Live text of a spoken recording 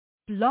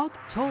Blog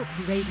Talk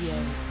Radio.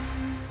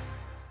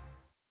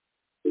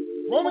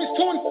 Romans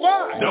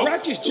 2:5, the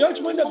righteous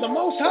judgment of the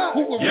Most High,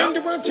 who will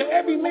render unto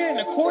every man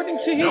according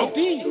to his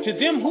deeds. To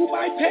them who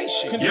by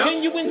patience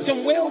continue in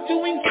some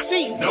well-doing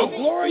seek for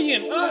glory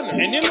and honor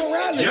and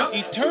immorality,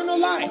 eternal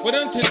life. But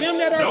unto them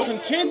that are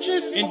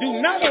contentious and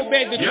do not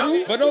obey the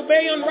truth, but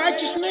obey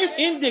unrighteousness,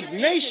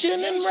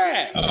 indignation, and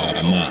wrath.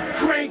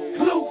 Frank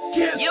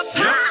Lucas.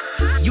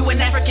 You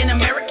an African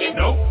American?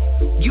 Nope.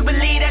 You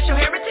believe that's your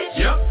heritage?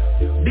 Yep.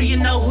 Do you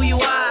know who you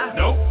are?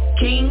 Nope.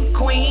 King,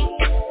 queen?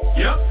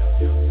 Yep.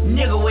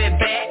 Nigga with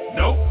back?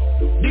 Nope.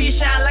 Do you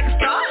shine like a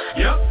star?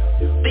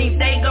 Yep. Think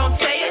they gon'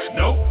 tell you?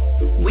 Nope.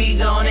 We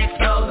gon'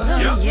 expose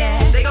them, Yep.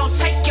 yeah. They gon'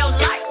 take your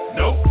life?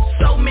 Nope.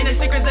 So many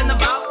secrets in the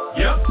vault?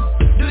 Yep.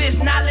 Do this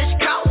knowledge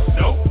cost?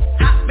 Nope.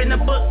 Hop in the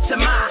book to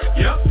mine?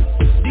 Yep.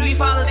 Do we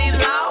follow these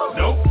laws?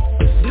 Nope.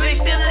 Do they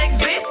still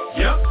exist?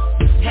 Yep.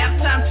 Have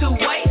time to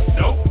waste?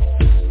 Nope.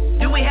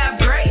 Do we have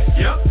grace?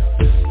 Yep.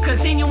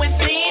 Continue in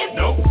sin?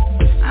 Nope.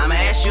 I'ma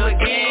ask you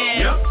again.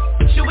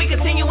 Yep. Should we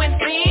continue in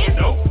sin?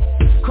 Nope.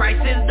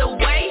 Christ is the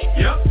way?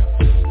 Yep.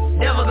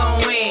 Devil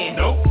gon' win?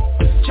 Nope.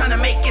 Tryna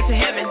make it to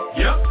heaven?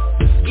 Yep.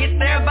 Get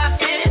there by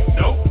sinning?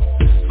 Nope.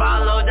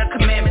 Follow the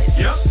commandments?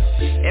 Yep.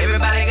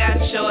 Everybody got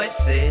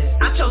choices.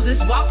 I chose this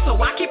walk, so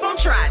I keep on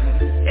trying.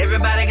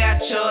 Everybody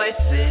got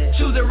choices.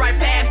 Choose the right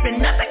path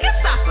and nothing can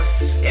stop us.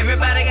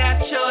 Everybody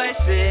got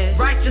choices.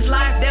 Righteous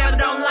life, devil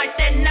don't like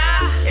that,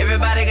 nah.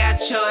 Everybody got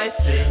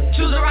choices.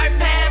 Choose the right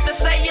path to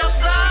save your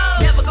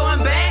soul. Never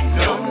going back.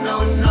 No,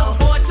 no, no.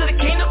 Forward to the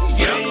kingdom.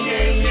 Yeah,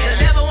 yeah, yeah. The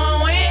devil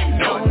won't win.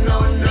 No, no,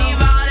 no. Leave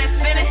all that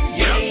sinning.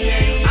 Yeah, yeah,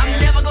 yeah. I'm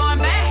never going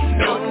back.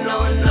 No,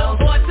 no, no.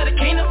 Forward to the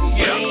kingdom.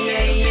 Yeah,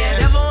 yeah, yeah. The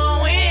devil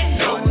won't win.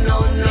 No, no,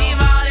 no. Leave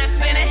all that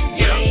sinning.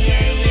 Yeah,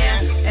 yeah,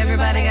 yeah.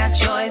 Everybody got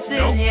choices.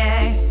 Nope.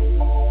 Yeah.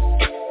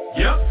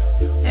 Yep.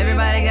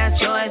 Everybody got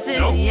choices.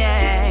 Nope.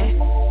 Yeah.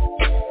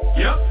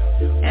 Yep.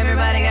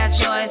 Everybody got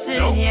choices.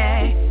 Nope.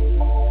 Yeah.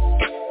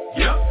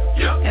 Yep.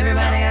 Yep.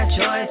 Everybody got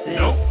choices.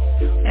 Nope.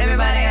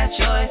 Everybody got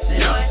choices.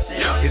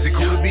 Yep. Is it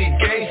cool to be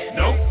gay?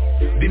 Nope.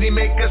 Did he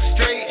make us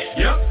straight?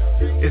 Yep.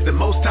 Is the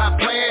Most High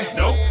plan?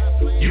 Nope.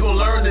 You gon'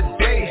 learn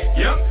today.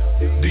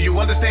 Yep. Do you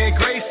understand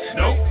grace?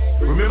 Nope.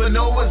 Remember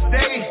Noah's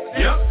day?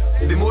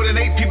 Yep. Did more than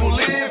 8 people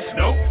live?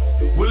 Nope.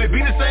 Will it be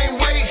the same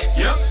way?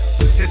 Yep.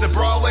 It's a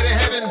broad way to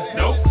heaven.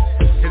 Nope.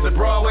 It's a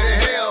broad way to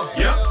hell.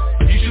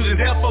 Yep. You choosing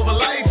death over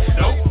life?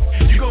 Nope.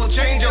 You gon'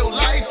 change your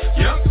life?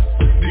 Yep.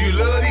 Do you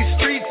love these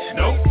streets?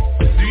 Nope.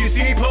 Do you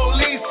see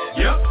police?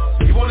 Yep.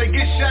 You wanna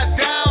get shot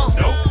down?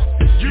 Nope.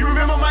 You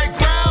remember Mike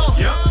Brown?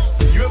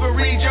 Yep. You ever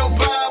read your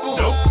Bible?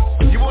 Nope.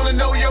 You wanna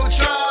know your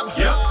tribe?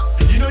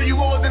 Yep. You know you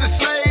more than a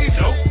slave?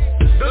 Nope.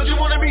 Don't you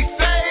wanna be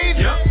saved?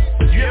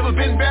 Yep. You ever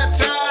been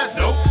baptized?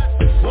 Nope.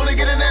 Wanna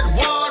get in that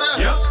water?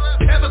 Yep.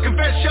 Ever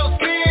confess your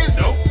sins?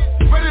 Nope.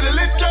 Ready to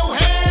lift your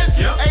hands?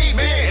 Yep.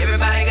 Amen.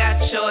 Everybody got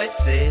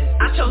choices.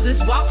 I chose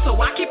this walk, so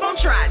I keep on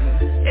trying.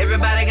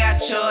 Everybody got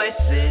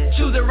choices.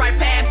 Choose the right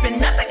path and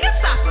nothing can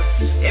stop us.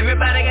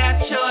 Everybody got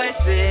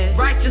choices.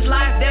 Righteous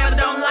life, devil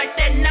don't like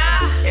that,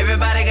 nah.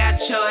 Everybody got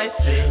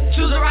choices.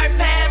 Choose the right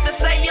path to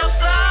save your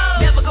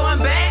soul. Never going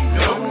back.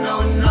 No,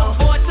 no, no.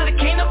 Forward to the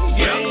kingdom.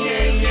 Yeah,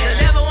 yeah, yeah. The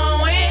devil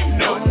won't win.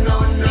 No, no,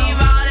 no. Leave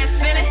all that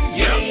sinning.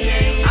 Yeah,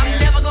 yeah, yeah. I'm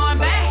never going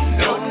back.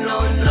 No,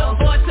 no, no.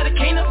 Forward to the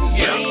kingdom.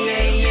 Yeah,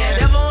 yeah, yeah. The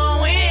devil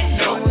won't win.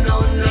 No, no,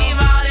 no. Leave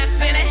all that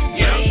sinning.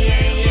 Yeah,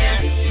 yeah,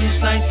 yeah. Two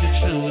sides to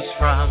choose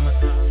from.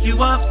 You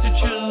have to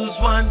choose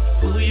one.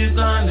 Who you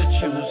gonna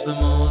choose the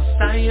most?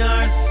 I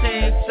or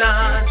Satan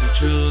to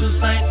choose. Two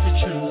sides to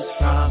choose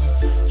from.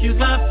 You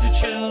have to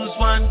choose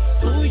one.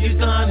 Who you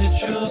gonna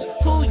choose?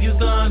 Who you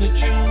gonna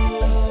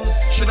choose?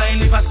 Should I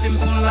live a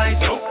simple life?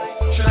 Nope.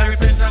 Should I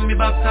repent and be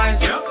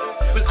baptized? Yep.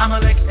 Will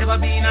Amalek ever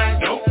be nice?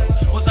 Nope.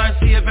 Was our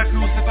Savior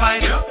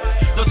crucified? Yep.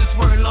 Does this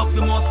world love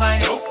the Most High?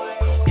 Nope.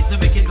 Is the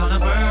wicked gonna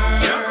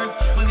burn?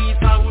 Yep. Will he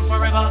fall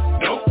forever?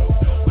 Nope.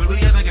 Will we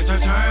ever get our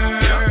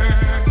turn? Yep.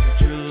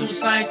 Two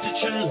sides to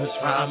choose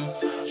from.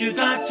 You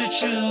got to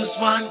choose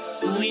one.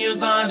 Who you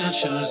gonna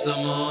choose the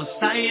most?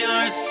 I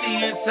or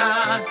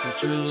Satan to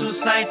choose. Two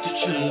sides to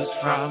choose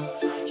from.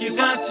 You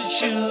got to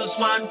choose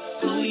one.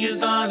 Who you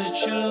gonna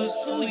choose?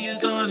 Who you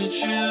gonna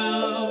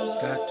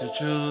choose? Got to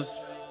choose.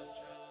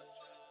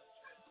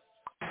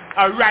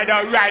 All right.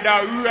 You're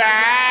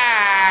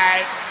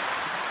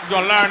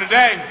gonna learn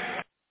today.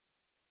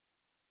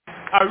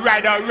 All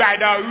right. You're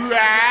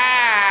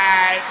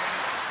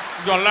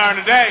gonna learn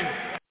today.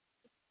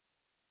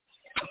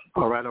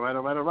 All right.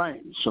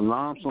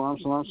 Shalom,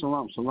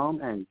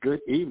 and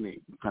good evening.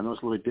 I know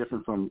it's a little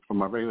different from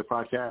my regular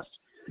podcast.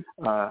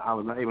 I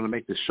was not able to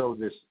make the show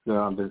this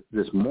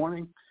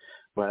morning,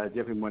 but I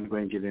definitely want to go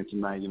ahead and get in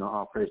tonight. You know,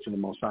 all praise to the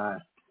Most High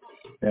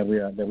that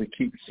we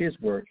keep His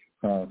work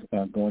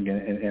going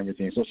and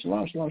everything. So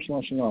shalom.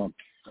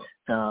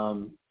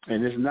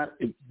 And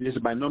this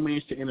is by no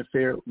means to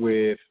interfere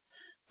with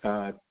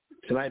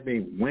tonight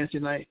being Wednesday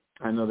night.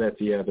 I know that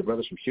the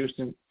brothers from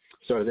Houston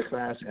started their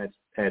class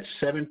at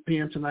 7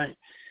 p.m. tonight,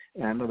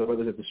 And I know the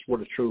brothers at the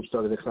Sword of Truth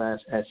started the class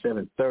at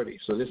 7:30.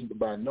 So this is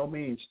by no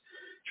means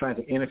trying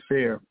to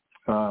interfere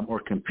or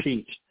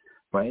compete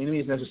by any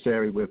means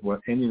necessary with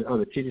what any of the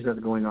other teachings that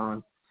are going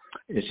on.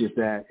 It's just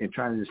that in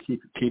trying to just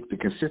keep the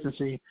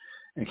consistency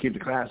and keep the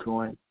class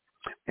going.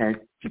 And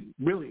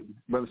really,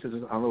 brothers and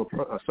sisters, on a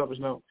little selfish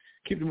note,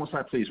 keep the Most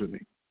High pleased with me.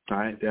 All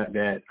right,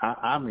 that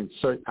I'm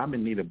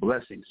in need of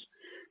blessings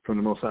from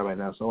the Most High right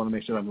now. So I want to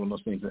make sure I'm doing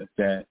those things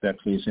that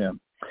please Him.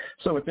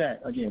 So with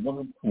that, again,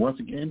 welcome once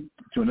again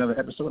to another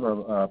episode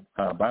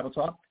of Bible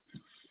Talk.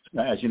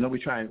 As you know, we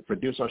try and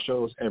produce our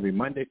shows every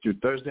Monday through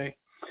Thursday.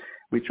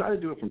 We try to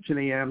do it from 10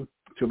 a.m.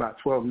 to about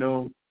 12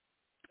 noon,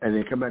 and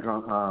then come back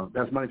on,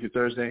 that's Monday through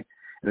Thursday,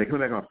 and then come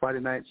back on Friday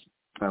nights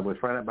with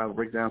Friday Night Bible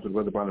Breakdowns with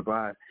Brother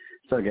Barnabas,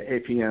 starting at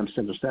 8 p.m.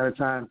 Central Standard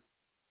Time.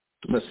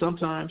 But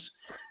sometimes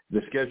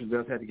the schedule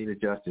does have to get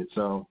adjusted.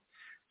 So,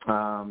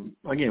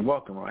 again,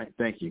 welcome, all right?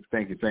 Thank you.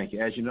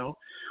 As you know,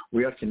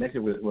 we are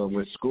connected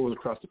with schools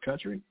across the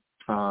country.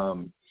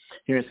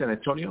 Here in San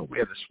Antonio, we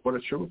have the Sword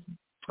of Truth,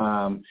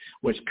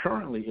 which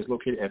currently is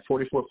located at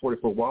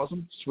 4444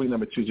 Walsham, suite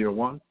number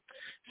 201,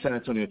 San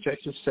Antonio,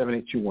 Texas,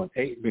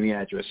 78218, being the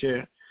address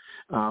here.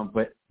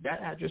 But that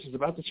address is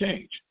about to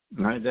change.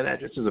 Right? That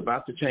address is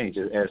about to change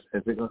as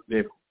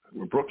they've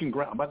broken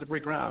ground, about to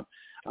break ground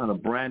on a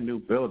brand new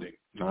building.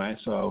 All right.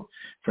 So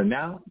for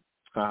now,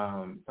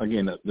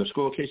 again, the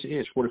school location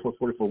is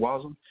 4444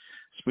 Walsham,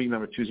 suite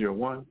number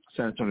 201,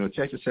 San Antonio,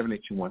 Texas,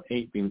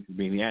 78218,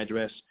 being the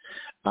address.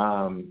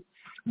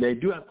 They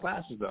do have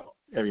classes though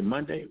every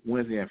Monday,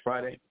 Wednesday, and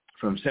Friday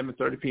from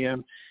 7:30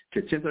 p.m.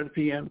 to 10:30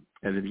 p.m.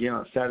 and then again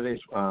on Saturdays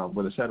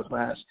with a Saturday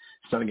class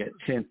starting at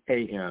 10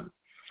 a.m.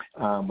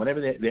 Whenever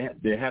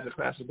they have the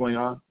classes going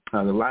on,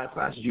 the live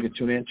classes, you can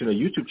tune in to the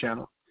YouTube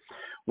channel,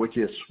 which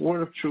is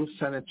Sword of Truth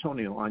San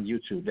Antonio on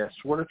YouTube. That's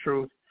Sword of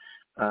Truth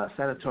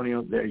San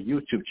Antonio, their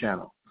YouTube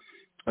channel.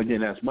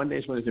 Again, that's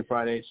Mondays, Wednesdays, and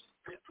Fridays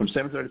from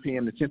 7:30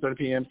 p.m. to 10:30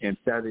 p.m. and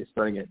Saturdays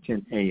starting at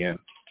 10 a.m.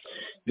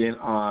 Then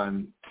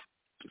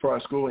for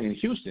our school in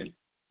Houston,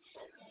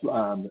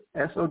 SOW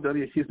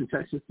Houston,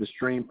 Texas, the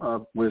Stream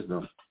of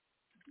Wisdom,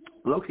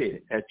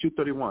 located at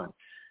 231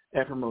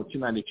 FM Road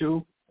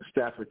 292,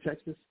 Stafford,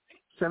 Texas,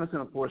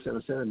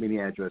 77477, being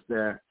the address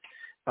there.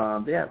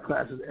 They have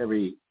classes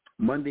every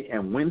Monday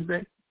and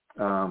Wednesday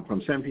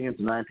from 7 p.m.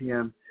 to 9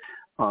 p.m.,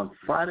 on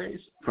Fridays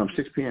from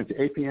 6 p.m.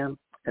 to 8 p.m.,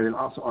 and then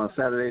also on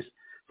Saturdays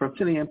from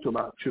 10 a.m. to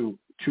about 2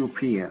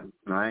 p.m.,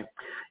 all right?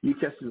 You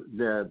catch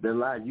their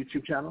live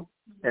YouTube channel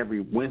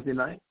every Wednesday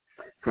night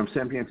from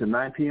 7 p.m. to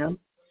 9 p.m.,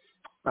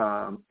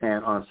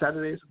 and on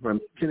Saturdays from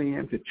 10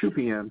 a.m. to 2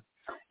 p.m.,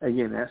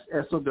 again,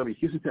 that's SOW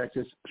Houston,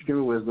 Texas, Stream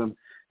of Wisdom,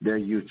 their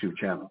YouTube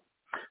channel.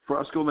 For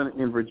our school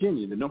in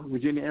Virginia, the Norfolk,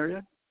 Virginia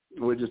area,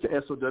 which is the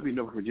SOW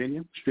Norfolk,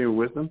 Virginia, Stream of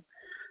Wisdom,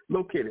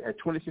 located at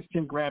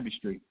 2610 Granby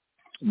Street,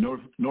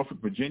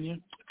 Norfolk, Virginia,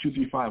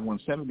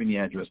 23517, being the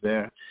address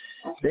there.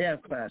 They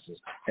have classes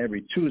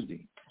every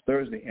Tuesday,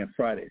 Thursday, and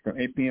Friday from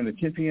 8 p.m. to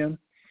 10 p.m.,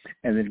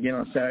 and then again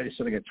on Saturday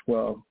starting at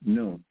 12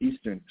 noon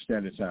Eastern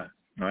Standard Time.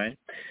 All right,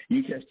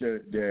 you catch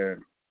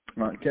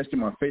catch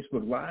them on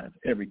Facebook Live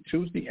every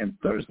Tuesday and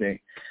Thursday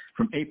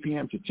from 8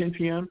 p.m. to 10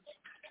 p.m.,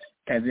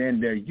 and then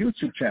their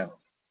YouTube channel,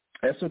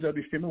 SOW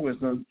Stream of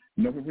Wisdom,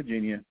 Norfolk,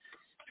 Virginia,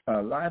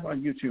 live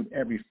on YouTube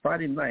every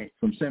Friday night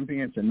from 7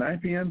 p.m. to 9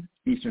 p.m.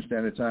 Eastern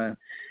Standard Time,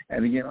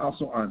 and again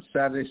also on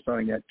Saturday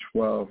starting at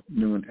 12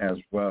 noon as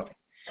well.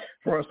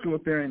 For our school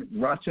up there in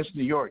Rochester,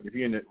 New York, if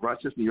you're in the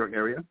Rochester, New York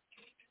area,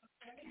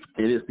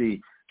 it is the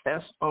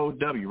SOW,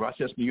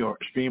 Rochester, New York,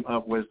 Stream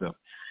of Wisdom,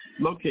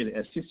 located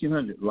at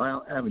 1600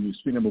 Lyle Avenue,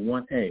 suite number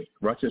 1A,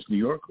 Rochester, New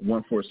York,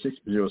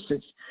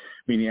 14606,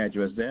 being the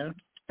address there.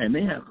 And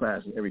they have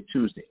classes every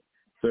Tuesday,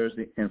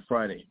 Thursday, and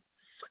Friday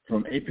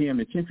from 8 p.m.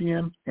 to 10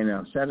 p.m. and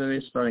on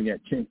Saturdays starting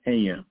at 10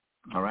 a.m.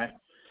 All right.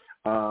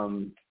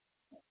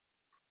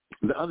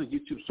 The other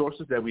YouTube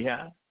sources that we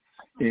have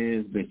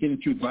is the Hidden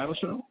Truth Bible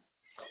Show,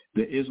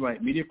 the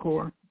Israelite Media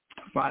Corps,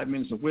 5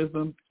 Minutes of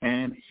Wisdom,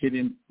 and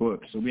Hidden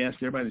Books. So we ask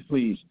everybody to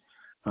please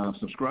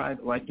subscribe,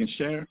 like, and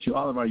share to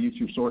all of our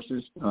YouTube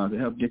sources to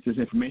help get this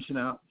information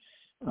out,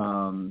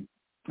 and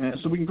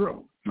so we can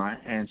grow, right?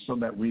 And so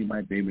that we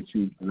might be able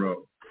to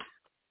grow.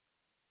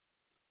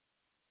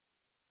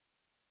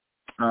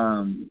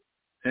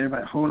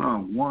 Everybody, hold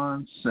on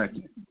 1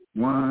 second.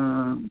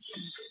 1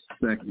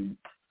 second.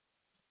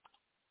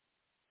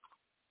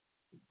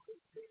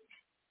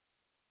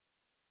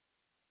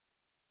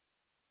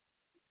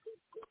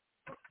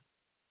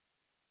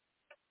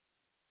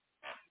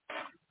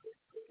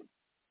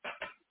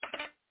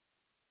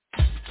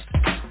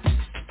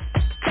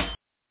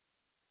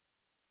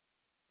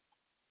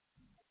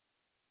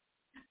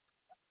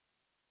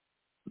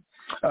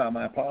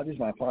 My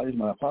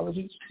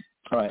apologies.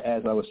 All right,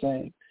 as I was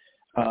saying,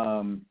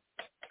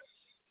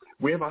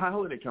 we have a high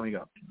holiday coming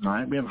up. All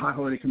right, we have a high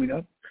holiday coming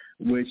up,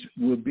 which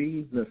will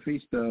be the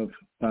feast of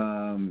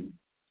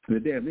the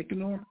Day of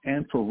Nicanor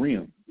and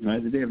Purim. All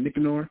right, the Day of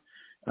Nicanor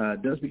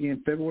does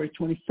begin February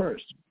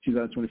 21st,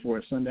 2024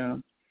 at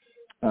sundown,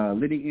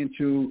 leading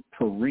into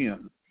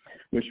Purim,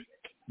 which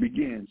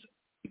begins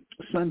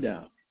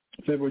sundown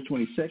February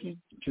 22nd,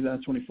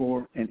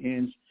 2024, and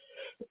ends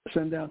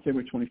sundown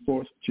February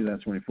 24th,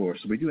 2024.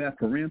 So we do have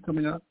Purim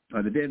coming up,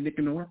 the Day of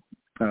Nicanor,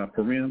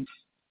 Purim.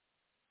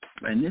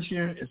 And this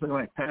year, it's looking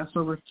like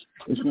Passover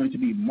is going to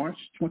be March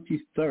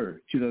 23rd,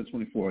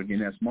 2024. Again,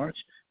 that's March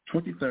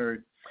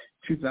 23rd,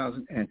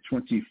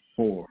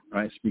 2024.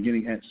 Right, it's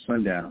beginning at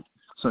sundown.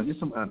 So just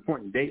some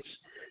important dates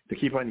to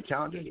keep on your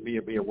calendar to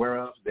be aware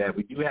of, that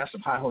we do have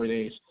some high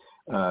holidays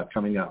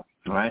coming up.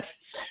 All right.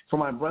 For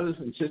my brothers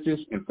and sisters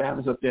and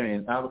families up there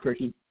in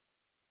Albuquerque,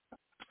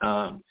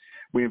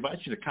 we invite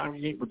you to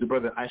congregate with the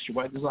brother Aish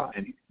Whitezah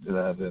and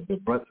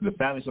the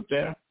families up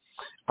there.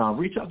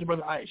 Reach out to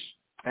Brother Aish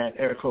at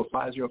area code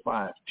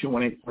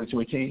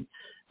 505-218-4218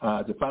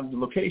 to find the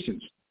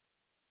locations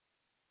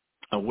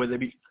where they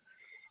be.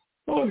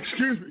 Oh,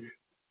 excuse me.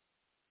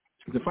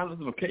 To find out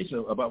the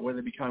location about where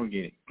they be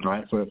congregating, all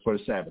right, for the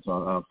Sabbath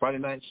on Friday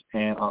nights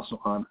and also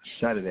on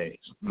Saturdays,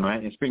 all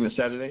right. And speaking of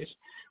Saturdays,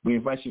 we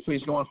invite you to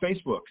please go on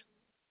Facebook,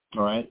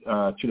 all right,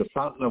 to the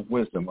Fountain of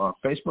Wisdom on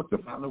Facebook, the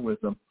Fountain of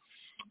Wisdom,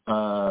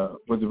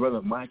 with the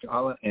brother Mike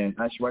Allah and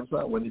Aish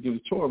Whitezah, where they do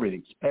the Torah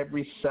readings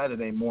every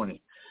Saturday morning,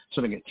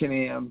 starting at 10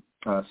 a.m.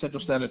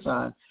 Central Standard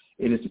Time.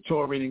 It is the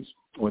Torah readings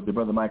with the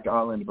brother Mike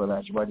Allah and the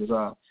brother Aish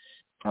Whitezah.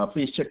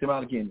 Please check them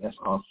out again. That's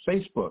on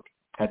Facebook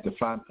at the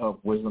Fountain of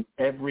Wisdom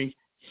every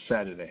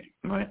Saturday,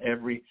 right?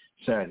 Every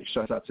Saturday.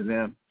 Shout out to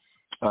them.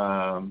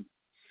 And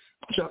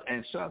shout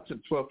out to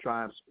the 12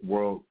 tribes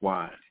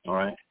worldwide, all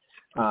right?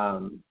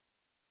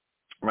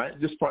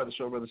 Right? This part of the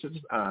show, brothers and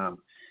sisters,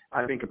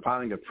 I've been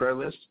compiling a prayer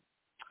list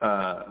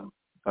of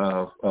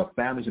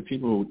families and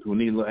people who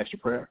need a little extra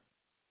prayer,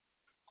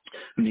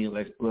 who need a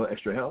little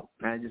extra help.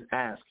 And I just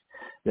ask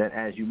that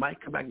as you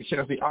might come back and check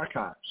out the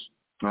archives,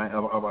 right,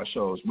 of our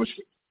shows, which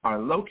are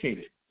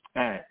located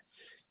at,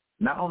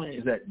 not only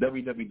is that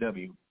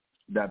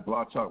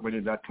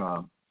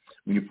www.blogtalkradio.com.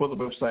 When you pull the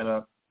website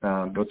up,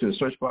 go to the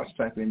search box,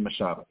 type in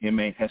Mashaba,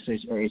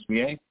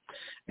 M-A-S-H-A-H-B-A,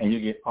 and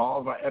you get all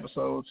of our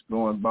episodes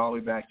going all the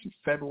way back to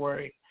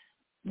February.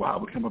 Wow,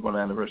 we're coming up on the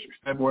anniversary.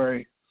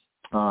 February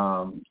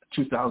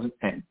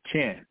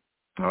 2010,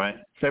 all right?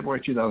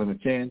 February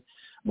 2010,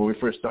 when we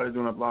first started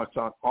doing our blog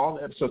talk. All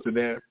the episodes are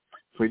there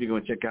for you to go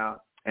and check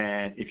out.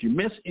 And if you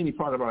miss any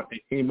part of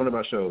any one of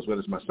our shows,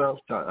 whether it's myself,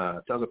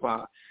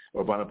 Tazapah,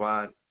 or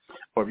Bonabad,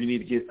 or if you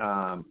need to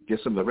get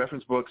some of the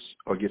reference books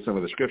or get some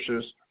of the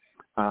scriptures,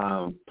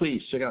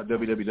 please check out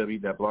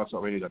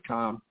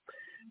www.blogtalkradio.com.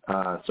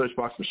 Search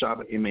box for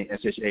Shaba,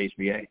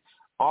 M-A-S-H-A-H-B-A.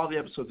 All the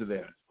episodes are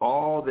there.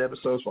 All the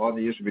episodes for all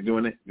the years we've been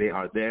doing it, they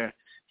are there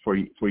for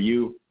your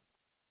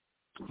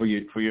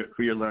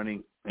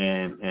learning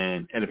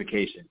and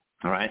edification.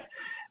 All right.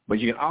 But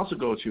you can also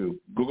go to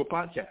Google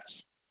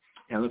Podcasts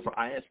and look for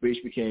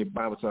ISBHPK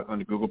Bible Talk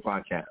under Google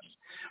Podcasts.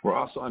 We're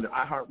also under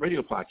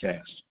iHeartRadio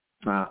Podcasts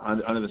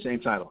under the same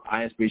title,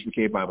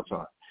 ISBHPK Bible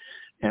Talk,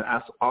 and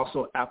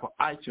also Apple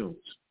iTunes.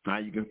 All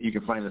right, you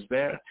can find us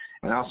there,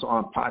 and also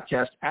on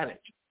Podcast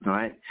Addict. All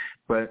right,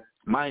 but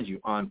mind you,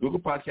 on Google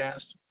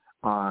Podcasts,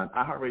 on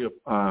iHeartRadio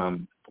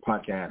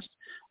Podcast,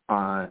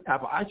 on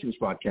Apple iTunes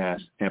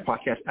Podcast, and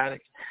Podcast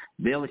Addict,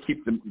 they only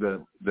keep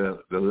the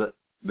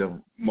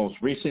most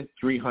recent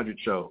 300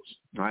 shows.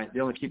 Right,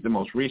 they only keep the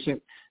most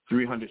recent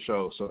 300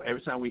 shows. So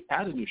every time we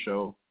add a new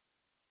show,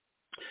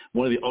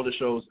 one of the older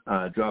shows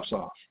drops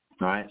off.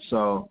 All right,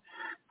 so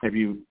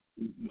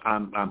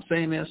I'm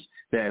saying this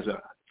that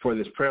for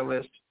this prayer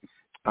list,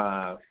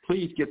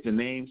 please get the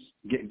names,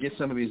 get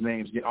some of these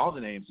names, get all the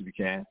names if you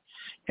can,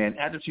 and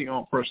add it to your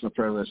own personal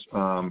prayer list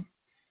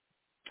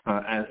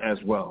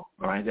as well.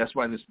 All right, that's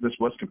why this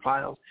was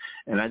compiled,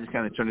 and I just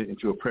kind of turned it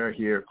into a prayer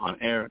here on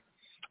air.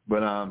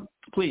 But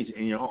please,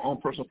 in your own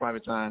personal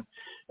private time,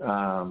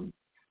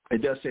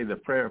 it does say the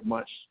prayer of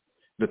much,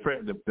 the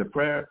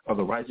prayer of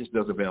the righteous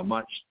does avail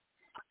much,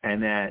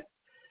 and that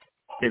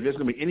if there's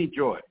going to be any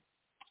joy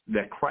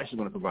that Christ is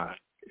going to provide,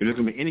 if there's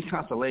going to be any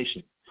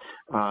consolation,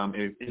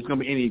 if there's going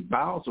to be any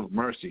bowels of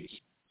mercies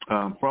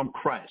from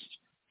Christ,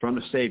 from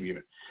the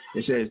Savior,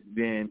 it says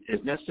then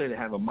it's necessary to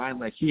have a mind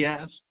like he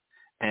has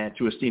and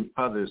to esteem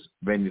others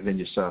better than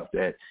yourself.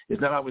 That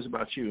it's not always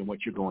about you and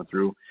what you're going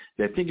through.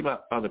 That think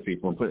about other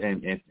people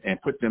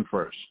and put them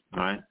first.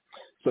 All right.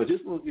 So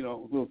just a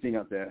little thing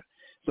out there.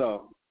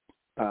 So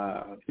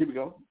here we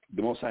go.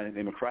 The Most High in the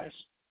name of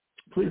Christ.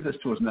 Please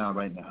listen to us now,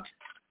 right now.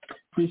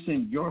 Please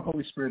send your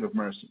Holy Spirit of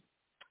mercy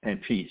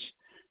and peace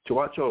to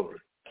watch over,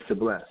 to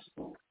bless,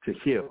 to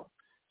heal,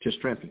 to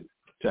strengthen,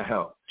 to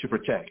help, to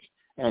protect,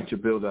 and to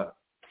build up.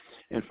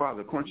 And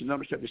Father, according to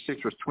Numbers chapter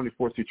 6, verse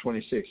 24 through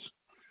 26,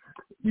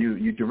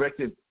 you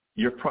directed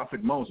your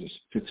prophet Moses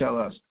to tell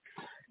us,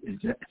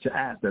 to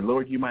ask that,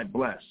 Lord, you might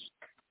bless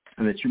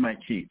and that you might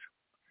keep,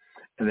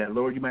 and that,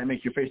 Lord, you might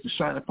make your face to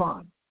shine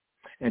upon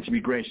and to be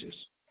gracious,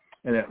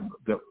 and that,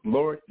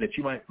 Lord, that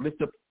you might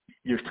lift up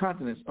your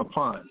countenance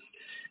upon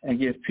and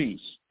give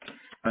peace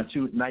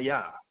unto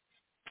Naya,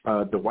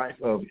 the wife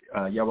of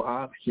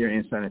Yawab here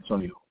in San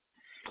Antonio,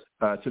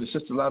 to the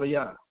sister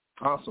Labaya,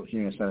 also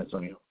here in San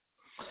Antonio,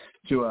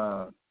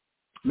 to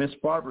Miss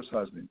Barbara's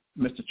husband,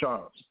 Mr.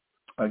 Charles,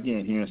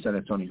 again here in San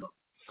Antonio.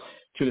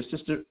 To the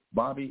sister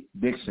Bobby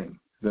Dixon,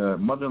 the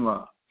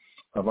mother-in-law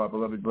of our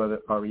beloved brother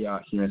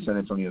Ariah here in San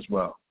Antonio as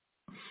well.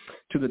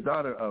 To the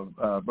daughter of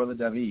Brother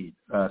David,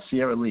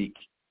 Sierra Leak,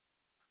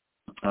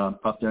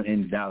 up there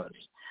in Dallas.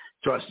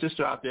 To our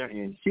sister out there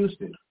in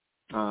Houston,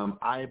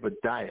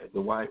 Ibadiah,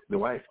 the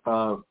wife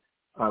of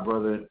our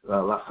brother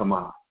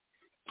Lachama.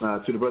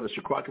 To the brother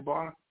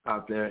Shakwakabar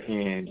out there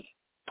in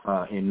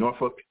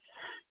Norfolk.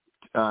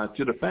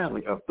 To the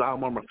family of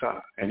Thalmor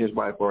Makah and his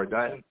wife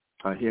Bordaya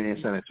here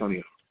in San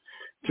Antonio.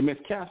 To Miss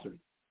Catherine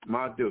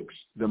Ma Dukes,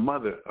 the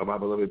mother of our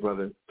beloved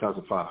brother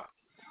Tazafah.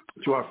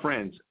 To our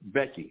friends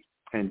Becky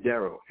and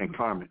Daryl and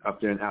Carmen up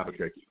there in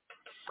Albuquerque.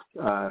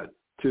 To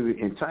the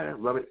entire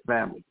Lovett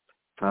family,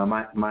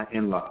 my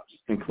in-laws,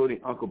 including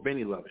Uncle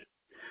Benny Lovett.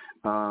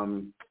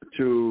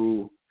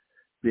 To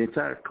the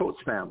entire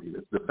Coates family,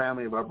 the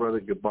family of our brother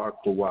Gabar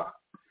Kawa.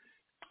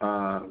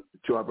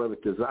 To our brother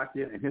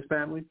Kazakia and his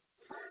family.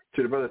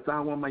 To the brother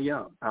Thalwam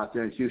Mayam out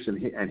there in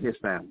Houston and his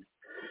family.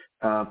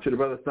 To the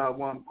brother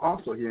Thalwam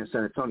also here in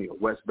San Antonio,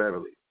 West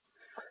Beverly.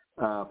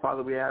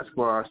 Father, we ask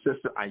for our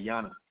sister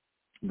Ayana,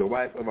 the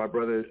wife of our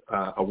brother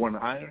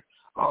Awarna Iyer,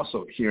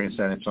 also here in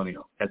San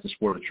Antonio at the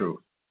Sport of Truth.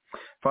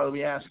 Father,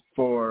 we ask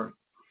for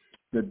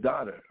the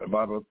daughter of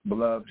our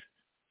beloved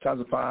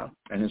Tazafah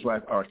and his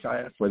wife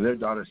Arkaya, for their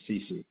daughter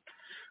Cece.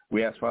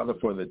 We ask, Father,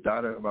 for the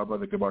daughter of our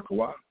brother Gabar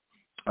Kawa,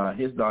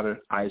 his daughter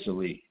Aisha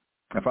Lee.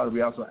 And Father,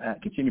 we also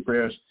continue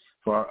prayers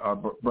for our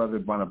brother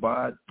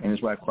Banabad and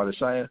his wife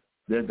Quadashaya,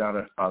 their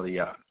daughter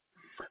Aliyah.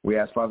 We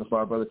ask, Father, for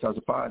our brother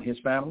Tazafah and his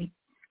family,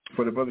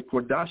 for the brother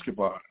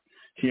Kordashkabar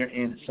here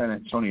in San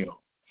Antonio,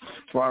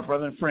 for our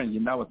brother and friend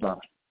Yanawatan,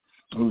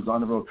 who's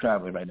on the road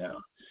traveling right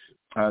now,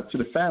 to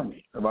the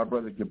family of our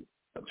brother,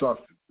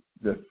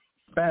 the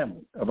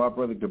family of our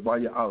brother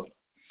Gabaria Ali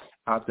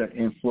out there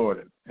in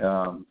Florida,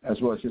 as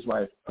well as his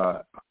wife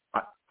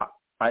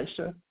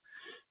Aisha,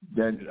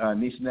 then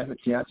niece and nephew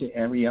Keontae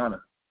and Rihanna,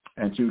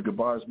 and to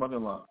Gabar's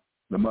mother-in-law,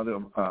 the mother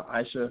of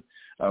Aisha,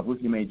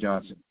 Ruthie Mae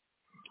Johnson,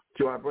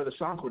 to our brother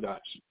Sean Kodash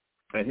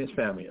and his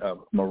family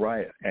of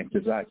Mariah and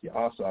Kazaki,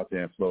 also out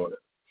there in Florida,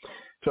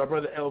 to our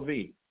brother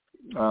LV,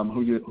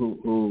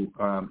 who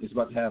is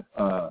about to have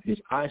his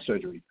eye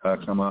surgery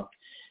come up.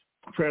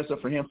 Prayers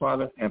up for him,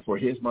 Father, and for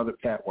his mother,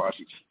 Pat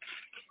Washington.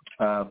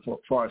 For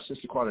our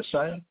sister, Carter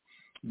Shire,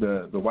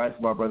 the wife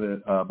of our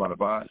brother,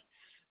 Bonabad.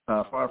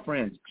 For our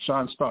friends,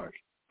 Sean Stark,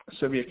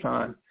 Sylvia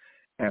Khan,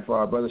 and for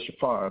our brother,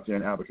 Shafar, up there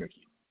in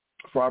Albuquerque.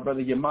 For our brother,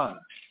 Yaman,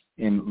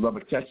 in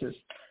Lubbock, Texas.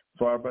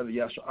 For our brother,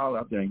 Yasha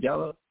Allah, up there in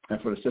Gallup. And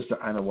for the sister,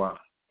 Inawa.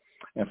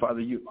 And, Father,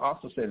 you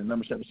also said in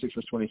Numbers 76,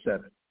 verse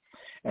 27,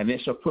 and they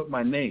shall put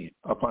my name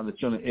upon the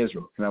children of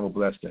Israel, and I will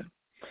bless them.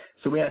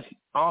 So we ask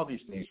all these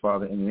things,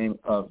 Father, in the name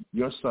of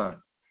your Son,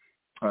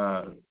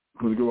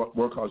 who the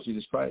world calls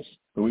Jesus Christ,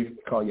 but we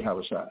call you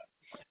Yahushua.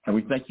 And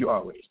we thank you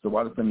always. The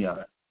water from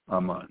Yahweh.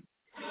 Amen.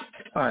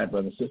 All right,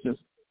 brothers and sisters.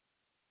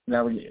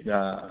 Now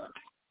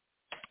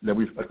that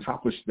we've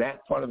accomplished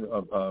that part of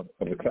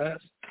the class,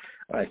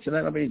 all right,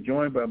 tonight I'll be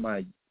joined by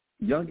my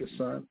youngest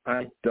son,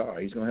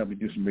 Idar. He's going to help me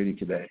do some reading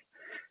today,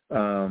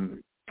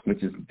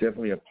 which is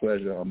definitely a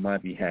pleasure on my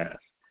behalf.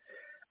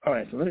 All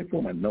right, so let me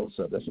pull my notes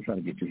up. That's what I'm trying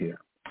to get to here.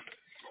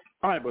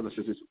 All right, brothers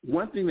and sisters.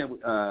 One thing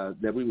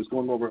that we was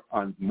going over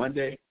on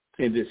Monday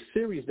in this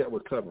series that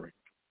we're covering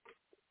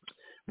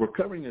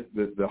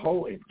the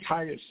whole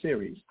entire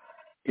series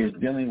is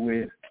dealing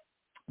with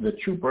the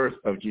true birth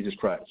of Jesus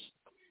Christ.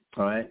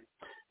 All right,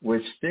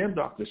 which stemmed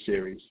off the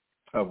series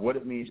of what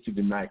it means to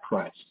deny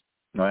Christ.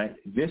 All right,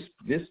 this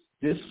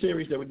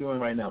series that we're doing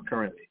right now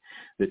currently,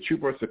 the true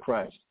birth of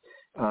Christ,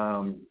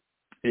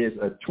 is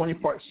a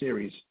 20-part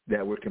series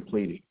that we're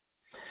completing.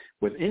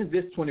 Within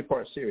this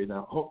 20-part series,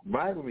 now,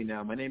 ride with me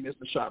now. My name is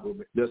Nashab,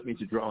 but it does mean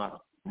to draw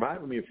out. Ride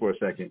with me for a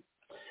second.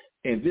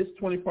 In this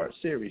 20-part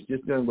series,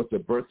 just dealing with the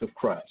birth of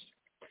Christ,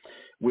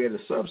 we had a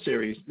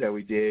sub-series that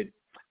we did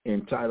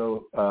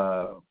entitled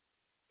The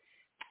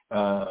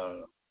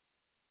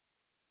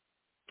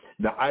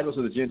Idols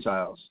of the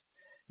Gentiles,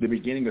 the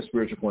Beginning of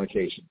Spiritual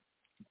Fornication.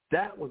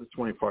 That was a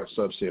 20-part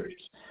sub-series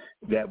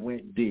that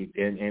went deep,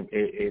 and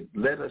it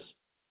led us,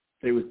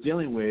 it was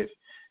dealing with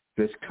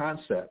this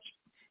concept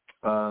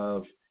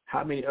of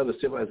how many other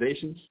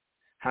civilizations,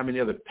 how many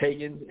other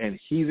pagans and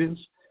heathens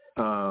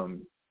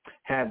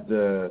have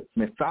the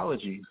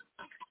mythology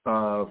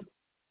of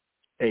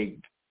a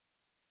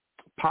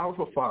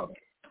powerful father,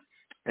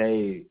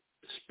 a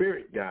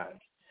spirit God,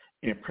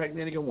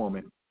 impregnating a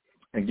woman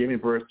and giving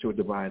birth to a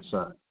divine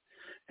son.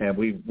 And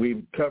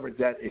we've covered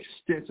that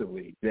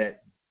extensively,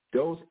 that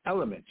those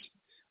elements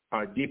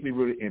are deeply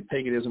rooted in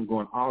paganism,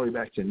 going all the way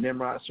back to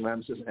Nimrod,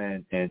 Semiramis,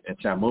 and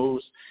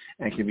Tammuz,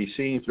 and can be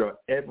seen throughout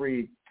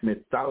every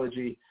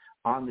mythology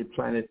on the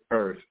planet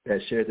Earth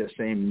that shares that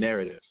same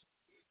narrative.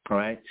 All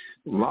right?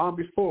 Long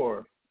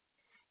before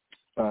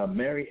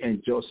Mary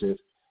and Joseph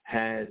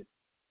had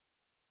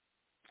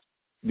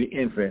the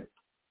infant,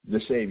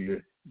 the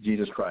Savior,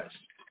 Jesus Christ.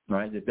 All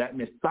right? That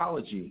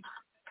mythology,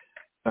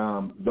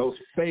 those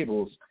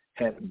fables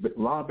had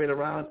long been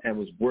around and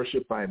was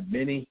worshipped by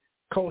many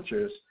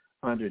cultures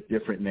under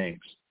different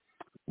names.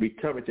 We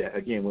covered that,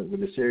 again, with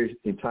the series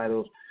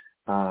entitled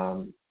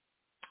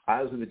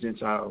Idols of the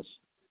Gentiles,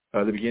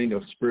 the beginning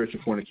of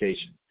spiritual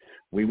fornication.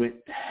 We went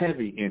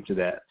heavy into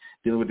that,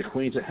 dealing with the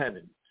queens of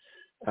heaven,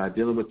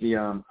 dealing with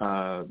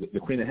the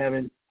Queen of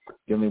Heaven,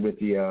 dealing with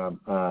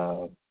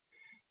the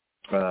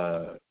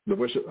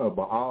worship of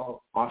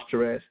Baal,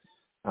 Ashtoreth,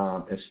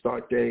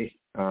 Astarte,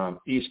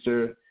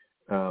 Easter,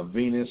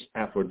 Venus,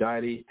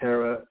 Aphrodite,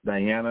 Hera,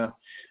 Diana,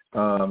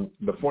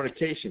 the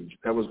fornication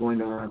that was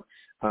going on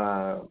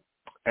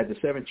at the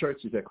 7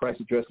 churches that Christ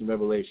addressed in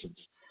Revelations,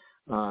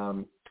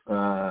 the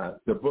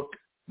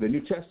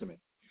New Testament,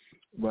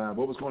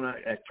 what was going on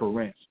at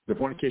Corinth, the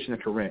fornication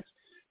at Corinth,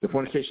 the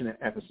fornication at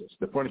Ephesus,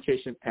 the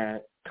fornication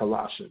at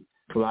Colossae,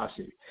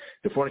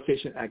 the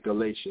fornication at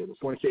Galatia, the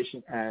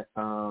fornication at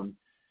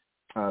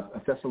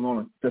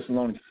Thessalonica.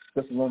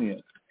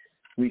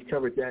 We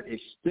covered that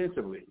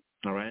extensively,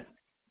 all right?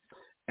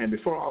 And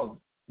so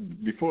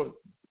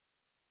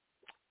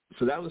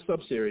that was a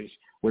sub-series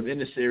within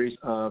the series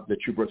of the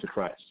True Birth of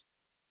Christ.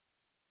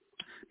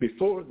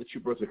 Before the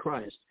True Birth of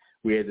Christ,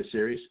 we had the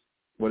series,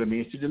 What It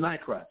Means to Deny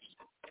Christ.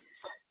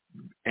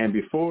 And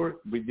before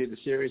we did the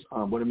series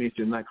on What It Means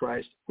to Deny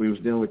Christ, we was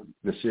dealing with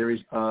the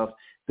series of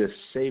the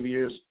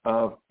Saviors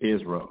of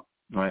Israel,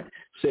 right?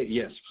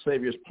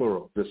 Saviors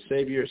plural, the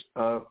Saviors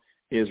of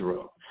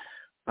Israel,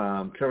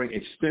 covering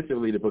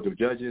extensively the book of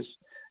Judges,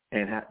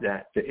 and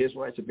that the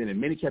Israelites have been in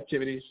many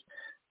captivities,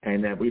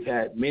 and that we've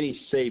had many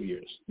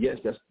saviors.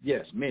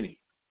 Many,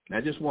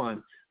 not just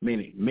one,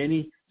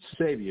 many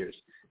saviors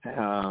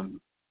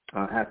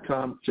have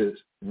come to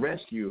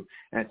rescue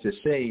and to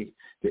save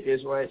the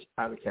Israelites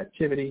out of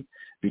captivity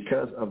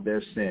because of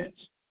their sins,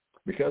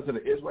 because of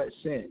the Israelites'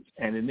 sins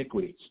and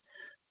iniquities,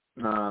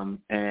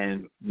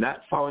 and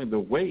not following the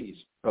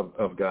ways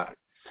of God.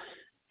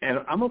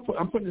 And I'm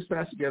putting this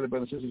fast together,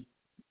 brothers and sisters,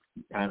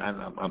 and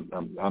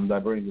I'm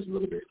diverting this a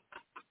little bit.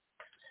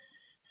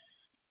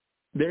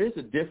 There is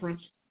a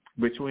difference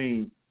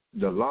between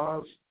the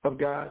laws of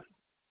God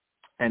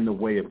and the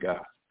way of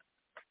God.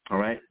 All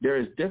right, there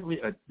is definitely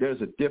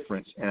there's a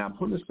difference, and I'm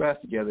putting this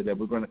fast together that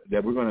we're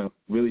gonna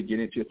really get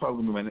into.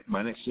 Probably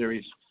my next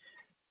series.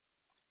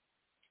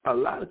 A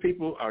lot of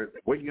people are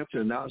waking up to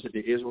the knowledge of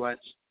the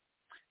Israelites,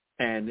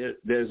 and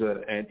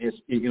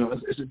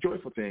it's a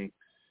joyful thing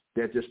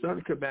that they're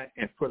starting to come back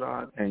and put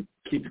on and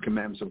keep the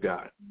commandments of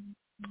God,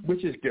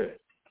 which is good,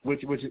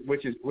 which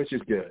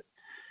is good,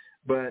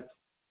 but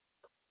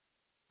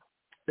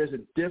there's a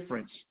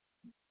difference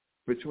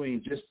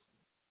between just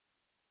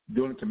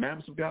doing the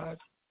commandments of God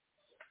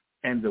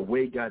and the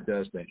way God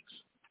does things.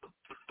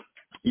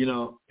 In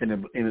a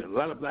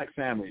lot of black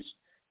families,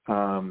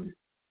 let me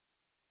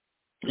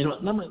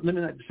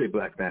not just say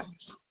black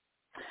families.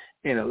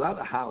 In a lot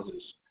of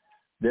houses,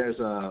 there's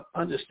a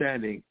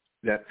understanding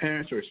that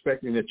parents are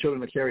expecting their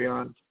children to carry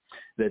on,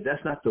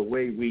 that's not the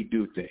way we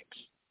do things.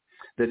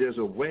 That there's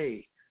a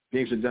way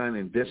things are done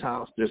in this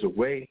house. There's a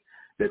way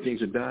that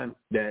things are done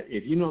that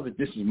if you know that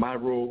this is my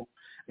rule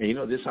and you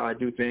know this is how I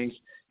do things,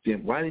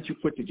 then why didn't you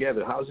put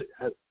together, how is it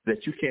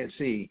that you can't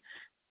see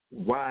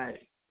why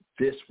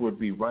this would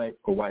be right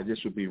or why this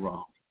would be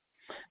wrong?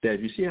 That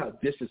if you see how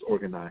this is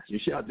organized, you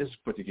see how this is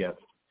put together,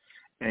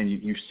 and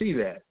you see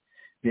that,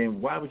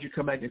 then why would you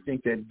come back and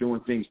think that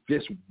doing things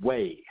this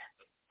way,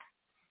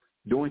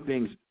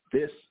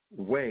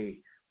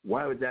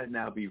 why would that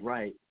now be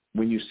right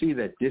when you see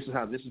that this is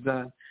how this is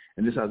done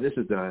and this is how this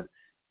is done?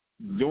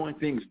 Doing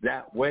things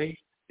that way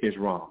is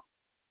wrong.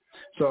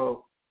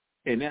 So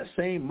in that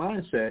same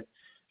mindset,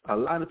 a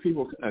lot of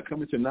people are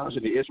coming to the knowledge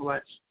of the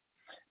Israelites,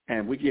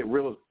 and we get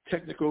real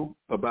technical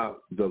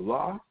about the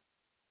law,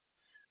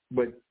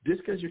 but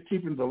just because you're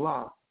keeping the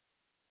law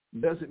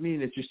doesn't mean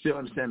that you still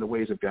understand the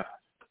ways of God,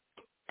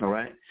 all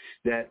right?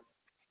 That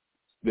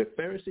the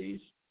Pharisees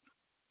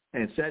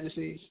and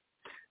Sadducees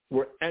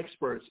were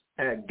experts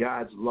at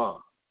God's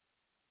law.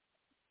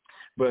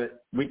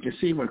 But we can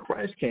see when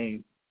Christ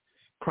came,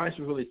 Christ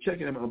was really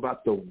checking them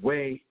about the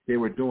way they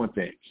were doing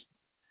things.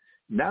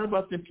 Not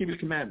about them keeping the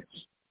commandments,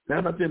 not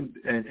about them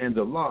and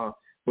the law,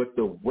 but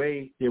the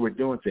way they were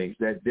doing things.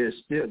 That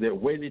the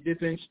way they did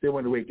things still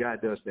wasn't the way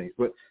God does things.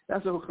 But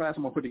that's a whole class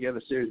I'm going to put together,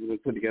 a series we're going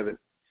to put together.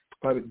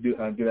 Probably do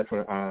that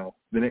for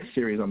the next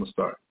series I'm going to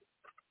start.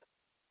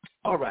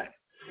 All right.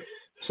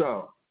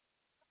 So,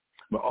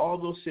 but all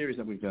those series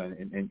that we've done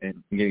and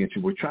getting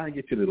into, we're trying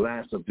to get to the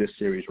last of this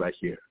series right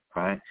here.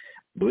 All right.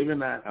 Believe it or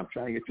not, I'm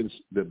trying to get to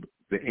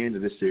the end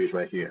of this series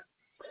right here.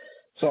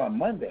 So on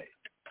Monday,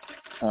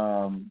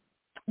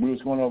 we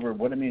was going over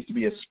what it means to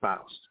be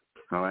espoused.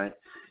 All right.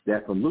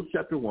 That from Luke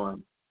chapter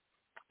 1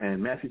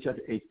 and Matthew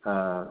chapter 8,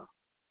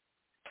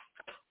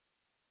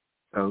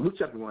 Luke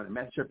chapter 1 and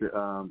Matthew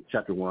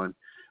chapter 1,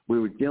 we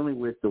were dealing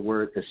with the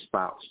word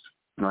espoused,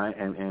 right?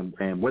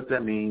 And what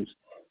that means,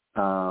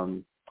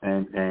 and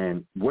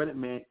what it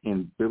meant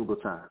in biblical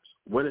times,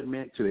 what it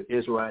meant to the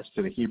Israelites,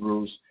 to the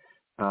Hebrews,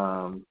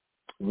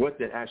 what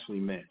that actually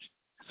meant.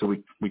 So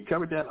we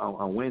covered that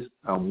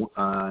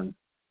on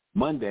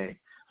Monday.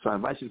 So I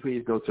invite you to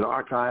please go to the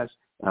archives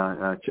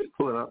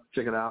Pull it up,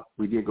 check it out.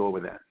 We did go over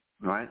that.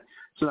 All right.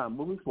 So now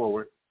moving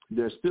forward,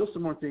 there's still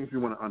some more things we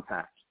want to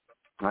unpack.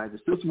 All right.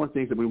 There's still some more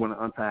things that we want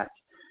to unpack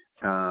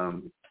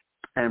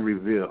and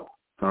reveal.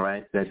 All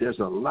right. That there's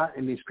a lot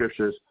in these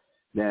scriptures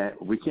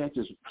that we can't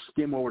just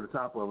skim over the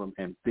top of them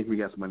and think we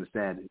got some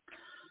understanding.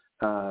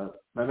 I'm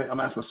asking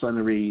my son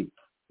to read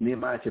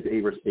Nehemiah chapter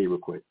 8, verse 8 real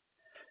quick.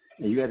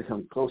 And you got to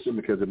come closer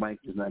because the mic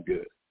is not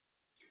good.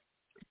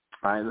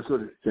 All right, let's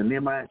go to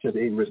Nehemiah chapter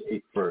 8, verse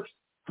 8 first.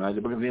 All right,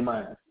 the book of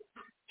Nehemiah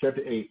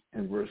chapter 8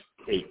 and verse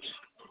 8.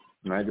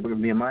 All right, the book of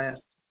Nehemiah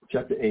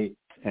chapter 8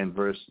 and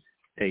verse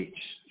 8.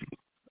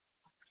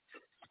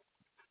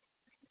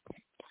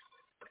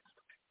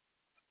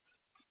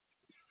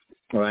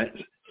 All right.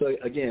 So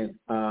again,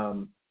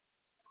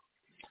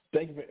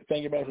 thank you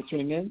everybody for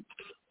tuning in.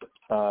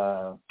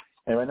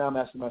 And right now I'm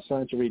asking my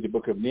son to read the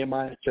book of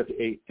Nehemiah chapter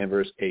 8 and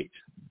verse 8.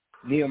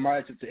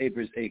 Nehemiah chapter 8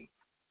 verse 8.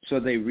 So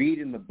they read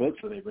in the book.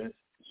 So they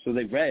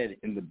read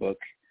in the book,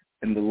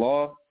 and the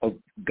law of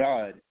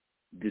God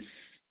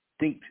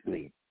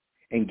distinctly,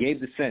 and gave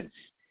the sense,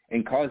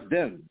 and caused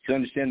them to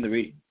understand the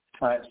reading.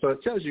 All right. So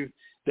it tells you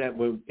that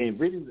when in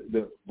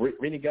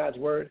reading God's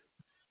word,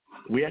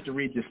 we have to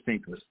read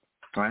distinctly.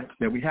 All right,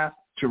 that we have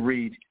to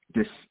read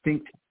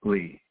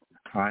distinctly.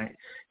 All right,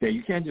 that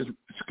you can't just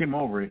skim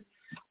over it,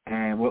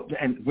 and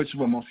which is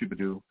what most people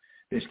do.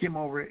 They skim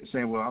over it,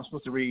 saying, "Well, I'm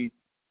supposed to read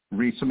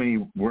so many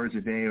words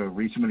a day or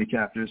read so many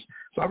chapters."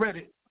 So I read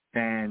it,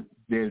 and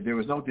there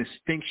was no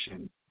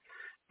distinction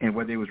in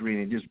what they was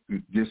reading.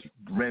 Just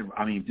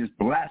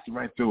blasted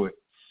right through it,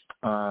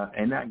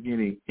 and not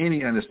getting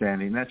any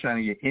understanding, not trying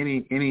to get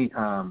any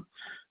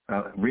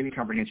reading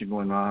comprehension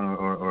going on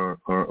or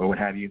what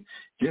have you,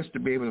 just to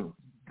be able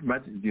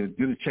to do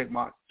the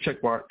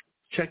check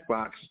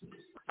box.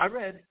 I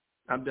read,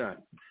 I'm done.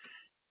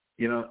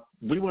 You know,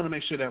 we want to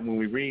make sure that when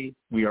we read,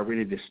 we are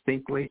reading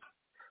distinctly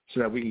so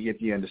that we can get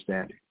the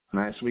understanding,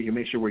 right? So we can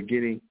make sure we're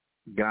getting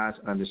God's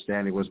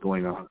understanding what's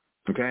going on,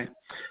 okay?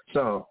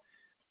 So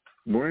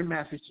we're in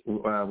Matthew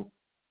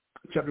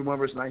chapter 1,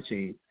 verse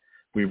 19.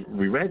 We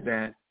read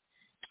that,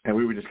 and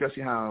we were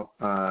discussing how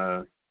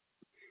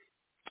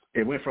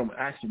it went from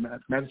actually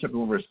Matthew chapter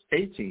 1, verse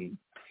 18,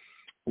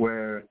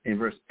 where in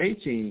verse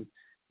 18,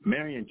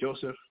 Mary and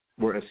Joseph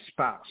were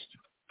espoused.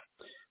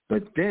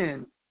 But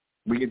then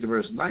we get to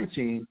verse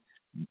 19,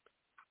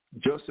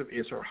 Joseph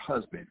is her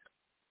husband,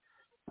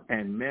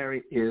 and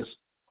Mary is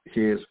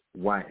his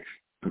wife,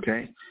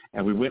 okay?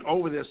 And we went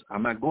over this.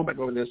 I'm not going back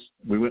over this.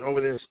 We went over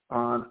this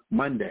on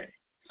Monday.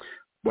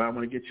 What I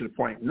want to get to the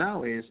point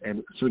now is,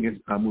 and so we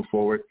can move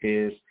forward,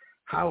 is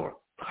how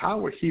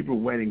are Hebrew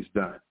weddings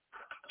done?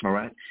 All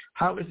right.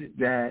 How is it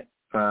that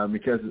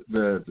because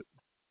the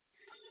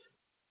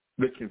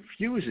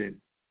confusion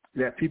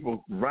that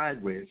people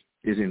ride with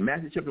is in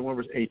Matthew chapter 1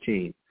 verse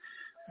 18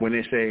 when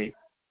they say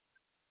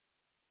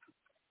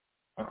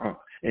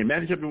in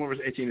Matthew chapter 1 verse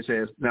 18 it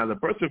says, "Now the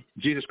birth of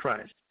Jesus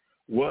Christ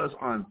was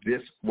on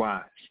this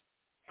wise,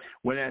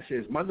 whereas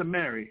his mother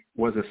Mary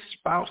was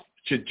espoused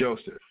to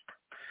Joseph.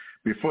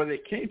 Before they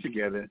came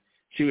together,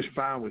 she was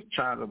found with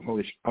child of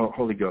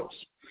Holy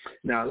Ghost."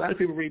 Now a lot of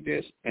people read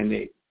this and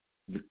they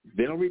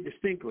don't read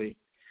distinctly,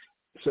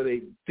 so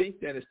they think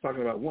that it's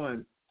talking about,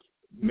 one,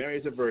 Mary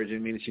is a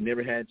virgin, meaning she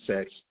never had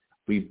sex.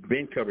 We've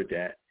been covered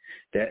that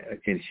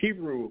in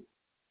Hebrew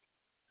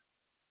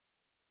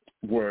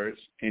words,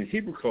 in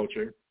Hebrew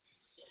culture,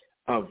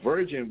 a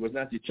virgin was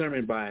not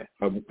determined by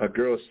a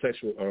girl's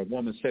sexual or a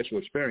woman's sexual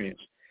experience.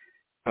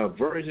 A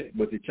virgin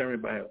was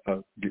determined by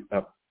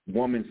a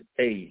woman's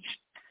age.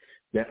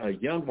 That a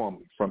young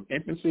woman from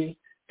infancy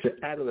to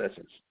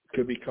adolescence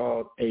could be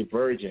called a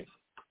virgin.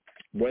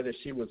 Whether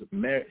she was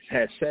married,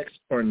 had sex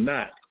or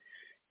not,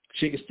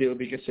 she could still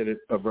be considered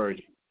a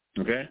virgin,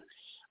 okay?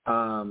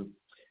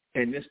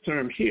 And this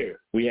term here,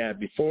 we have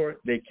before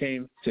they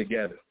came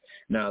together.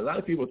 Now, a lot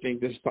of people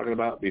think this is talking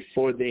about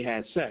before they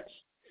had sex,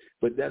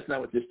 but that's not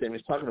what this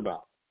statement is talking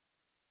about.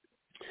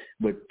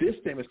 What this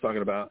statement is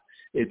talking about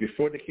is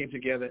before they came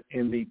together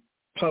in the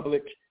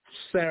public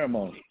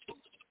ceremony,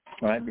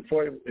 all right?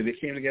 Before they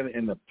came together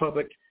in the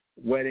public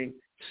wedding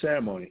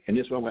ceremony. And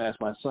this is what I'm going to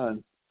ask my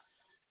son.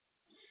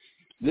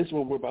 This is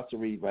what we're about to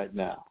read right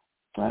now.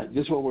 All right?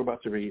 This is what we're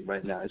about to read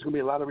right now. It's going to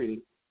be a lot of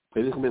reading. It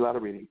is going to be a lot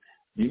of reading.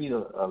 You need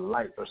a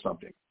light or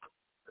something.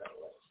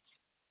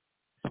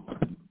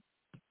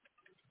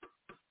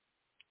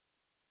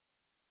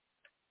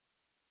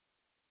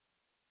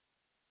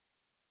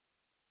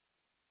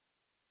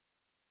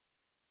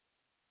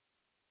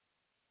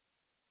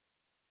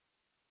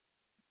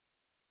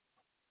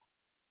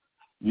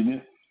 You need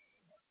it?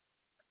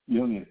 You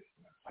don't need it.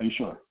 Are you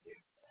sure?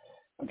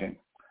 Okay.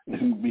 It's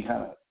going to be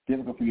kind of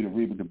difficult for you to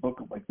read with the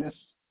book like this,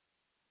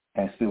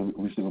 and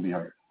we're still going to be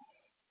hurt.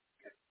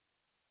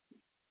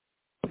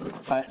 All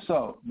right,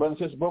 so, brothers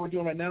and sisters, what we're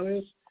doing right now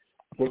is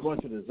we're going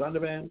to the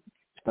Zondervan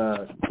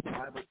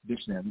Bible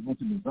Dictionary. We're going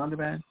to the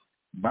Zondervan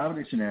Bible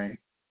Dictionary,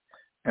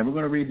 and we're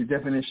going to read the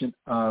definition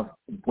of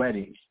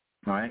wedding.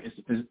 All right,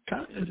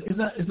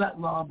 it's not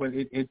long, but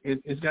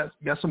it's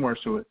got some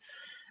words to it.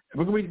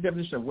 we're going to read the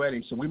definition of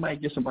wedding, so we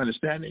might get some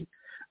understanding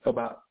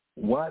about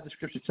why the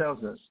Scripture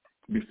tells us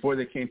before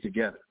they came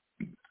together.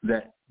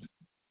 That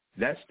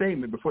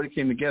statement, before they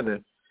came together,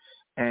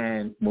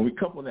 and when we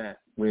couple that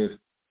with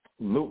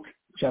Luke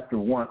chapter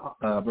 1,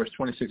 verse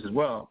 26 as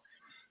well,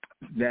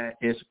 that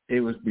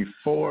it was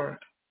before,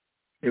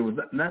 it was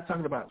not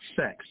talking about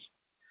sex,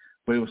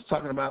 but it was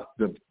talking about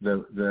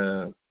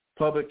the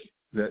public,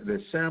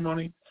 the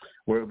ceremony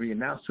where it would be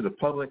announced to the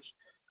public,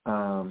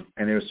 and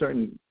there were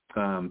certain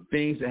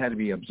things that had to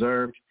be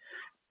observed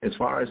as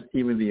far as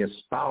even the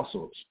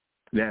espousals,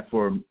 that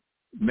for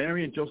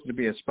Mary and Joseph to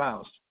be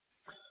espoused,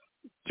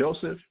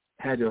 Joseph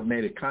had to have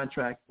made a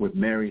contract with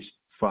Mary's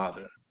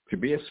father. To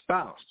be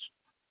espoused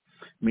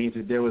means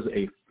that there was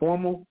a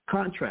formal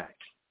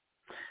contract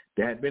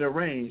that had been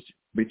arranged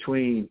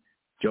between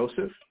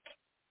Joseph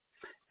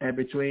and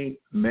between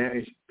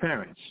Mary's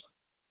parents.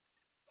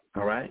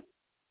 All right?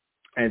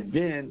 And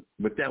then,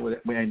 with that,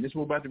 and this is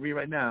what we're about to read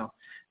right now,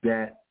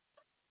 that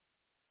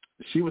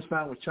she was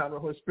found with child of the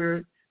Holy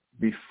Spirit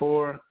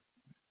before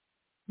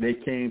they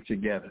came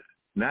together.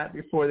 Not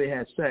before they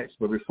had sex,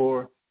 but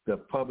before the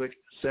public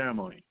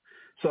ceremony.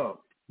 So,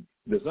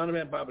 the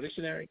Zondervan Bible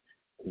Dictionary,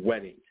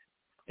 wedding.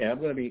 And I'm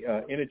going to be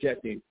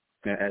interjecting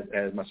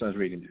as my son's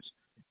reading this.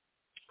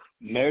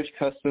 Marriage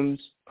customs.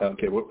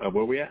 Okay,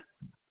 where we at?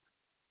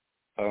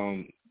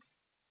 You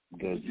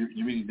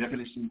read the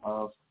definition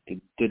of?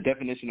 The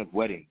definition of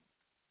wedding.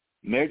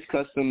 Marriage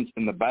customs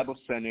in the Bible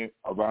center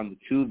around the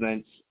two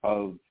events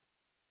of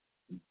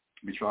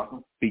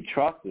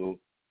betrothal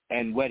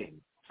and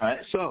wedding. All right,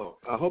 so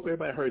I hope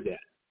everybody heard that.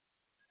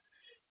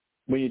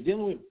 When you're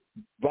dealing with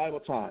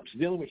Bible times,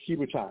 dealing with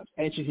Hebrew times,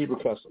 ancient Hebrew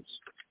customs,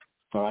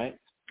 all right,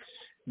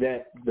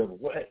 that the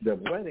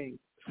wedding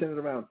centered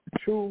around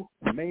two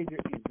major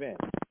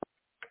events: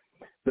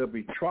 the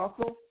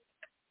betrothal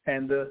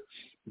and the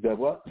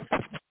what?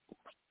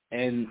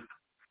 And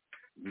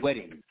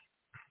wedding.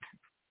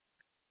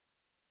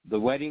 The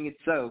wedding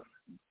itself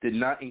did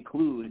not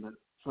include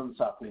from the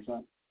top, please,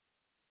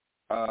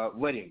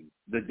 wedding.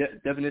 The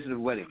definition of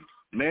wedding.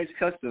 Marriage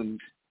customs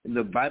in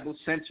the Bible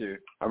center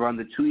around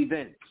the two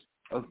events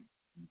of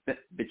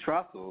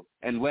betrothal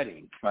and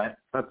wedding. Right.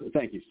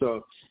 Thank you.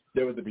 So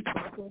there was the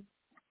betrothal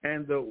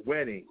and the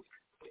wedding.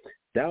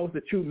 That was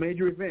the two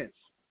major events.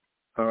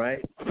 All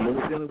right. When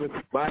we're dealing with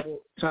Bible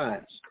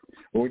times,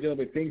 when we're dealing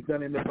with things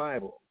done in the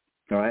Bible.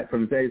 All right,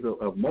 from the days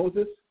of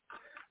Moses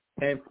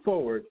and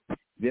forward,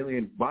 dealing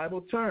in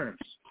Bible terms.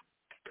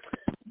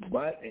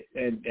 But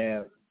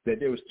that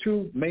there was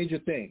two major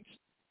things: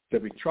 the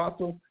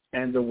betrothal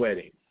and the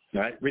wedding.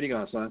 All right, reading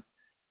on, son.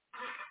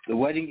 The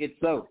wedding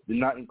itself did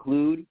not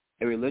include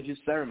a religious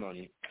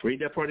ceremony. Read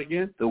that part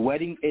again. The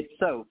wedding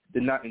itself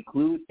did not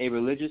include a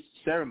religious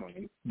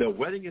ceremony. The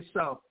wedding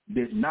itself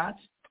did not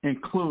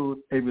include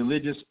a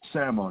religious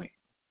ceremony.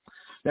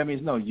 That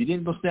means, no, you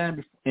didn't go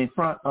stand in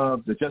front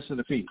of the justice of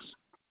the peace.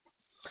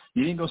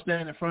 You didn't go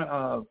stand in front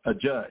of a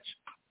judge.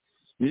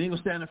 You didn't go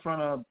stand in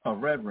front of a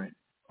reverend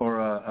or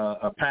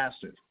a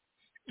pastor.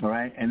 All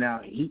right? And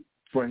now,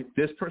 for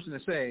this person to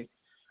say,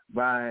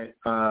 by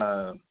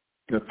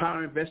the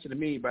power invested in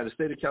me by the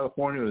state of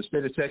California or the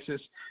state of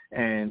Texas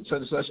and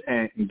such,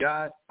 and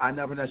God, I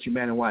never pronounce you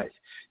man and wife.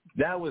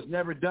 That was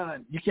never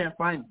done. You can't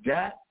find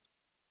that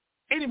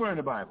anywhere in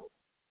the Bible.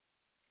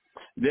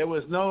 There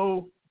was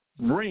no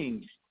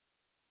ring,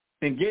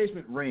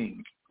 engagement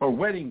ring, or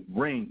wedding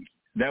ring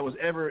that was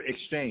ever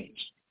exchanged.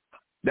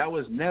 That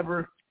was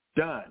never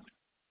done.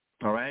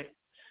 All right?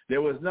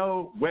 There was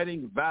no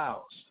wedding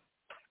vows.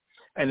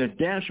 And there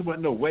damn sure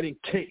wasn't no wedding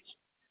cake.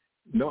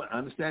 No,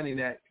 understanding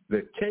that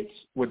the cakes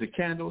with the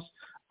candles,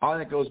 all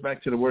that goes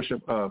back to the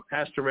worship of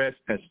Ashtoreth,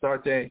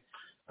 Astarte,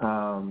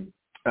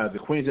 the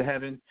queens of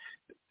heaven,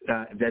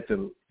 that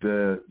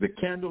the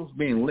candles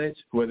being lit,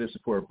 whether it's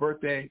for a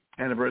birthday,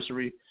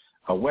 anniversary,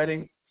 a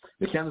wedding,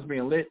 the candles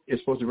being lit is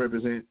supposed to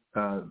represent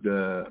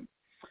the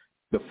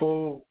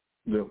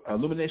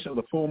illumination of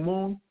the full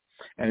moon,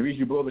 and the reason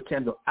you blow the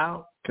candle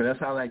out, because that's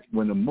how, like,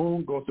 when the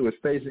moon goes through its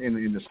phase in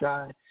the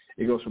sky,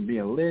 it goes from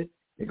being lit,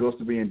 it goes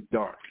to being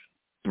dark,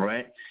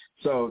 right?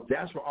 So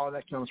that's where all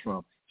that comes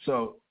from.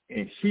 So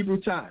in Hebrew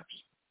times,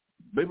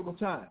 biblical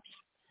times,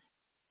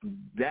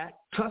 that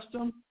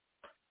custom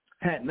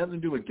had nothing to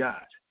do with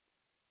God,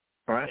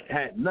 all right? It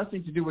had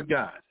nothing to do with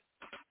God.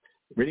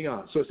 Reading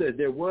on. So it says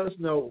there was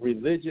no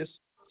religious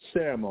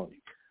ceremony.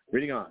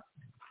 Reading on.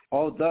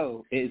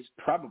 Although it is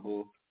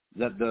probable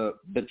that the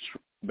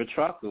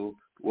betrothal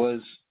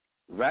was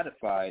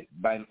ratified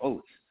by an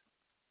oath,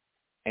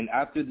 and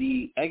after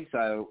the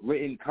exile,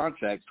 written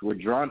contracts were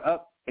drawn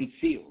up and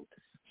sealed.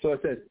 So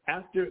it says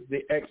after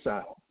the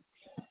exile,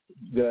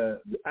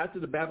 after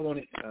the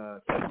Babylonian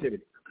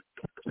captivity,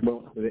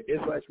 when the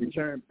Israelites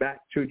returned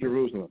back to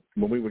Jerusalem,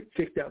 when we were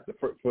kicked out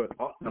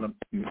on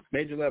a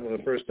major level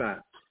the first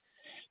time,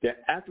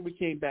 that after we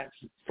came back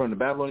from the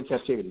Babylonian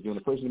captivity, during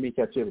the first enemy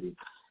captivity,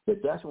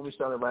 that's when we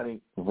started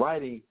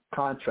writing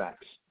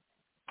contracts.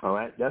 All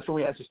right? That's when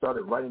we actually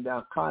started writing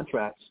down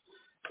contracts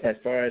as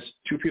far as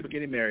two people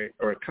getting married,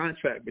 or a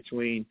contract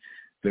between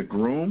the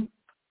groom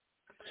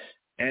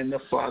and the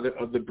father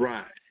of the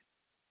bride.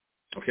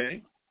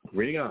 Okay?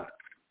 Reading on.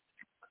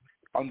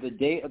 On the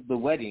day of the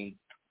wedding,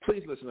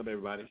 please listen up,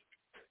 everybody.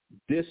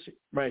 This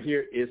right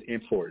here is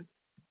important.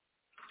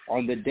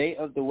 On the day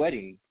of the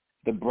wedding,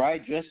 the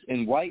bride dressed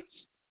in white,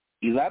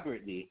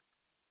 elaborately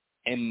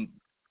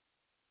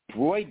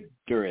embroidered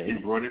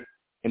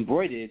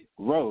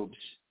robes,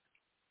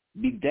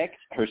 bedecked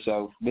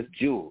herself with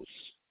jewels,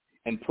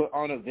 and put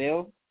on a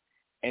veil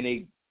and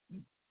a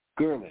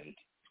garland.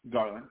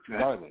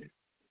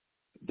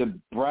 The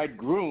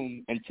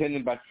bridegroom,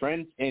 attended by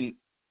friends, and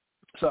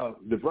so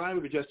the bride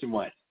would be dressed in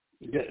white.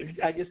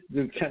 I guess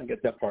you kind of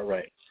get that part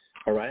right.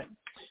 All right.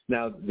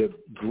 Now the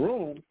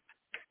groom,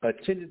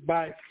 attended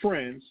by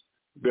friends,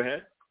 go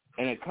ahead,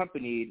 and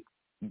accompanied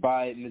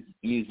by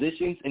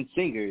musicians and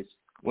singers,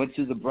 went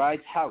to the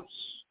bride's house.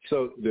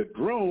 So the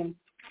groom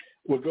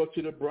would go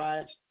to the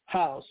bride's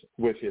house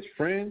with his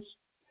friends,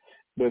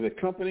 with a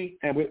company,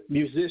 and with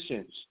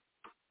musicians.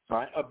 All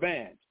right, a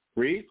band.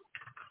 Read.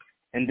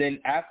 And then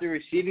after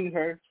receiving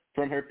her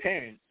from her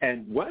parents.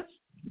 And what?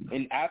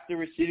 And after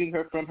receiving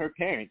her from her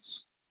parents.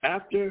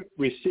 After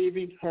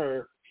receiving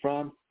her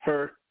from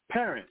her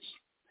parents.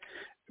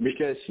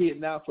 Because he had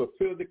now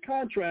fulfilled the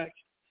contract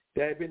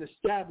that had been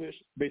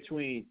established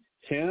between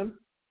him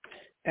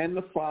and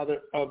the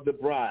father of the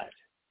bride.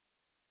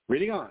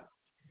 Reading on.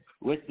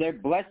 With their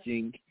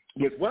blessing.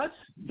 With what?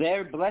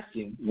 Their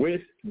blessing.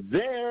 With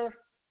their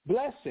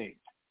blessing.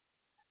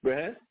 Go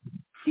ahead.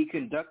 He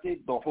conducted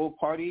the whole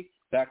party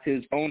back to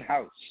his own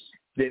house.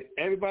 Then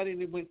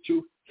everybody went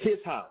to his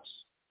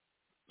house.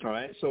 All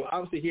right. So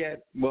obviously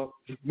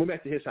went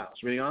back to his house.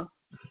 Reading on.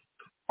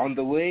 On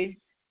the way,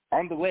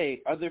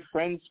 other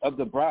friends of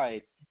the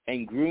bride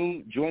and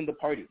groom joined the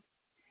party,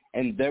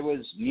 and there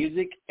was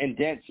music and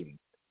dancing.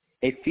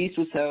 A feast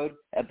was held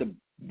at the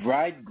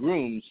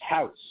bridegroom's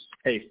house.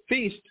 A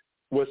feast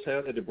was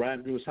held at the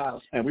bridegroom's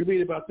house, and we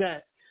read about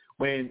that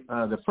when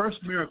the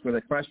first miracle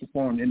that Christ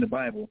performed in the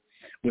Bible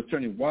was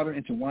turning water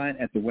into wine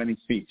at the wedding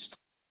feast.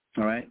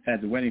 All right,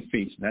 at the wedding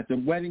feast, not the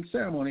wedding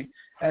ceremony,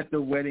 at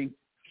the wedding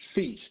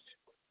feast.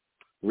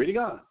 Reading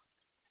on.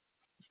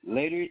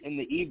 Later in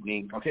the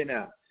evening. Okay,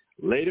 now,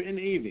 later in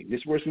the evening.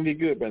 This verse will be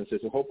good, brothers and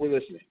sisters. I hope we're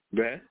listening.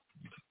 Go ahead.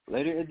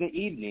 Later in the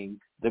evening,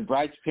 the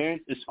bride's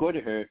parents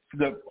escorted her.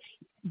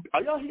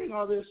 Are y'all hearing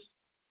all this?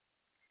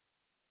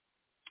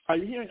 Are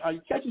you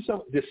catching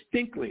some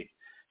distinctly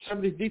some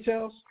of these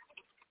details?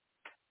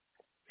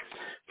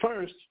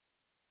 First,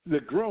 the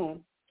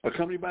groom,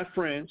 accompanied by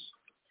friends,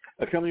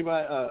 accompanied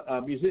by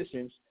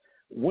musicians,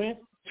 went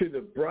to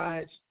the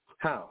bride's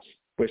house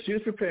where she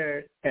was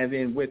prepared, and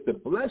then with the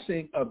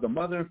blessing of the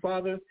mother and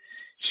father,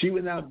 she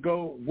would now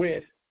go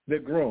with the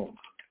groom,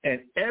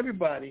 and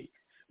everybody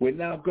would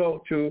now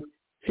go to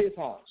his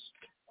house.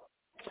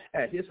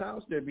 At his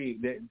house, there'd be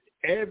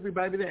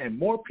everybody there, and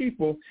more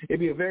people. It'd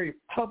be a very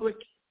public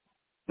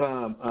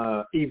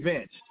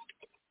event.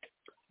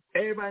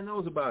 Everybody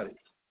knows about it.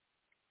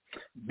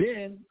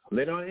 Then,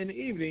 later on in the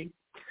evening,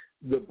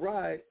 the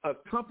bride,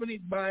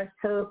 accompanied by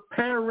her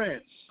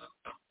parents,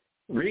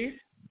 read,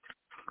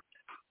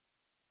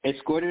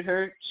 escorted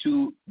her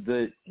to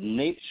the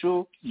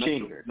nuptial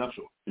chamber.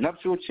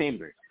 Nuptial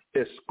chamber.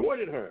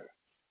 Escorted her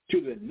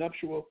to the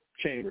nuptial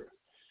chamber.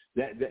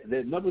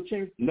 The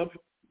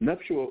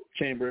nuptial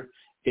chamber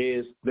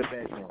is the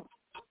bedroom.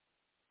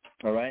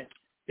 All right?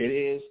 It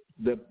is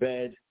the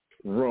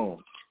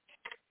bedroom.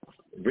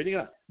 Reading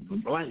up.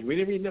 We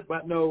didn't read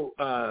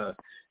about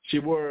she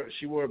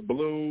wore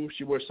blue,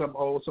 she wore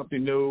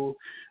something new,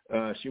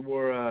 she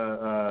wore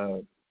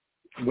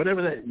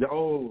whatever the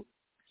old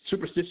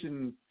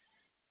superstition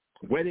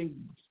wedding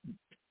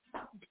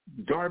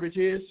garbage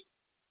is.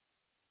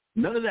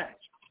 None of that.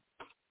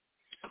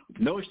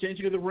 No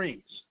exchanging of the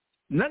rings.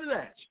 None of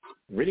that.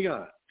 Reading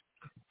on.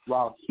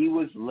 While he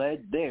was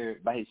led there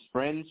by his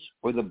friends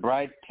or the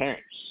bride's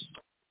parents.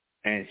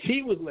 And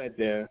he was led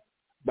there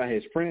by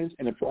his friends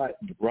and the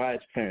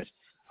bride's parents.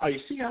 You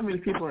see how many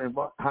people are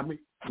involved?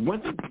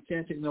 One thing you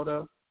can't take note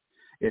of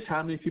is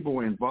how many people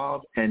were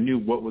involved and knew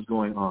what was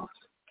going on.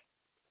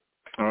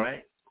 All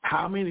right?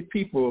 How many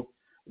people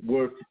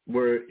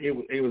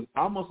it was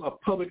almost a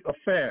public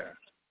affair.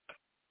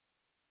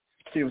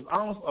 It was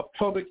almost a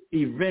public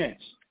event.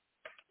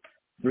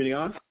 Reading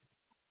on.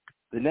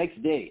 The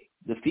next day,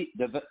 the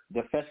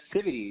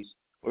festivities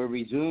were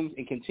resumed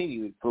and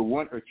continued for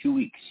 1 or 2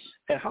 weeks.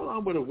 And how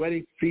long would a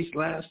wedding feast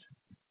last?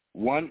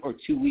 1 or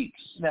 2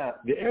 weeks. Now,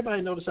 did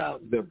everybody notice how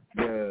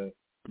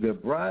the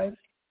bride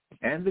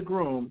and the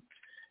groom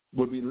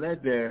would be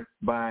led there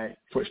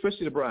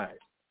especially the bride,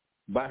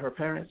 by her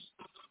parents?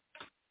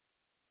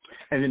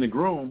 And then the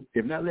groom,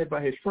 if not led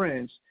by his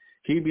friends,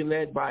 he'd be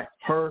led by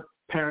her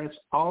parents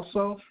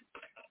also.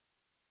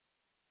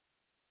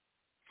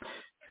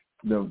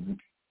 The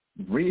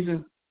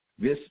reason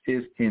this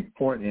is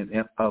important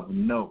and of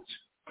note,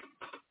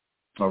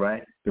 all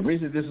right? The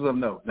reason this is of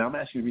note. Now, I'm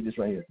asking you to read this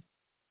right here.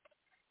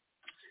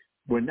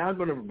 We're now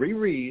going to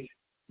reread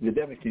the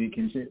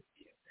definition.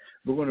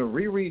 We're going to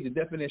reread the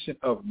definition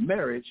of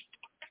marriage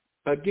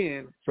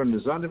again from the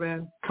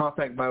Zondervan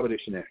Compact Bible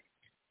Dictionary.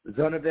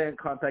 Zondervan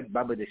Compact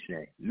Bible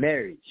Dictionary.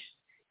 Marriage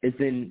is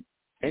an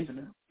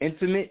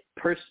intimate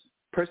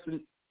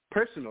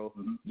personal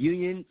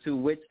union to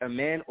which a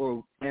man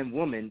and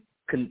woman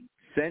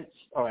consents.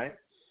 All right.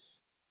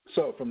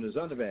 So from the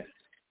Zondervan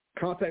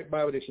Compact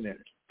Bible Dictionary,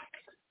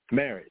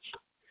 marriage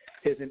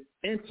is an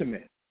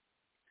intimate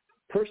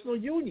personal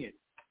union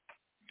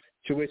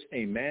to which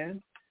a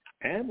man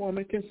and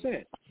woman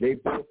consent. They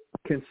both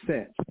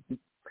consent. Not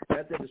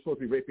that they're supposed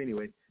to be raped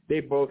anyway. They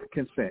both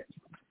consent.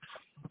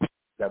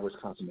 That was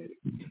consummated.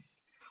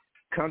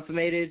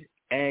 Consummated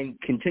and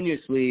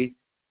continuously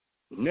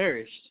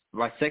nourished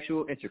by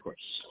sexual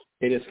intercourse.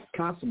 It is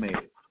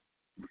consummated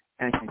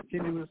and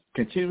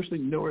continuously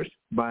nourished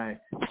by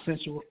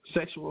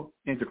sexual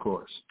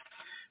intercourse.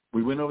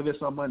 We went over this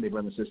on Monday,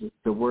 brothers and sisters.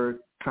 The word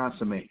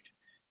consummate.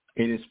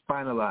 It is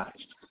finalized.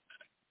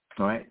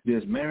 All right?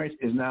 This marriage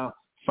is now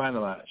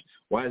finalized.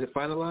 Why is it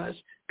finalized?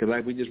 Because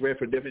like we just read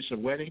for the definition of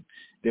wedding,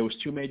 there was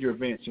two major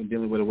events in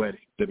dealing with a wedding,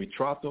 the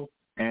betrothal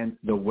and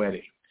the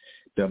wedding.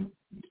 The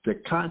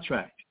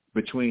contract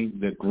between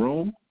the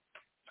groom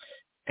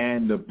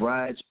and the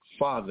bride's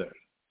father,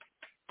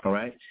 all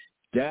right,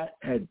 that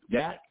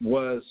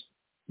was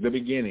the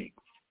beginning.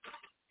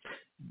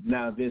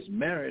 Now this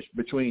marriage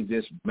between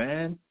this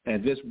man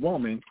and this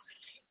woman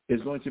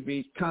is going to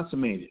be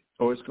consummated,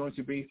 or it's going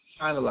to be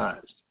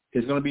finalized.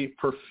 It's going to be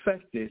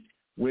perfected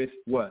with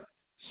what?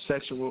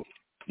 Sexual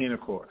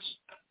intercourse.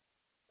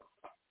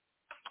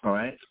 All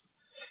right?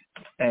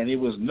 And it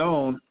was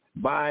known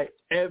by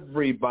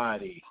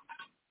everybody.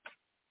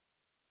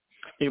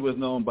 It was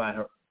known by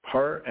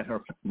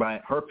by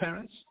her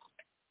parents,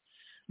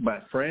 by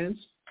friends,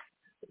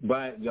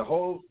 by the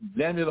whole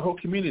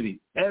community.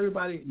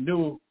 Everybody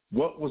knew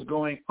what was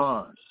going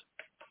on.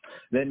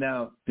 Then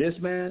now this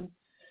man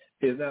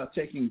is now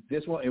taking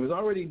this one. It was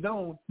already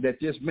known that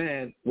this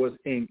man was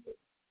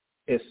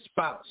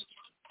espoused,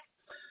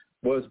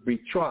 was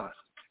betrothed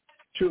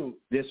to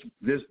this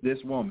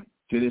woman,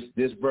 to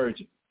this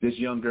virgin, this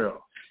young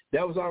girl.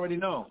 That was already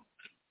known.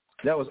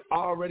 That was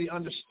already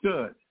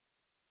understood.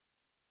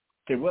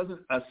 It wasn't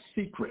a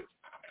secret.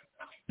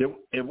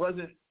 It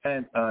wasn't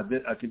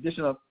a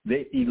condition of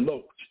they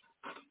eloped.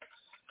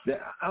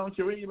 I don't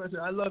care what anybody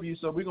says, I love you,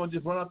 so we're going to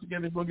just run off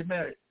together and go get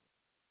married.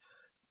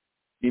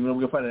 Even though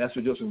we're going to find out that's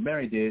what Joseph and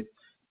Mary did,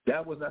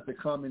 that was not the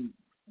common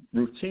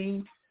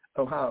routine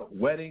of how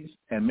weddings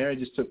and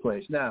marriages took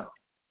place. Now,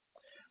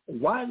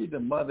 why did the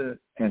mother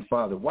and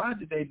father, why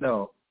did they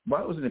know,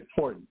 why was it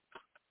important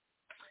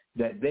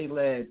that they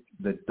led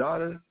the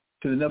daughter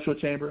to the nuptial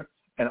chamber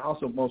and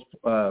also most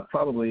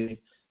probably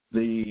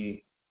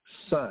the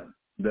son,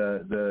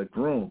 the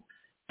groom,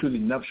 to the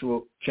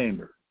nuptial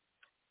chamber?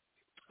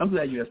 I'm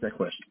glad you asked that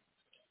question.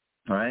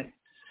 All right?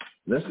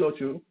 Let's go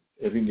to,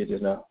 if you can get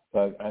this now,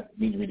 I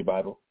need to read the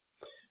Bible.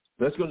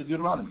 Let's go to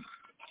Deuteronomy,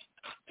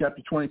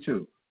 chapter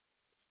 22.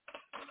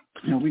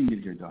 No, we can get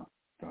it here, Don.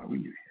 We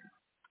can get it here.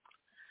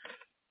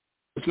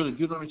 Let's go to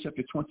Deuteronomy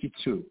chapter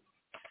 22.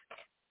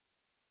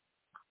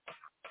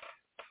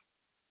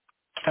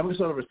 And we'll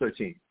start over verse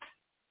 13.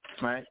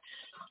 All right?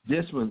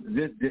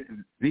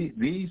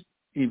 These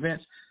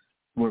events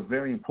were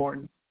very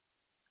important.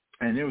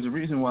 And there was a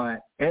reason why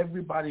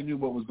everybody knew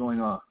what was going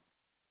on.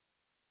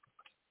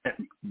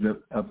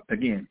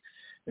 Again,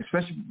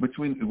 especially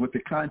with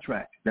the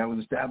contract that was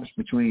established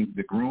between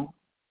the groom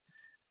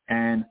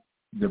and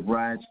the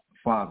bride's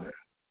father.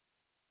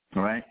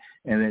 All right?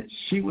 And that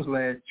she was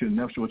led to the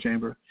nuptial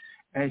chamber,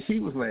 and he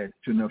was led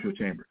to the nuptial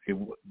chamber.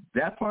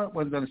 That part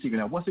wasn't done a secret.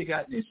 Now, once they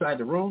got inside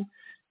the room,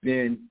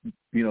 then,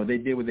 they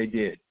did what they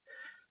did.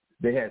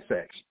 They had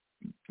sex.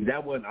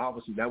 That wasn't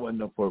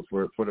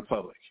for the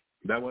public.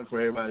 That wasn't for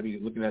everybody to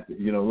be looking at,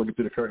 looking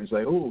through the curtains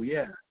like, oh,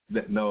 yeah.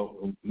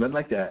 No, nothing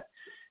like that.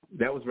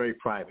 That was very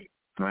private,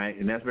 right?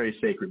 And that's very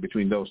sacred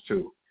between those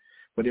two.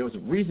 But there was a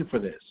reason for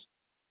this,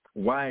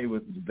 why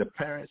the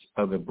parents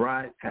of the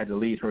bride had to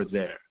lead her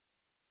there,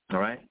 all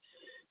right?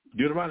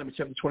 Deuteronomy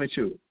chapter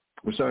 22.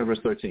 We're starting verse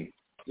 13.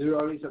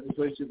 Deuteronomy chapter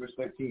 22, verse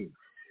 13.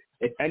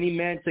 If any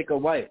man take a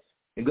wife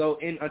and go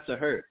in unto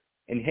her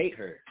and hate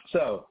her.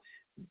 So,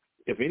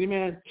 if any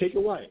man take a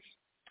wife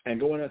and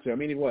go in unto her,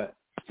 meaning what?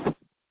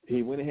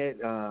 He went ahead,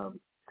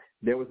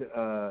 there was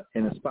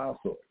an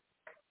espousal.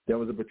 There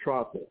was a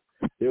betrothal.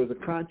 There was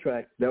a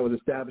contract that was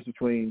established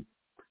between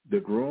the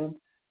groom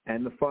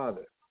and the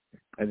father.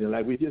 And then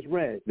like we just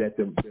read, that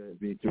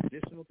the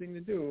traditional thing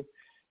to do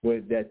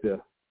was that the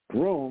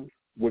groom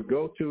would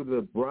go to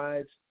the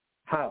bride's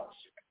house.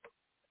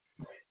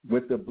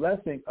 With the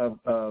blessing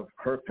of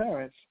her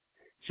parents,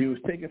 she was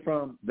taken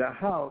from the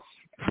house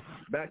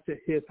back to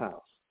his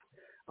house.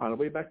 On the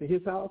way back to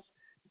his house,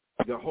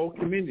 the whole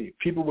community,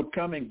 people would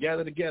come and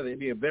gather together. It'd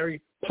be a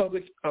very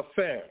public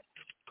affair,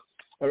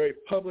 a very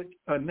public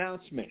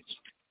announcement.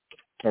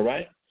 All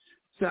right?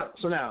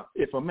 So now,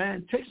 if a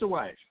man takes a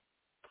wife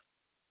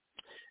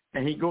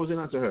and he goes in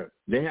unto her,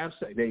 they have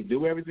sex, they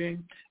do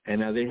everything,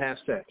 and now they have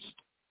sex.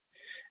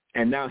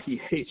 And now he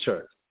hates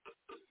her.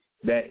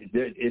 They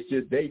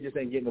just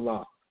ain't getting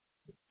along.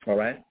 All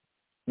right?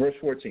 Verse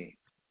 14.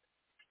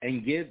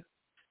 And give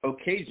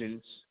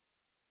occasions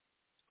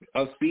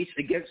of speech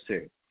against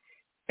her,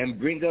 and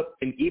bring up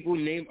an evil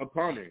name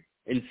upon her,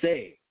 and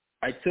say,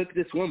 I took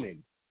this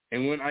woman,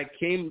 and when I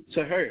came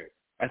to her,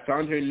 I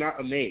found her not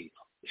a maid.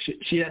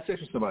 She had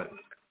sex with somebody.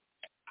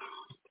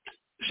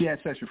 She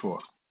had sex before.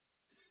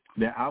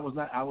 That I was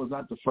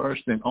not the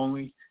first and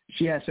only.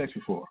 She had sex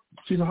before.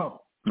 She's a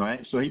hoe,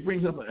 right? So he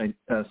brings up an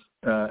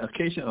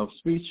occasion of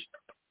speech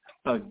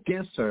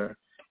against her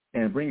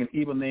and bring an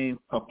evil name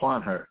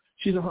upon her.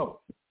 She's a hoe.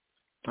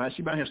 All right?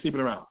 She's out here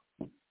sleeping around.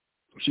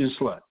 She's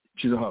a slut.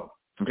 She's a hoe.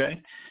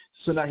 Okay?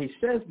 So now he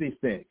says these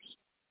things.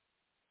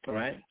 All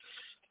right?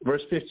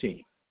 Verse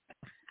 15.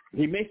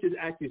 He makes his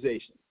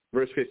accusation.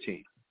 Verse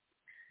 15.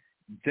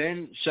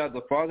 Then shall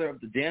the father of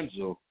the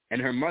damsel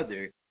and her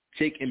mother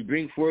take and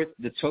bring forth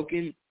the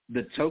tokens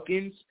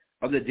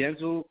of the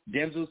damsel's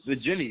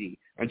virginity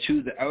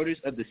unto the elders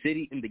of the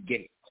city in the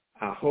gate.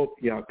 I hope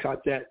y'all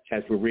caught that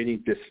as we're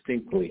reading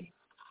distinctly.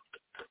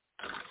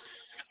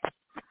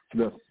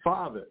 Then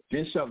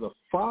shall the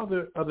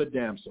father of the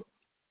damsel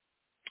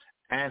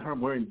and her,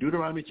 we're in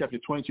Deuteronomy chapter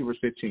 22, verse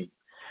 15.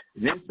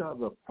 Then shall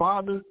the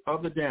father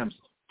of the damsel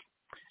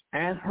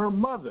and her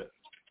mother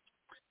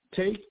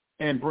take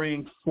and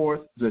bring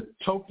forth the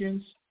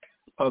tokens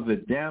of the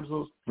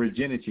damsel's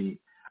virginity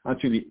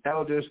unto the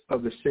elders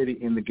of the city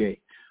in the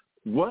gate.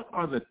 What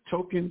are the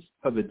tokens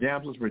of the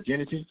damsel's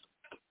virginity?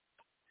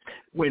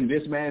 When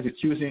this man is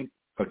accusing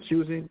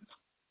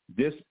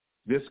this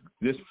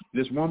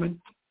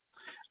woman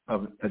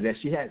of that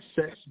she had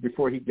sex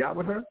before he got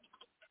with her,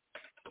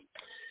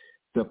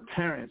 the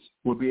parents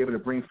will be able to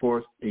bring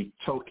forth a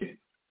token.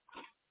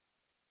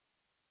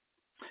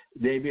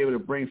 They'd be able to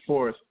bring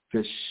forth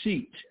the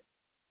sheet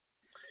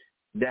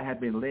that had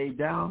been laid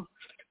down,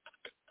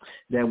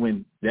 that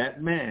when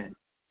that man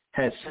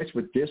had sex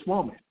with this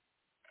woman,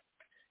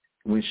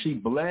 when she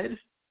bled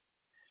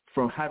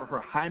from having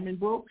her hymen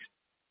broke,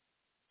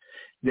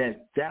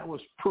 that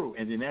was proof.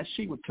 And then that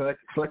sheet would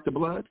collect the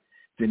blood.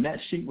 Then that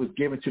sheet was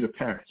given to the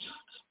parents.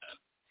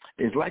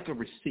 It's like a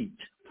receipt,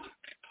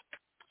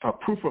 a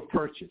proof of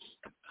purchase,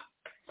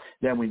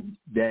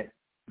 that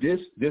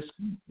this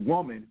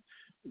woman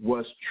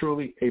was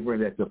truly able,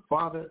 that the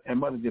father and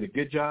mother did a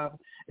good job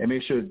and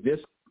made sure this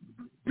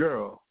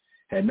girl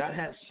had not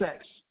had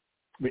sex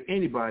with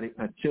anybody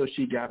until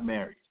she got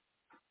married.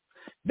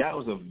 That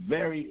was a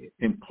very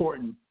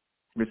important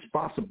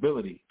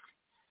responsibility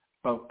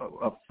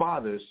of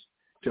fathers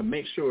to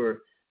make sure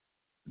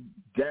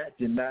that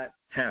did not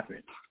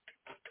happen.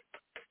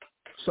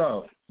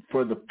 So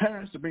for the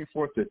parents to bring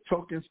forth the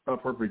tokens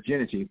of her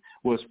virginity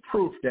was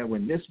proof that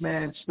when this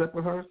man slept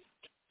with her,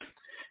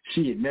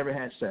 she had never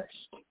had sex.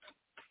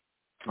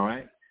 All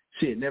right?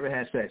 She had never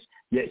had sex.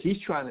 Yet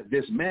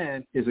this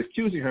man is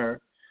accusing her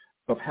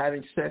of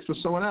having sex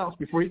with someone else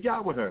before he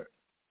got with her.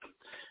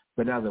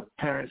 But now the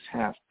parents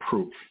have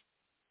proof.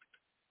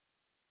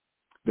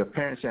 The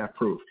parents have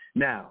proof.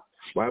 Now,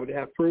 why would they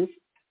have proof?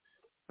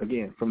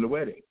 Again, from the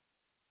wedding.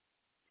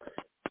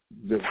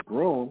 The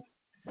groom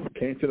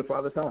came to the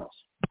father's house,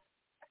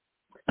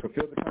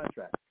 fulfilled the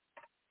contract.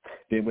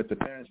 Then with the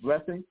parents'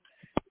 blessing,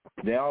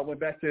 they all went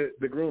back to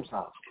the groom's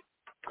house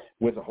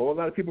with a whole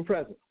lot of people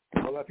present,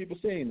 a whole lot of people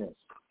seeing this.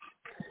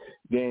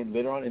 Then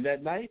later on in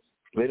that night,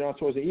 later on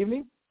towards the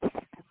evening,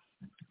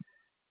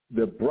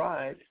 the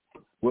bride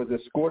was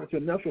escorted to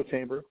the nuptial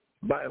chamber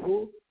by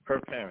who? Her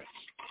parents.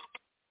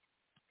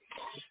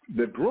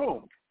 The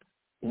groom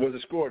was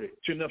escorted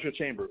to the nuptial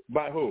chamber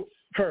by who?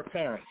 Her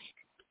parents.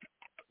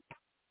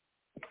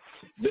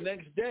 The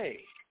next day,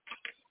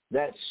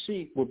 that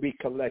sheet will be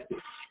collected.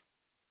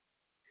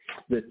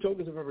 The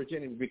tokens of her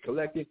virginity will be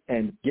collected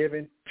and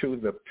given to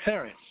the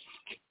parents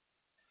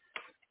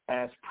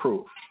as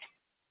proof.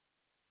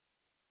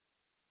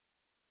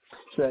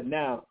 So that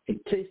now, in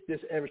case this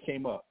ever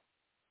came up,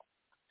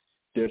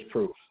 there's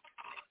proof.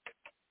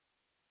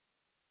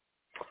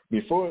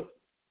 Before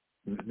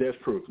there's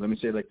proof. Let me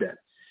say it like that.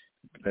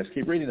 Let's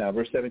keep reading now.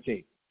 Verse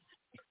 17.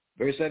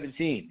 Verse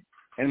 17.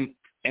 And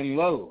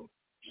lo,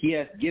 he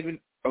hath given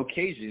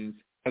occasions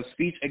of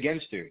speech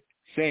against her,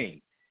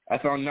 saying, I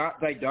found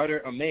not thy daughter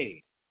a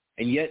maid,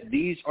 and yet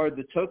these are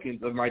the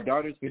tokens of my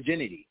daughter's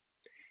virginity.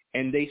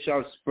 And they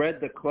shall spread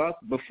the cloth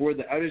before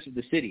the elders of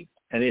the city.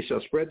 And they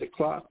shall spread the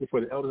cloth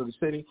before the elders of the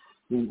city,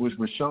 which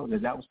was shown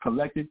that was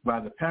collected by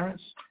the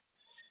parents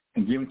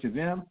and given to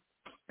them,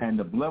 and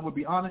the blood would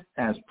be on it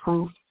as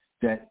proof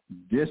that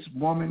this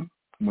woman,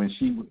 when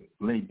she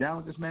laid down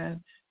with this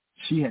man,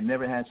 she had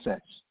never had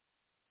sex.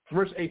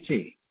 Verse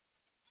 18.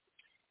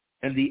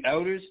 And the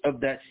elders of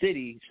that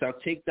city shall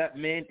take that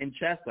man and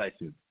chastise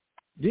him.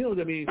 Do you know what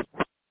that means?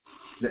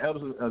 The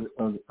elders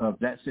of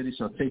that city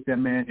shall take that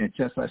man and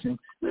chastise him.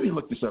 Let me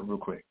look this up real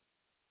quick.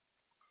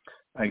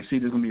 I can see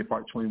there's going to be a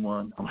part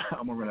 21. I'm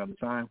going to run out of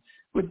time.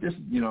 But this,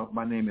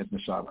 my name is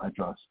Nashab. I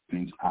draw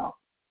things out.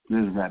 This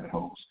is rabbit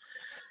holes.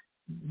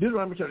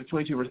 Deuteronomy chapter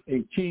 22, verse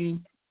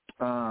 18.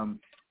 All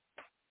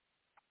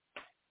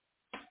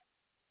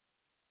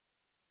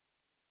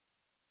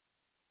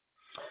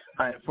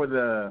right,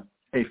 for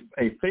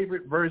a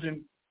favorite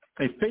version,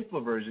 a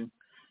faithful version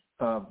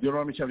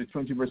Deuteronomy chapter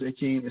 22, verse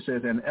 18, it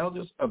says, and the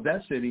elders of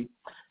that city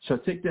shall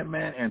take that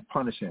man and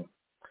punish him.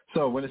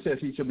 So when it says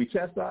he shall be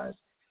chastised,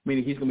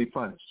 meaning he's going to be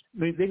punished.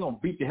 They're going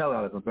to beat the hell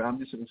out of him, but I'm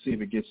just going to see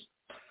if it gets,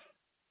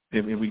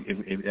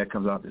 if that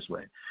comes out this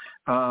way.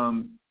 Let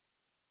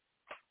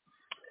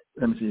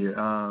me see here.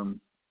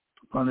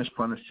 Punish,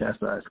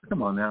 chastise.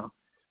 Come on now.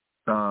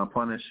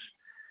 Punish.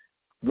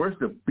 Where's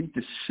the beat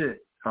the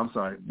shit? I'm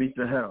sorry, beat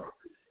the hell.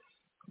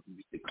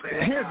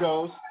 Here it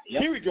goes.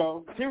 Yep. Here we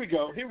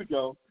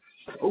go.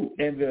 Oh,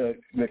 and the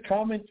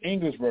Common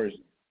English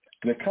version.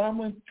 The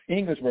Common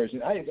English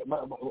version.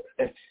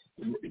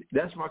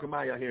 That's Mark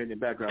Amaya here in the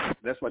background.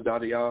 That's my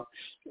daughter, y'all.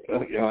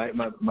 All right,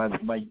 my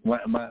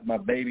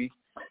baby.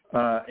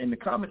 In the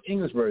Common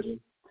English version,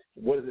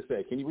 what does it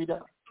say? Can you read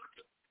that?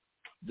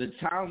 The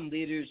town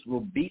leaders will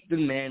beat the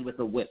man with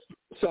a whip.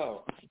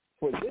 So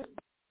for this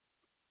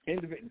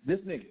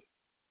nigga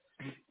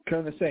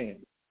kind of saying,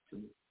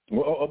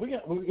 we're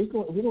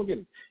gonna get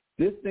it.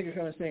 This nigga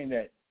kind of saying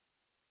that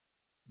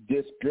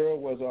this girl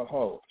was a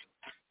hoe.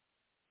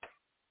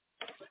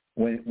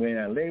 When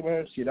I laid with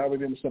her, she'd already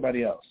been with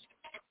somebody else.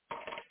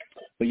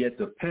 But yet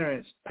the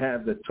parents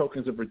have the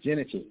tokens of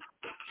virginity.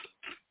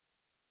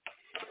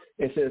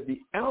 It says the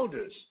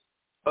elders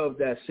of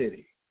that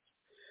city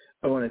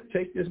are going to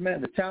take this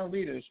man. The town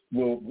leaders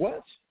will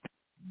what?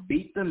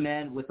 Beat the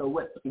man with a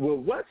whip. Will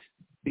what?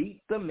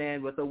 Beat the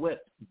man with a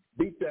whip.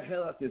 Beat the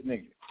hell out this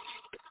nigga.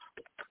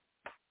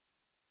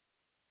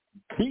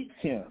 Beat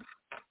him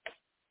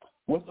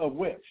with a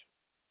whip.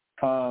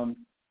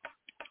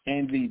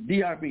 And the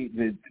DRB,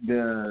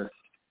 the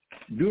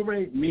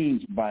Douay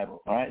Means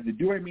Bible, all right? The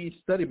Douay Means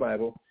Study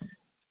Bible,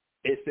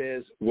 it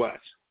says what?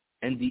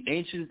 And the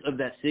ancients of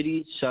that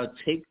city shall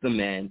take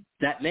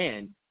that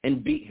man,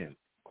 and beat him.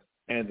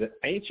 And the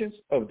ancients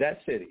of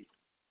that city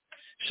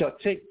shall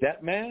take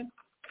that man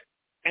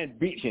and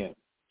beat him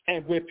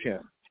and whip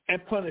him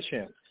and punish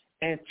him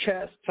and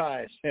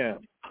chastise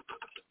him.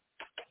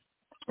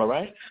 All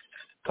right?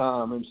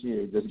 Let me see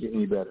here. It doesn't get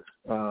any better.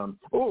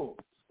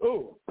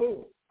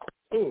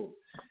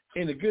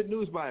 In the Good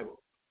News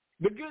Bible.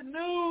 The Good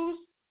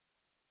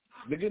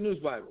News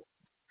Bible.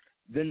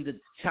 Then the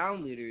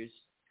town leaders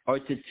are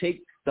to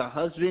take the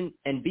husband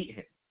and beat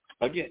him.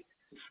 Again,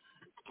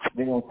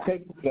 they're going to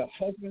take the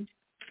husband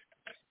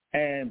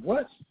and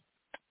what?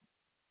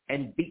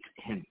 And beat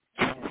him.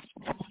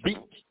 Beat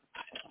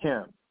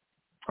him.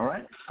 All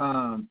right?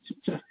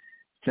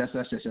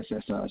 Chastise,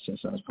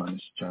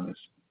 punish,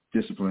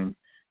 discipline.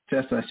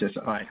 Chastise.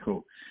 All right,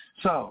 cool.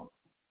 So,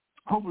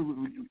 hopefully,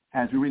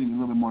 as we're reading a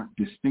little bit more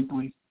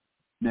distinctly,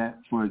 that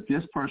for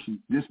this person,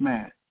 this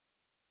man,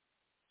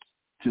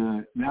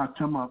 to now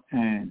come up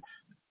and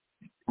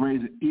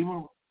raise an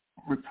evil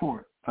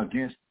report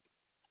against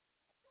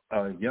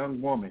a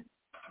young woman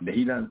that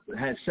he done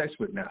had sex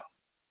with now.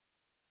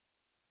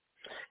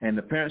 And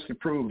the parents can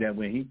prove that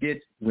when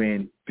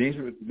things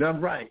were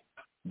done right,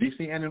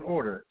 decently and in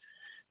order,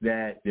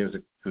 that there's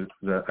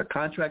a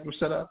contract was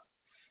set up.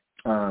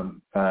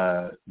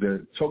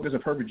 The tokens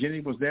of her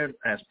virginity was there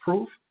as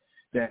proof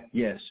that,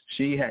 yes,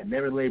 she had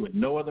never laid with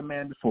no other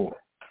man before.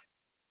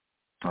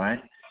 All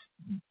right?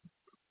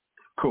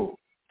 Cool.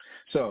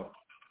 So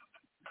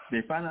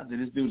they find out that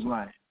this dude's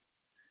lying.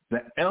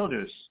 The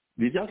elders,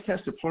 did y'all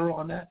catch the plural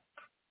on that?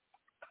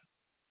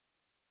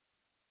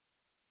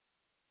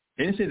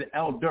 It didn't say the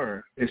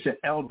elder. It said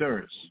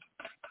elders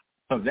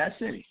of that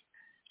city.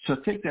 So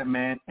take that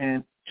man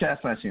and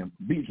chastise him,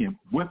 beat him,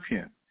 whip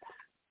him.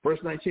 Verse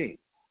 19.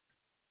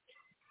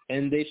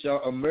 And they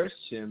shall immerse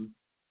him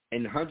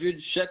in 100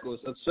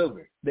 shekels of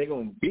silver. They're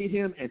going to beat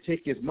him and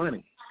take his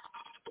money.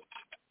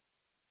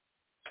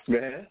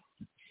 Yeah.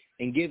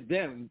 And give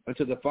them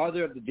unto the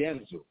father of the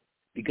damsel,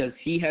 because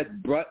he has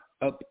brought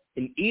up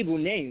an evil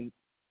name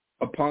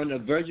upon a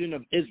virgin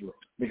of Israel.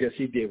 Because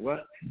he did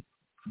what?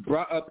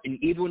 Brought up an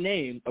evil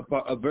name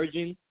upon a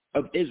virgin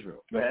of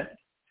Israel. Yeah.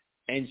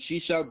 And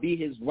she shall be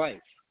his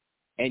wife,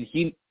 and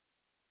he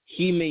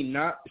may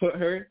not put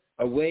her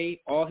away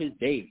all his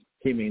days.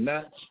 He may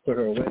not put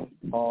her away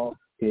all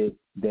his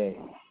days.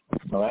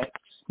 All right?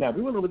 Now,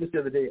 we went over this the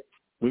other day.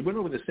 We went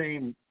over the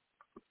same.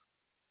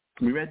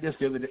 We read this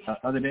the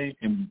other day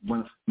in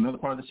another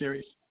part of the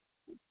series.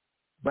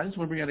 But I just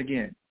want to bring it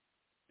again.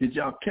 Did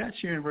y'all catch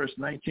here in verse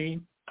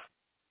 19?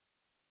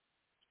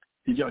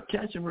 Did y'all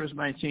catch in verse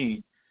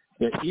 19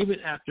 that even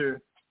after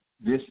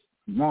this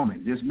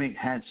woman, this mate,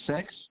 had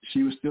sex,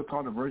 she was still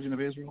called a virgin of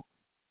Israel?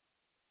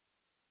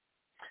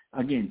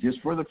 Again,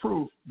 just for the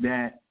proof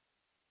that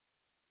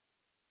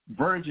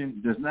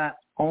virgin does not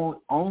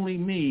only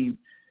mean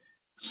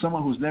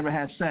someone who's never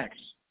had sex.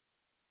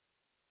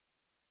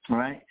 All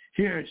right?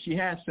 Here, she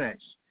had sex.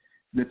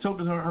 The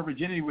tokens of her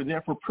virginity were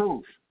there for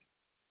proof.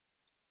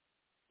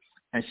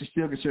 And she's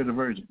still considered a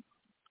virgin.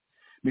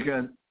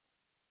 Because,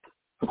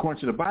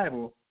 according to the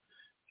Bible,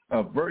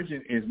 a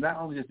virgin is not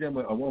only just dealing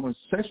with a woman's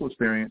sexual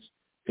experience,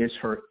 it's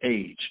her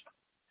age.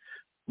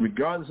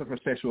 Regardless of her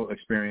sexual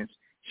experience,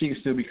 she can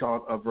still be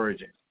called a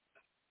virgin.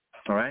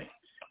 All right?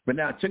 But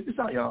now, check this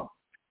out, y'all.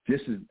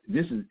 This is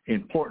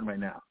important right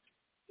now.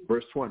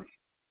 Verse 20.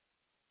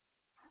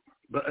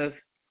 But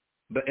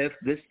if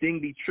this thing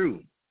be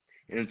true,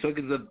 and the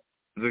tokens of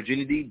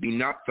virginity be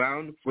not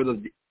found for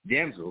the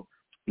damsel,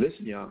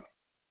 listen, y'all.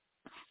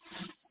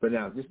 But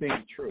now, this thing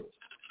be true,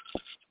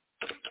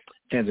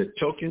 and the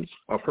tokens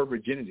of her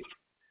virginity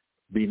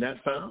be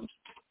not found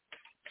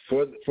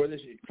for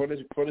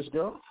this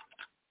girl,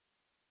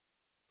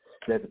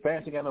 that the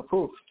parents ain't got no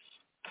proof.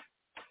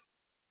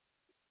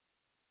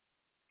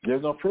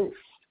 There's no proof.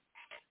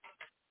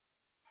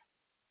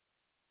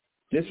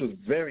 This was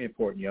very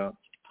important, y'all.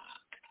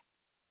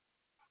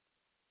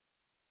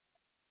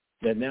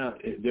 That now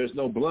there's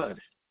no blood.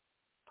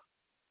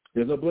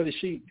 There's no bloody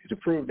sheet to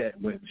prove that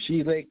when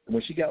she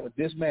got with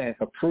this man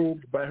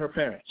approved by her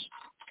parents,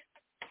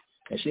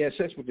 and she had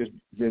sex with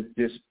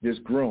this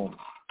groom,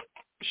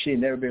 she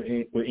had never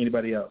been with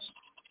anybody else.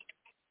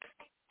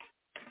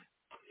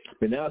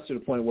 But now it's to the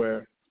point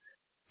where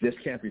this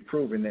can't be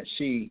proven that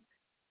she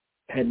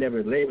had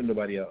never laid with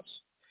nobody else.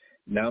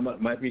 Now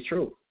it might be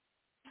true.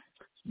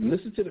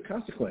 Listen to the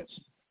consequence.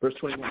 Verse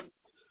 21.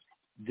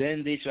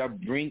 Then they shall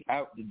bring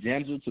out the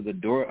damsel to the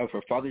door of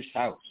her father's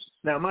house.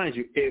 Now, mind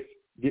you, if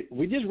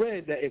we just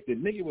read that if the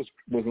nigga was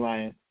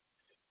lying,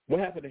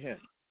 what happened to him?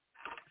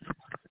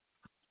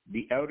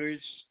 The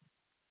elders,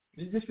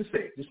 just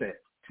say it.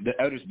 The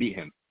elders beat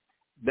him.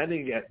 That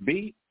nigga got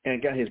beat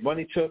and got his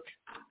money took,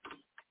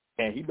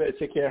 and he better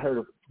take care of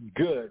her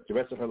good the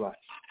rest of her life.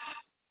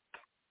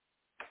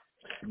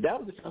 That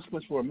was the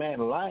consequence for a man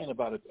lying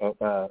about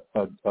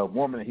a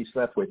woman that he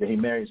slept with, that he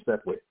married and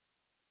slept with.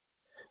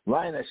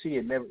 Lying that she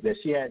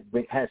had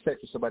had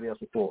sex with somebody else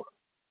before.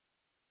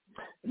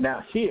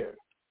 Now here,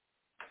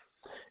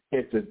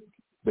 if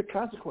the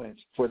consequence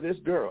for this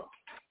girl,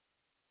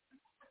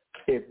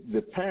 if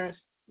the parents,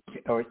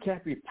 or it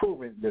can't be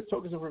proven, the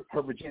tokens of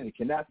her virginity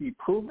cannot be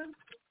proven.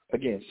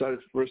 Again, start at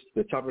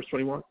the top of verse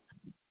 21.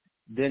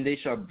 Then they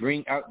shall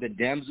bring out the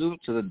damsel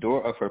to the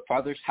door of her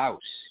father's house,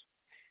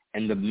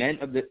 and the men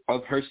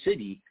of her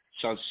city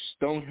shall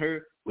stone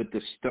her with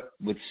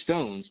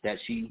stones that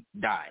she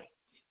die.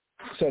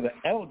 So the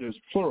elders,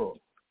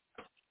 plural,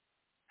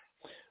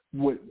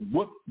 would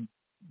whoop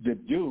the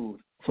dude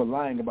for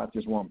lying about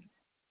this woman.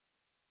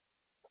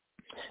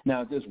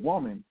 Now, this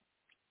woman,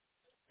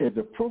 if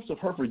the proofs of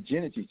her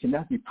virginity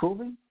cannot be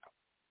proven,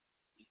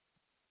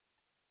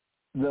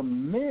 the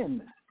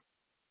men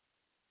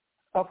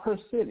of her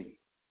city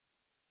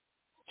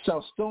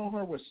shall stone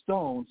her with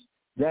stones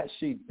that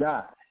she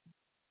die.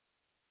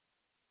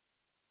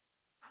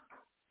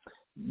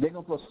 They're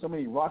going to throw so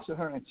many rocks at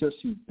her until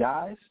she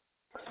dies.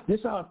 This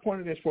is how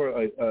important it is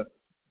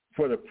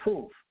for the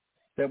proof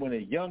that when a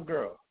young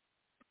girl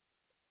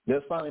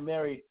does finally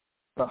marry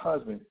her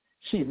husband,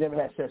 she's never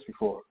had sex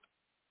before.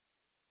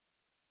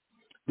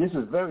 This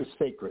is very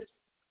sacred.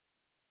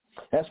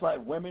 That's why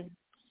women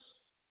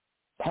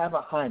have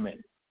a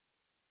hymen.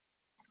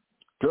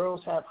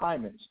 Girls have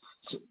hymens.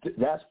 So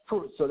that's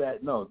proof. So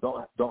that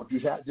don't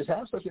just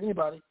have sex with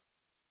anybody.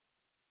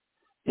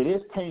 It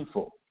is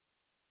painful.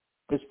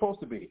 It's supposed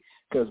to be,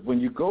 because when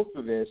you go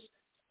through this,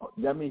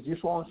 that means you're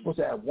only supposed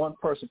to have one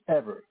person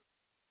ever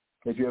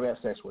that you ever have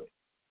sex with.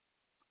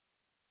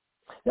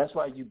 That's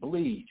why you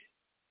bleed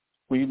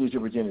when you lose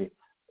your virginity.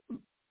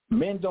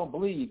 Men don't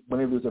bleed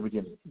when they lose their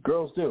virginity.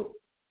 Girls do,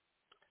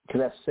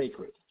 because that's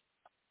sacred.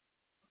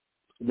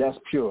 That's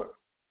pure.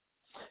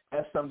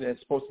 That's something that's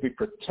supposed to be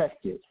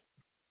protected.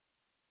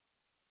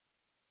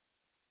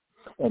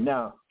 And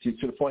now, to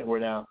the point where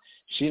now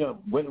she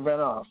went and ran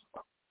off.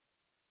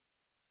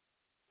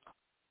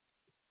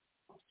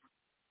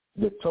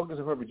 The tokens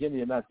of her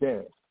virginity are not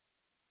there.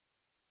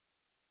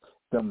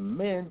 The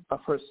men of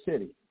her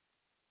city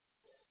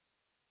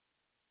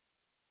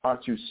are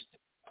to...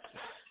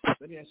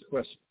 Let me ask you a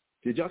question.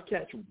 Did y'all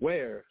catch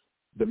where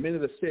the men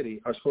of the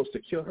city are supposed to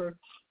kill her?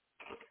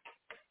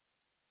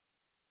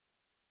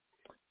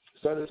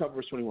 Start at the top of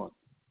verse 21.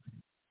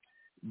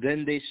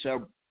 Then they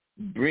shall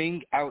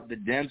bring out the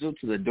damsel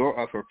to the door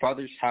of her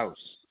father's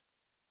house.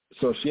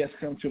 So she has to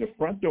come to the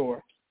front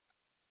door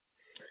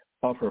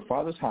of her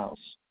father's house.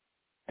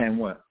 And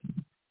what?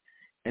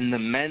 And the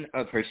men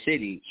of her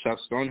city shall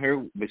stone her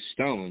with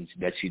stones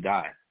that she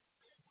die.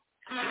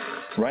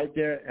 Right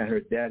there at her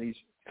daddy's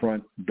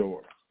front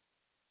door.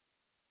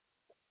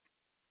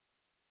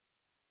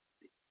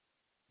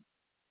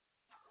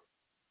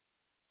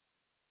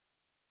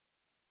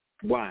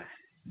 Why?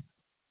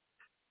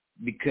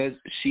 Because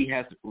she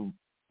has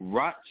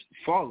wrought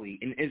folly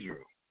in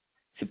Israel,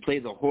 to play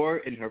the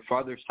whore in her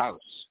father's house.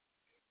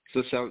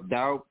 So shalt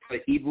thou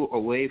put evil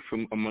away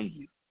from among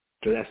you.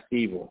 So that's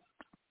evil.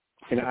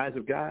 In the eyes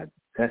of God,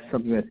 that's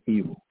something that's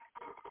evil.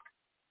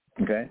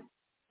 Okay?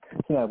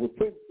 So now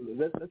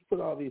let's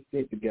put all these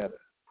things together.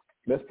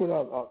 Let's put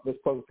this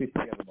puzzle piece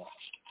together now.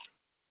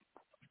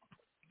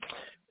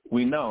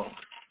 We know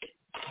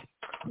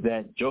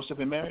that Joseph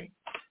and Mary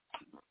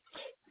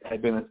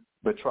had been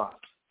betrothed.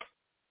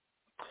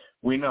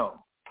 We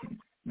know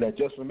that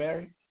Joseph and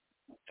Mary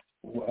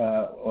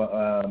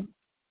were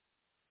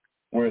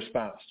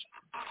espoused.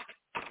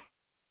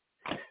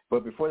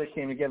 But before they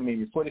came together,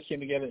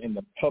 in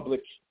the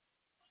public,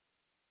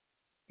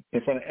 in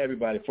front of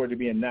everybody, for it to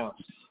be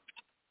announced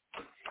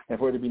and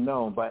for it to be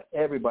known by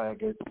everybody,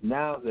 because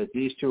now that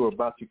these two are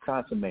about to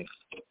consummate,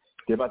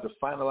 they're about to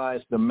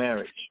finalize the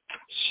marriage,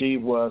 she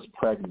was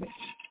pregnant.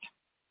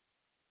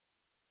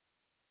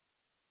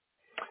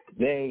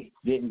 They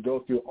didn't go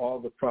through all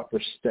the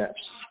proper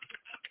steps.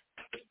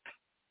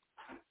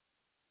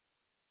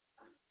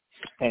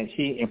 And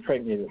he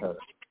impregnated her.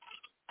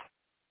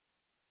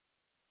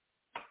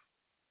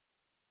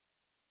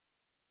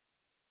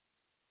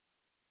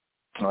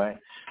 All right.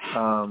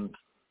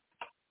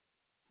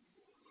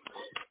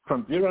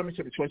 From Deuteronomy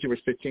chapter 20,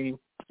 verse 15,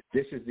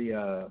 this is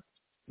the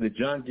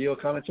John Gill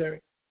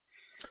commentary.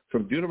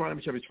 From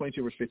Deuteronomy chapter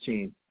 22, verse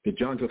 15, the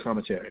John Gill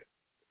commentary.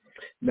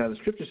 Now the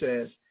scripture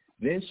says,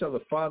 then shall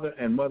the father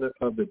and mother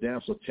of the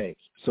damsel take.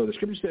 So the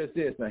scripture says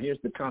this. Now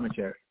here's the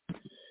commentary.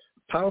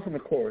 Power from the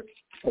court,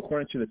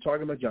 according to the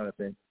Targum of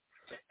Jonathan,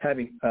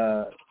 having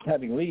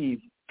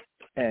leave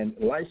and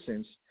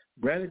license,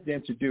 granted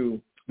them to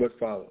do what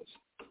follows.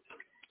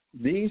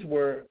 These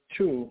were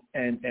to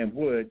and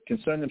would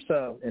concern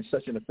themselves in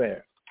such an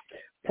affair,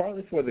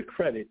 partly for the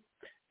credit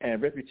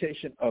and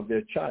reputation of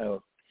their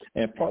child,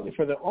 and partly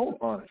for their own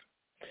honor,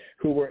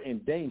 who were in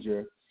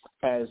danger,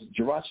 as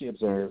Gerachi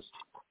observes,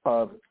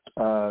 of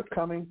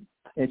coming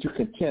into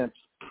contempt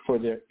for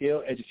their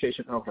ill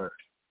education of her.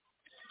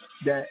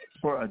 That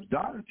for a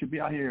daughter to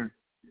be out here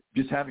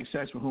just having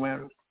sex with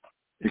whoever,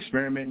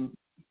 experimenting,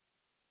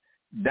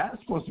 that's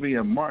supposed to be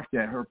a mark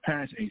that her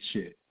parents ain't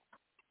shit.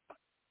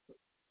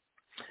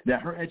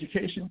 That her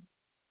education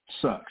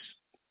sucks.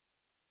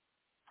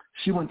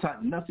 She wasn't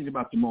taught nothing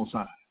about the Most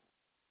High.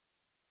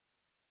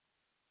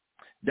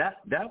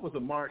 That was a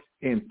mark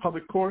in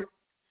public court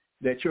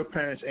that your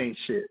parents ain't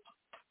shit.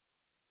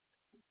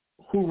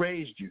 Who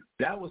raised you?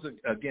 That was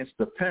against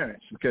the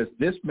parents, because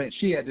this meant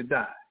she had to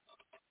die.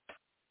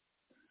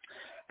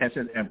 And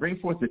said, and bring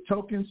forth the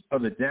tokens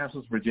of the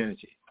damsel's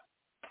virginity.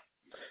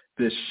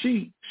 The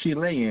sheet she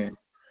lay in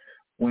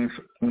when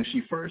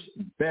she first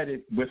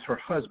bedded with her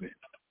husband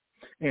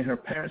in her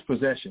parents'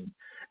 possession,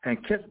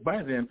 and kept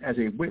by them as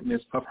a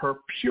witness of her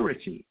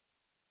purity,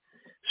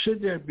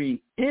 should there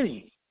be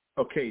any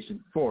occasion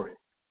for it,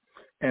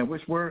 and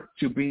which were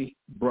to be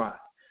brought.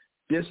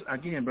 This,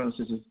 again, brothers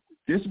and sisters,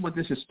 this is what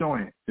this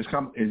historian is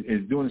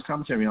doing his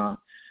commentary on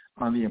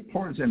the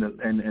importance and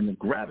the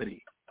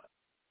gravity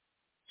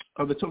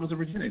of the tokens of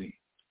virginity.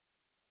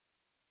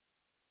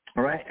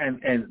 All right,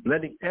 and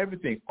letting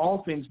everything,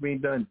 all things being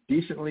done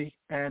decently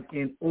and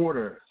in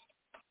order.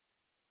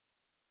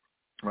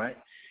 All right,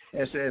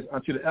 and it says,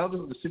 unto the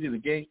elders of the city of the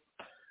gate,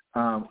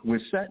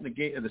 which sat in the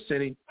gate of the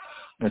city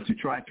to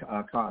try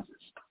causes.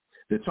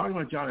 The Targum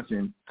of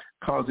Jonathan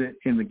calls it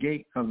in the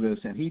gate of the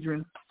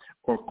Sanhedrin,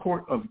 or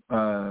court of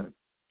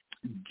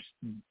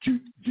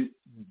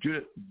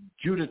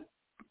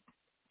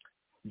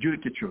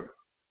judicature.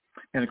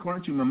 And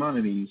according to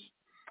Maimonides,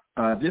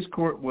 this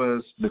court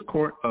was the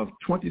court of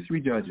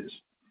 23 judges,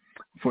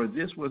 for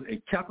this was a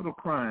capital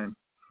crime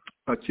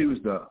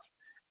accused of,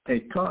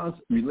 a cause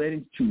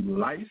relating to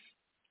life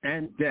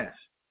and death,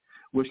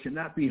 which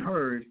cannot be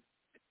heard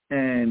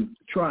and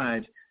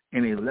tried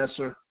in a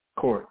lesser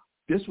court.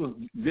 This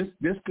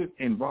could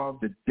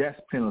involve the death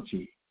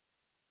penalty.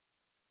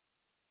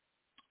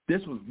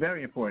 This was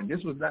very important.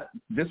 This was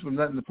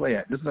nothing to play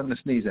at. This was nothing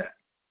to sneeze at.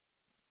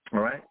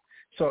 All right.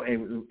 So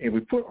if we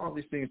put all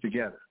these things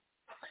together,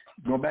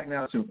 going back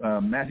now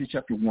to Matthew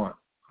chapter 1.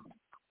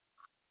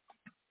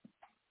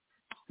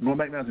 Going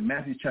back now to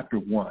Matthew chapter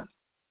 1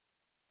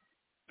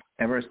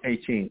 and verse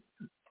 18.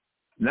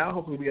 Now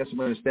hopefully we have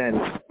some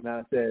understanding. Now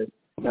it says,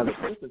 now the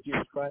birth of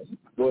Jesus Christ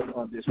goes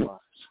on this wise.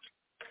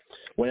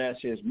 Whereas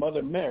his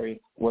mother Mary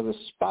was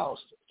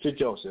espoused to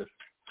Joseph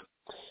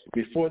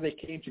before they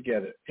came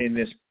together in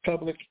this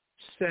public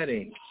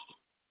setting,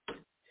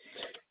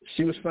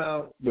 she was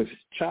found with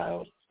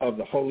child of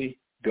the Holy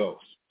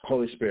Ghost,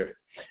 Holy Spirit.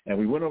 And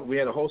we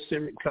had a whole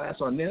class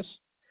on this.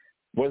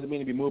 What does it mean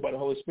to be moved by the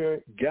Holy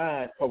Spirit?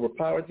 God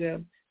overpowered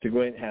them to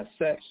go ahead and have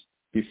sex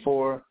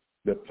before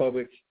the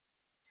public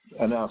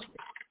announcement,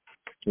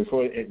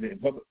 before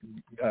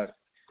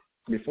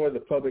the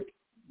public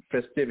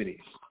festivities.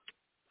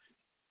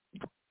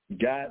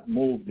 God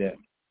moved them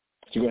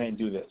to go ahead and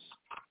do this.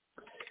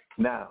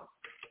 Now,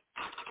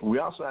 we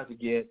also have to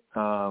get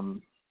verse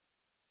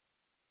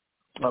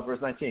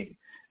 19.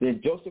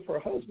 Then Joseph, her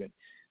husband.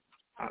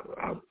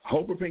 I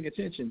hope we're paying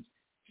attention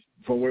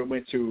from where it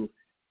went to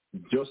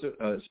Joseph.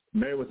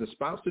 Mary was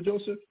espoused to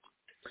Joseph.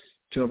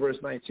 To verse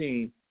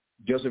 19,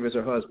 Joseph is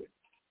her husband.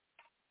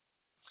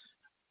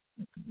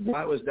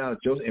 Why was now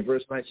Joseph in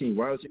verse 19?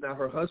 Why was he now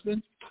her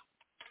husband?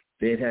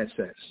 They had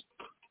sex.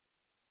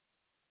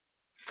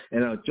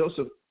 And now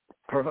Joseph,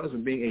 her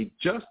husband, being a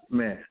just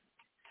man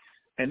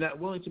and not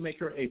willing to make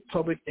her a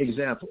public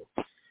example,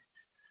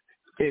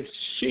 if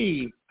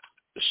she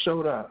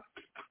showed up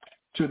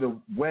to the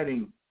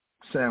wedding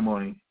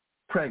ceremony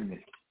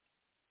pregnant,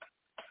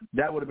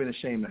 that would have been a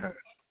shame to her.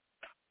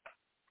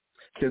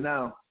 Because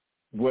now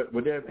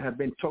would there have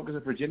been tokens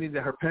of virginity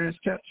that her parents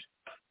kept?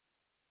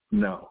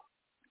 No.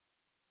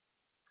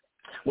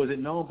 Was it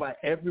known by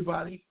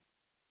everybody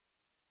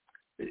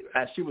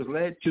as she was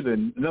led to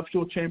the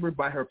nuptial chamber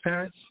by her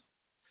parents,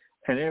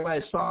 and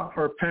everybody saw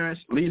her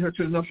parents lead her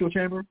to the nuptial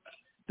chamber?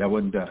 That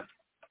wasn't done.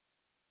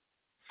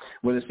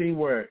 Was it seen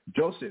where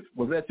Joseph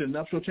was led to the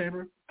nuptial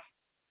chamber?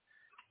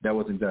 That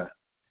wasn't done.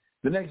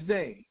 The next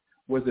day,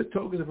 was the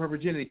tokens of her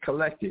virginity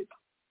collected?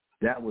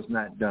 That was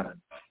not done.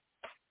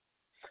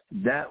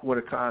 That would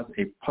have caused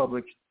a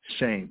public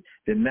shame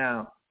that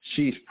now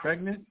she's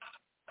pregnant.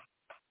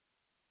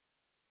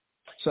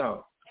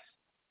 So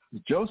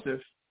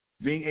Joseph,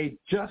 being a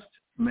just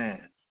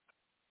man,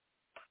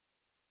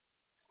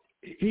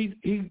 he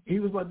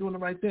was about doing the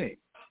right thing.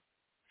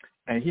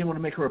 And he didn't want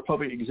to make her a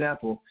public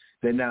example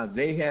that now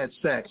they had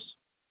sex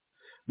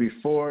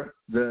before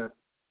the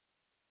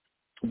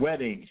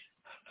wedding.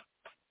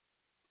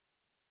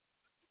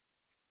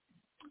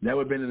 That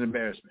would have been an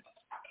embarrassment.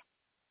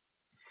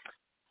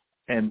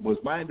 And was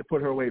minded to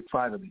put her away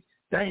privately.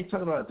 That ain't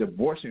talking about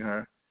divorcing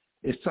her.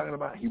 It's talking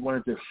about he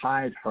wanted to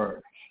hide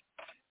her.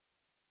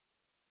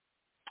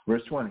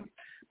 Verse 20.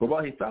 But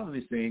while he thought of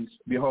these things,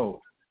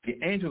 behold, the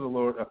angel of the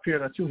Lord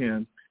appeared unto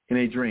him in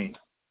a dream,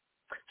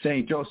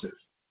 saying, Joseph,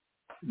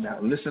 now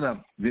listen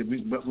up.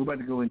 We're about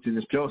to go into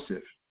this.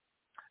 Joseph,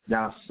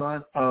 thou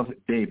son of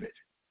David,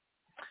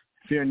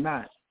 fear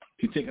not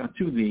to take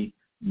unto thee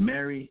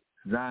Mary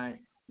thy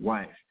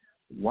wife.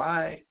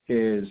 Why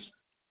is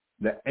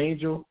the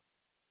angel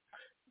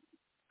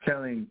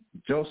telling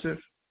Joseph,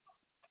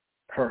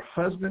 her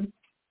husband,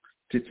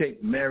 to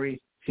take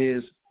Mary,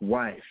 his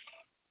wife?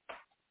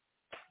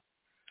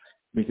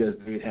 Because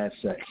they had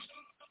sex.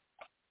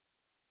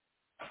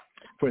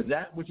 For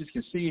that which is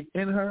conceived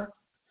in her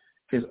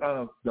is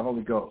of the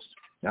Holy Ghost.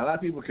 Now, a lot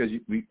of people, because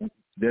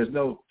there's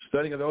no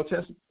studying of the Old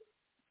Testament,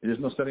 there's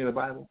no studying of the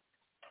Bible,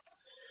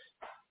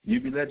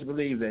 you'd be led to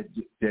believe that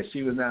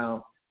she was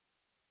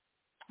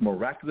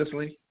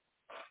miraculously,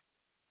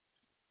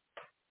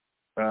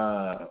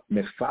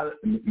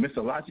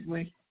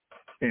 mythologically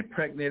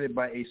impregnated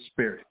by a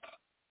spirit,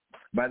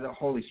 by the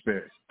Holy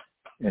Spirit.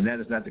 And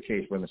that is not the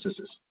case, brothers and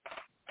sisters.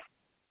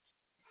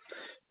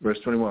 Verse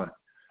 21,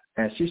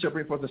 and she shall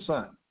bring forth a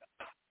son,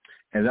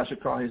 and thou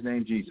shalt call his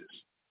name Jesus,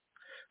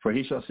 for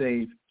he shall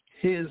save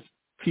his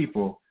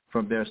people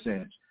from their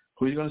sins.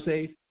 Who is he going to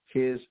save?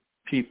 His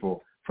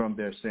people from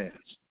their sins.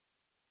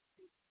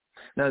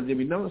 Now, did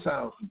we notice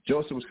how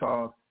Joseph was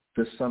called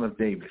the son of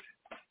David?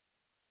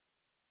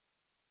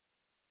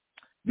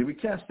 Did we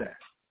catch that?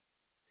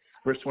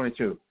 Verse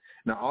 22.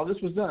 Now, all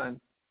this was done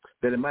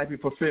that it might be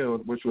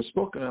fulfilled, which was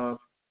spoken of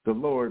the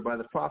Lord by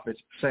the prophets,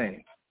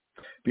 saying,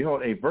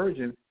 behold, a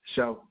virgin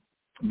shall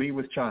be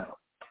with child.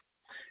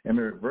 And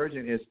remember,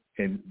 virgin is,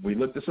 and we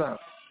looked this up,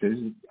 this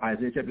is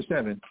Isaiah chapter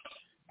 7,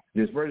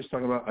 this verse is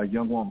talking about a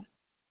young woman.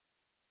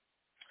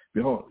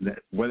 Behold,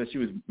 whether she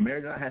was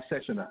married or not, had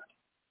sex or not.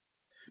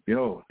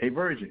 Behold, a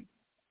virgin,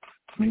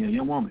 meaning a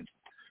young woman,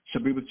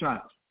 shall be with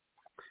child,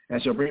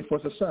 and shall bring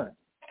forth a son.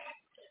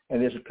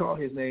 And they shall call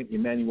his name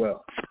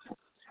Emmanuel,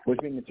 which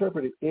being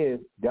interpreted is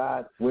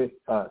God with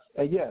us.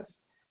 And yes,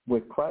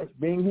 with Christ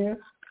being here,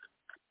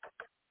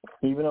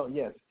 even though,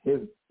 yes, his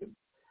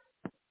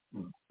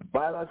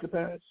biological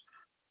parents,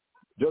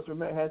 Joseph and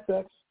Mary, had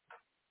sex,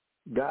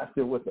 God's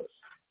still with us.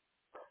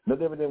 No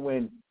different than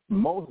when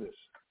Moses,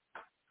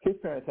 his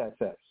parents had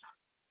sex.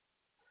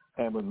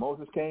 And when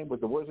Moses came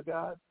with the words of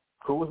God,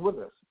 who was with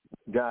us?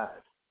 God.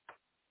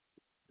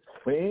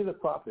 When any of the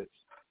prophets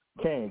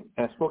came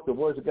and spoke the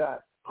words of God,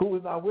 who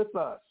was not with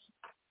us?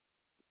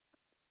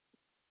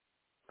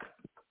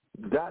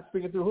 God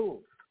speaking through who?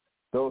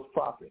 Those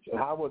prophets. And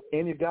how was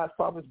any of God's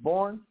prophets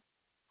born?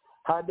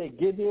 How did they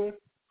get here?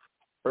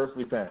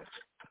 Earthly parents.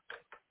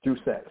 Through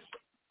sex.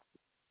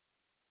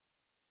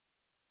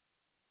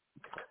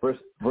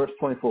 Verse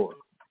 24.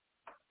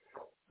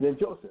 Then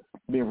Joseph,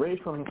 being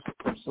raised from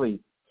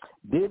sleep,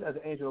 did as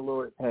the angel of the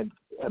Lord had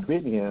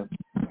bidden him,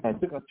 and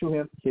took unto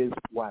him his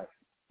wife.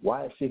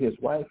 Why is she his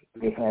wife?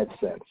 They had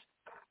sex.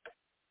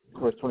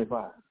 Verse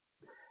 25.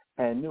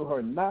 And knew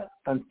her not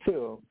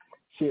until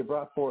she had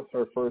brought forth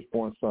her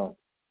firstborn son,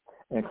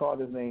 and called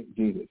his name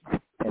Jesus.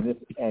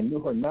 And knew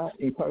her not.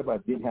 He talked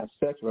about didn't have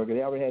sex with her.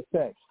 They already had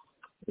sex.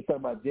 He's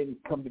talking about didn't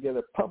come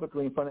together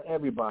publicly in front of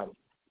everybody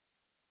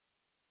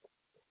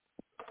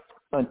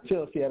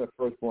until she had a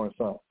firstborn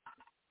son.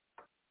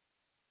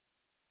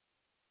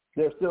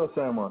 There's still a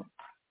ceremony.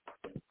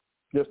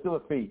 There's still a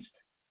feast.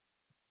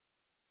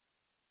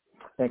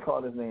 And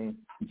called his name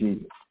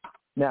Jesus.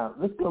 Now,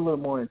 let's go a little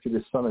more into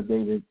the son of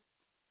David,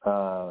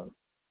 the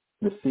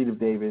seed of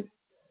David.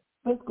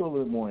 Let's go a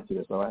little more into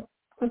this, all right?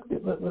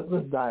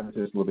 Let's dive into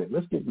this a little bit.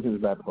 Let's get into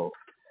this rabbit hole.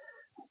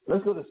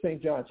 Let's go to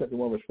St. John chapter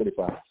 1, verse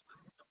 45. All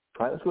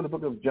right, let's go to the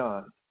book of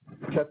John,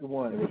 chapter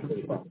 1, and verse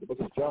 45. The book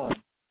of John,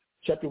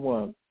 chapter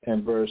 1,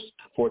 and verse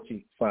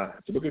 45.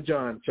 The book of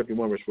John, chapter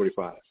 1, verse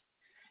 45.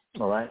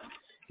 All right?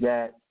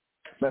 That,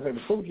 matter of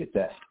fact, before we get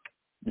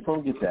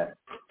that,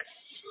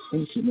 Let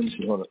me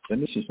see. Hold up. Let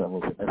me see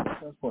something.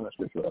 Let's pull that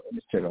scripture up. Let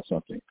me check out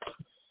something.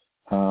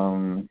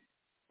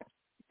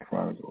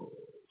 Chronicles,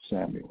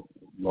 Samuel,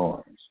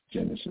 Lawrence,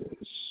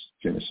 Genesis,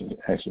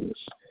 Exodus,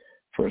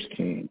 1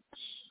 Kings,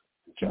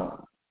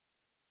 John.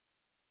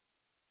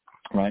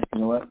 Right?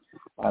 You know what?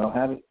 I don't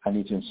have it. I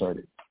need to insert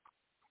it.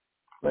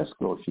 Let's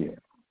go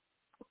here.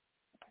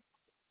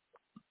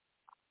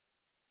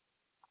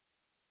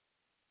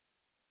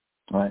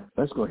 All right,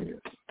 let's go here.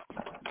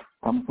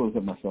 I'm going to pull it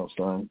up myself,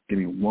 son. Give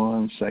me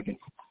 1 second.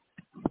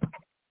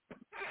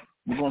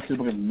 We're going to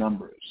look at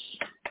Numbers.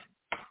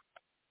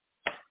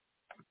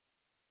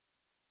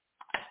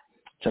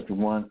 Chapter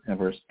 1 and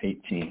verse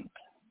 18.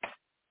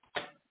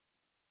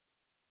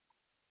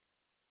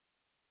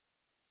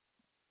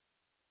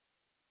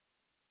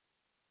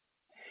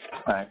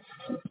 All right.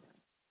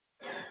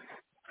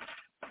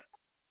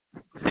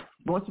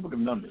 Go into the book of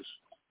Numbers,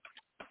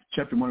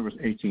 chapter 1, verse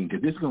 18,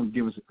 because this is going to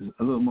give us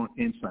a little more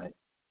insight,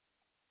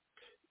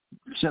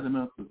 shed them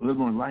up a little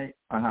more light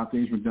on how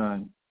things were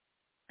done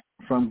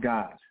from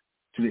God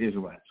to the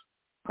Israelites,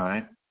 all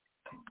right?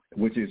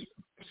 Which is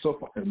so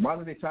far,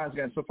 modern day times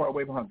gotten so far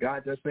away from how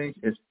God does things,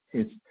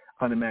 it's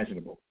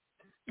unimaginable,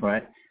 all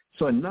right?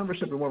 So in Numbers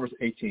chapter 1, verse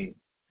 18,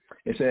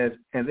 it says,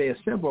 and they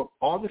assembled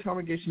all the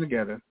congregation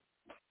together,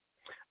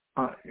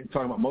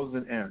 talking about Moses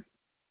and Aaron,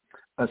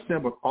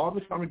 assembled all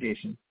the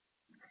congregation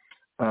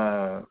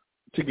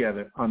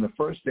together on the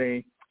first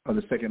day of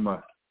the second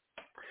month.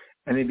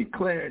 And they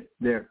declared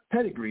their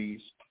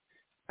pedigrees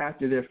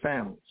after their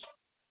families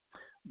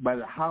by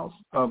the house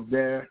of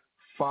their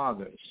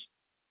fathers,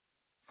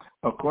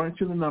 according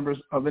to the numbers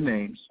of the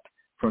names,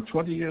 from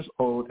 20 years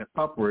old and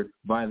upward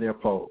by their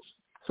polls.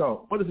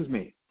 So what does this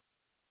mean?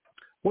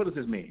 What does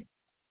this mean?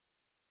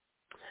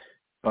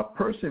 A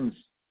person's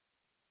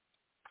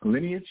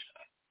lineage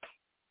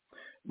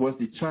was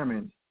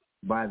determined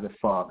by the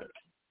father.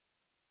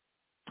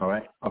 All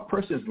right? A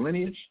person's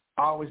lineage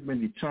always been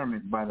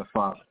determined by the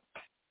father,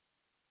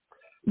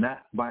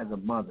 not by the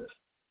mother,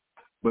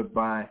 but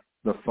by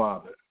the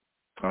father.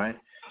 All right?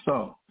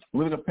 So,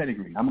 look at the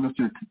pedigree. I'm going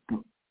to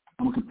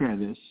compare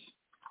this.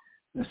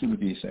 Let's see what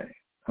these say.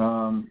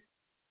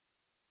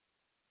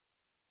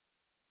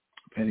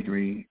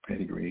 Pedigree.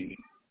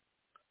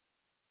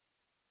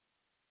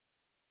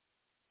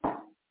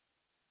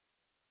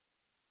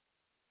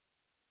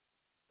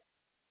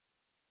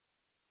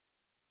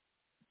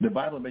 The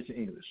Bible makes it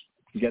English.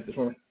 You got this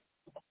one?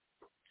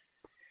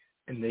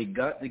 And they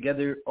got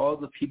together all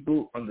the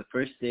people on the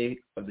first day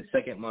of the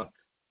second month,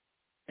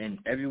 and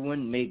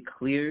everyone made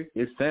clear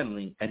his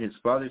family at his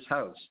father's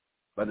house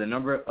by the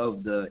number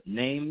of the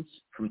names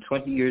from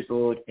 20 years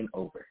old and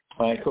over.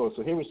 All right, cool.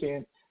 So here we're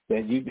saying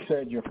that you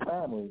said your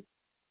family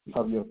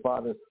of your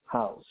father's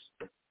house.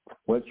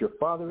 What your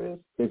father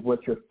is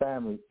what your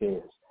family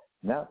is.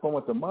 Not from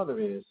what the mother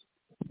is.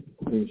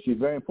 She's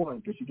very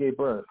important because she gave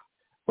birth.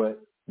 But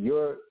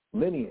your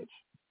lineage,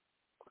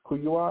 who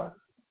you are,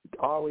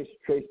 always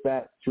trace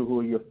back to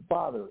who your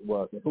father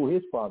was and who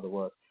his father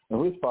was and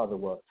who his father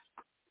was.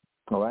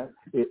 All right?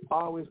 It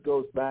always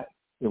goes back.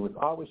 It was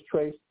always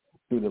traced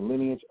through the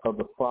lineage of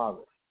the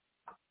father.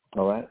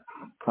 All right?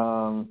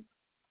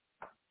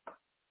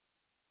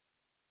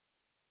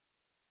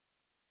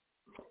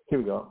 Here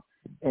we go.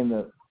 In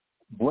the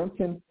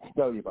Brenton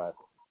Study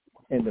Bible.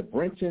 Can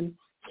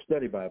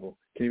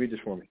you read this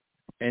for me?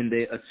 And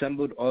they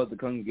assembled all the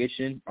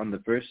congregation on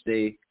the first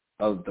day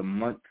of the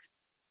month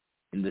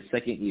in the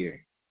second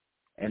year,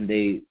 and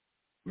they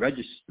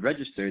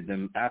registered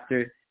them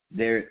after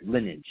their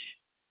lineage,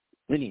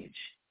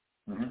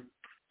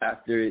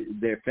 after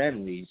their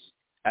families,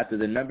 after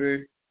the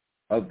number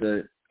of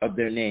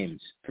their names,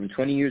 from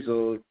 20 years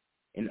old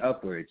and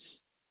upwards,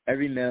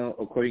 every male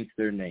according to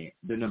their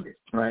number.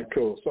 All right,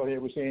 cool. So here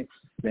we're saying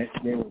that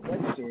they were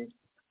registered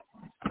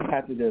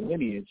after their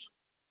lineage,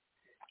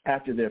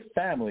 after their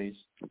families,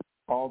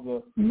 all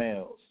the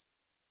males.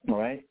 All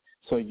right?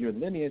 So your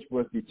lineage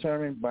was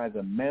determined by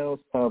the males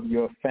of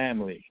your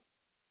family.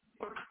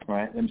 All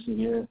right? Let me see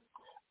here.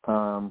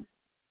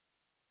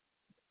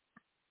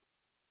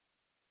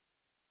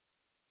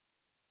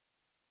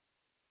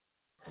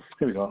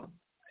 Here we go.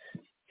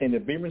 In the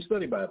Berean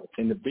Study Bible,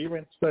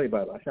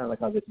 I kind of like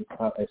how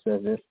it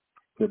says this.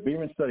 The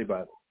Berean Study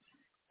Bible.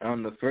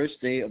 On the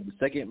first day of the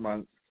second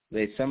month,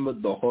 they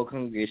assembled the whole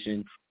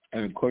congregation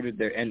and recorded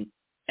their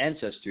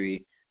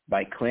ancestry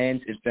by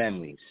clans and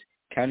families,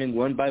 counting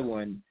one by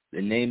one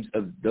the names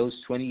of those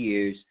 20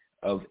 years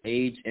of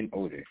age and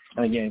older.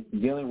 And again,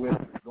 dealing with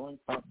going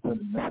up to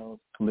the male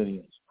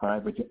lineage, all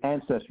right? But your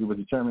ancestry was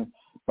determined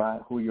by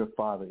who your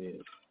father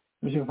is.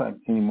 Let me see if I have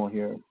any more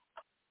here.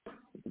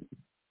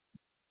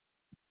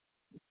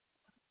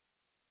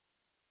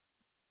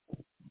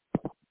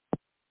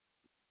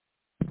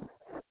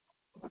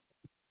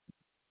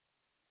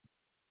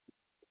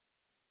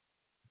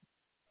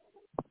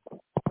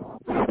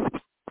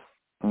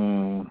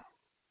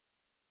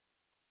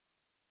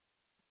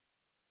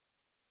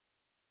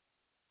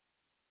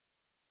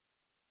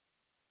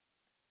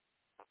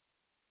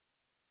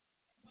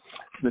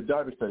 The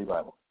Darby Study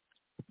Bible.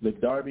 the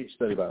Darby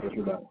Study Bible.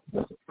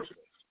 That's the first one.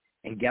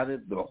 And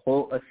gathered the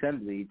whole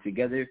assembly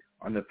together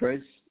on the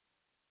first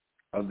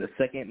of the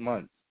second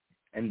month,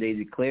 and they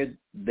declared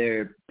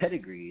their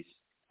pedigrees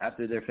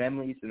after their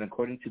families and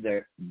according to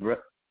their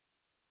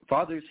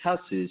fathers'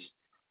 houses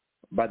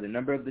by the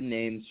number of the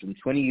names from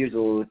 20 years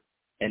old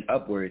and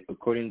upward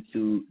according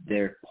to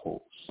their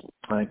polls.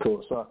 All right,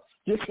 cool. So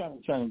just kind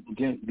of trying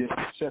to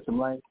shed some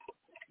light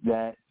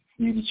that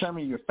you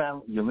determine your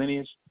family, your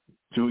lineage,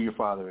 to who your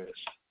father is.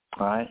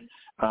 All right.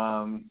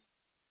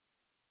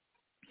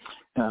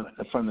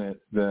 From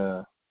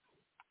the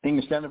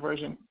English Standard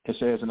Version, it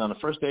says, and on the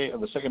first day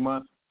of the second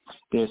month,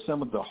 they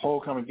assembled the whole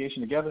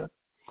congregation together,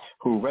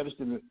 who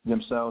registered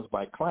themselves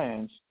by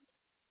clans,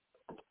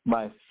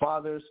 by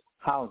fathers'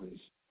 houses,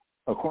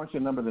 according to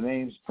the number of the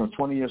names from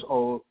 20 years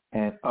old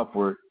and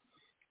upward,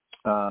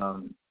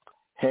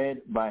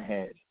 head by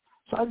head.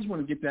 So I just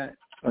want to get that,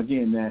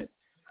 again, that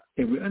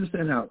if we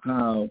understand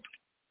how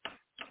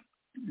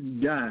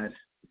God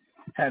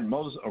had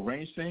Moses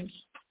arrange things,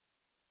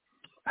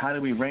 how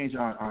do we arrange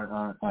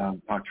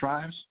our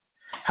tribes?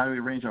 How do we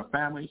arrange our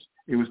families?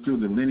 It was through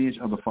the lineage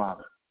of the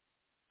father.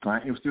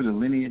 Right? It was through the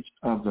lineage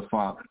of the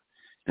father.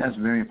 That's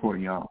very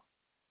important, y'all.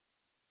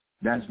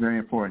 That's very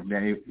important.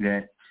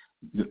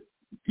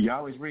 You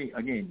always read,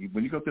 again,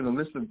 when you go through the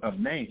list of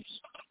names,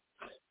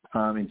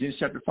 in Genesis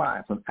chapter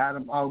 5, from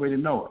Adam all the way to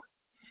Noah,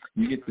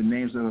 you get the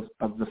names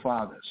of the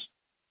fathers.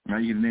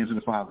 Right? You get the names of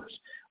the fathers.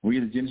 We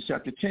get to Genesis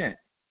chapter 10,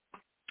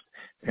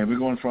 and we're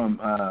going from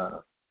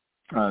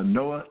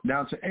Noah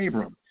down to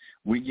Abram.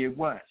 We get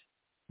what?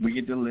 We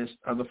get the list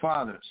of the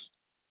fathers.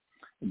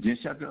 In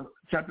Genesis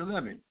chapter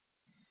 11,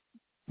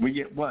 we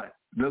get what?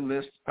 The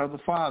list of the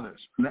fathers.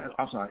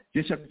 I'm sorry.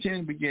 Genesis chapter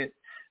 10, we get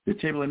the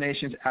table of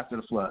nations after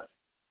the flood.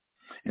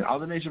 And all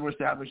the nations were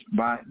established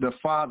by the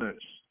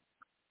fathers.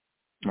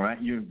 All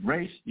right? Your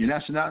race, your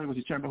nationality was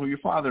determined by who your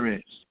father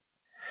is.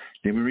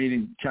 Then we read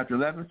in chapter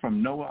 11,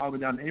 from Noah all the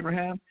way down to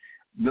Abraham,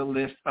 the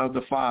list of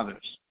the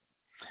fathers.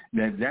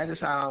 That is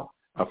how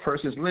a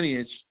person's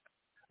lineage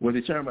was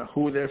determined by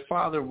who their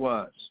father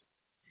was.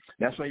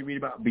 That's why you read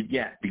about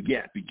begat.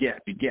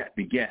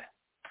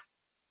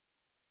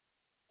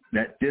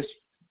 That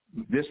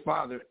this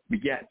father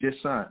begat this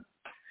son.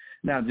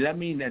 Now, does that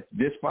mean that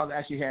this father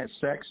actually had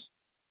sex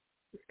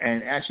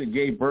and actually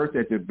gave birth,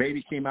 that the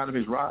baby came out of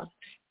his rod?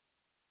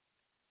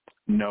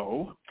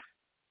 No.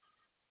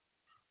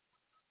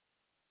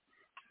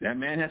 That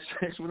man had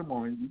sex with a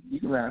woman.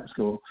 You can laugh, it's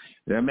cool.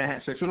 That man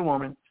had sex with a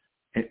woman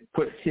and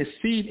put his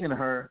seed in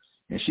her,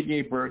 and she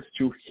gave birth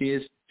to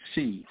his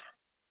seed.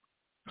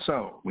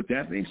 So, with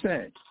that being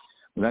said,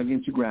 without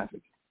getting too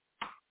graphic,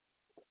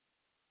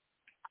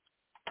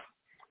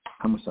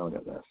 I'm going to start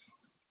with that last.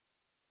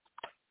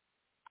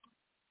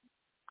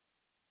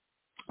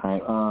 All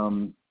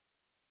right,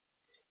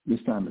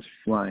 this time is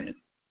flying.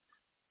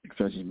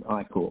 All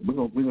right, cool. We're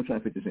gonna try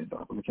to fit this in,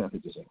 Doc. We're going to try to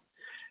fit this in.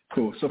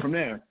 Cool. So from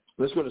there,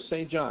 let's go to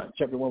St. John,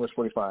 chapter 1, verse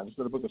 45. Let's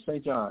go to the book of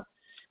St. John,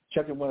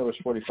 chapter 1, verse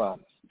 45.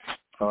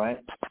 All right?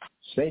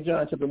 St.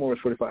 John, chapter 1, verse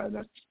 45.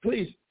 Now,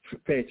 please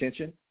pay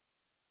attention.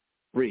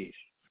 Read.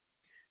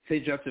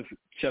 St. John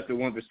chapter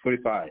 1, verse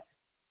 45.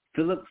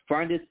 Philip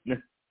findeth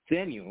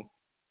Nathanael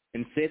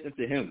and saith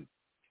unto him,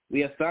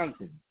 We have found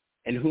him,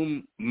 in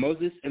whom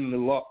Moses in the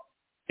law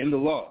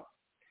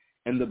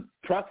and the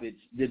prophets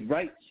did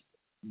write,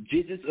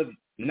 Jesus of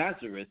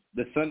Nazareth,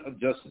 the son of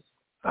Joseph.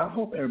 I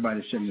hope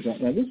everybody's checking this out.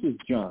 Now, this is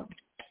John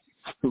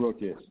who wrote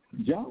this.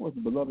 John was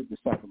the beloved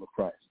disciple of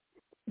Christ.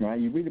 Right?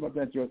 You read about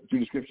that through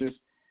the scriptures.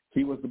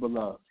 He was the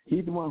beloved.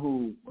 He's the one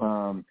who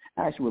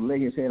actually would lay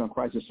his head on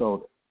Christ's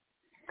shoulder.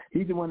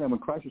 He's the one that when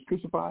Christ was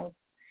crucified,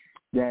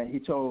 that he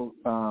told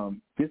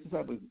his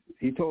disciples,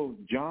 he told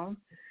John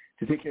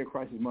to take care of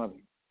Christ's mother.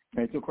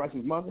 And he told Christ's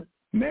mother,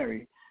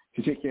 Mary,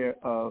 to take care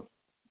of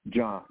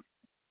John.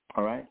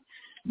 All right?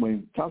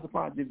 When Thomas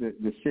did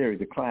the series,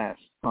 the class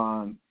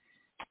on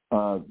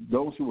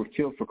those who were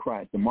killed for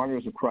Christ, the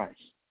martyrs of Christ,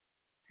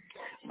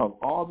 of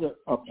all the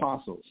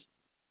apostles,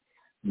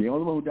 the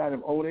only one who died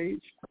of old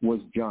age was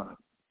John,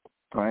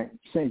 all right?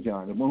 St.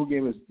 John, the one who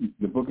gave us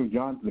the book of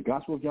John, the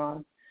Gospel of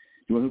John,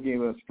 the one who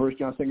gave us 1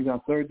 John, 2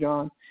 John, 3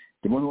 John,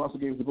 the one who also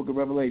gave us the book of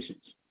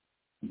Revelations,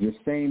 the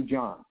same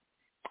John,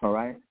 all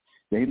right?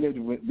 That he lived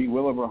to be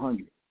well over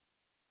 100.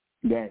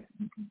 That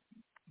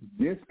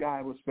this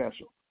guy was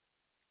special.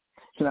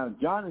 So now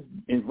John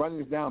is writing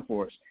this down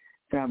for us.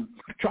 And I'm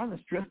trying to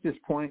stress this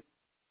point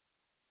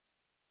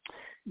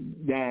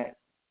that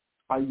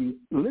you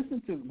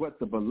listen to what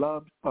the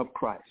beloved of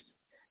Christ,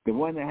 the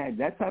one that had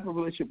that type of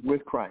relationship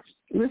with Christ,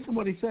 listen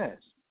what he says.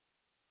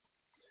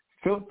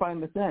 Philip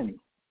found Nathanael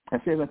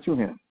and says unto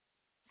him,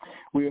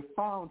 We have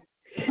found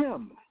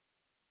him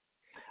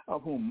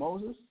of whom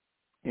Moses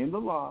in the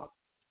law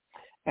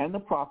and the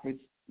prophets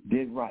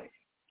did write,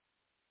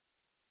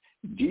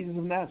 Jesus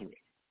of Nazareth,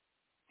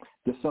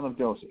 the son of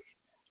Joseph.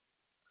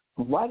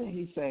 Why did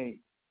he say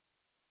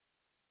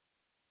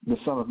the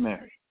son of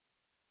Mary?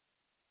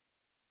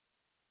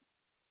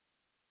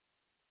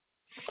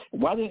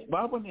 Why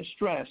wasn't it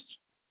stressed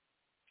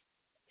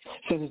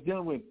Since it's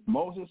dealing with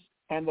Moses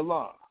and the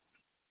law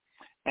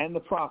and the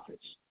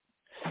prophets,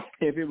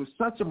 if it was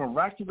such a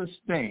miraculous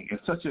thing,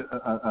 it's such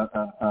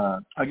a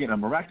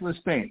miraculous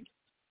thing,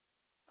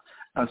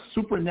 a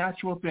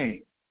supernatural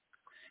thing,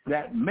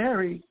 that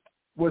Mary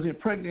was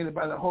impregnated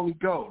by the Holy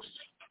Ghost,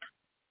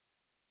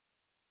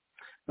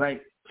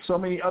 like so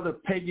many other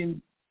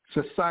pagan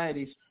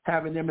societies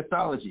have in their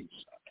mythologies.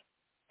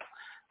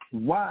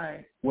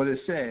 Why was it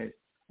said,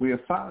 we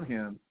have found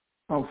him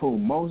of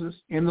whom Moses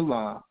in the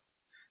law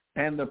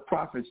and the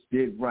prophets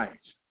did write?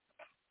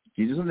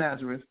 Jesus of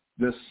Nazareth,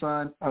 the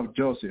son of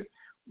Joseph.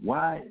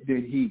 Why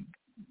did he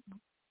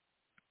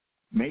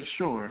make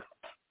sure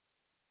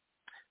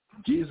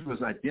Jesus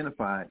was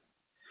identified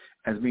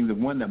as being the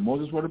one that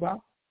Moses wrote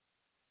about,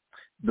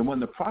 the one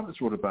the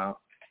prophets wrote about,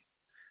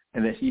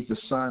 and that he's the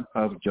son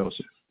of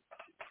Joseph?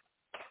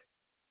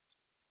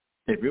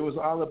 If it was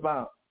all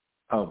about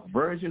a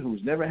virgin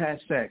who's never had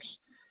sex,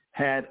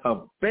 had a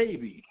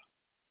baby,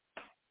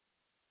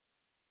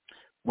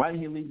 why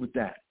did he lead with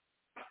that?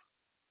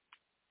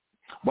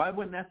 Why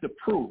wasn't that the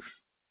proof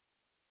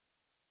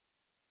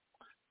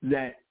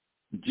that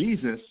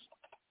Jesus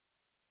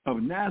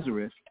of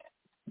Nazareth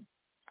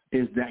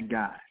is that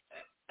guy?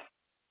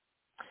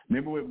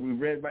 Remember what we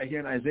read right here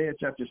in Isaiah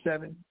chapter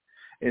 7?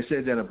 It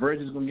said that a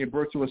virgin is going to give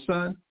birth to a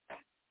son.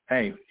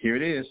 Hey, here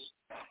it is.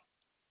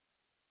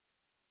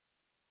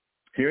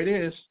 Here it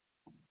is.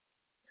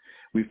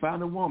 We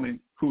found a woman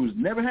who's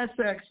never had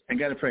sex and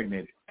got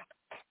impregnated.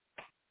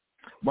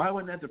 Why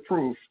wasn't that the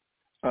proof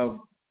of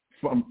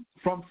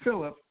from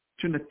Philip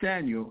to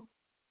Nathaniel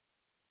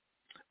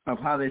of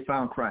how they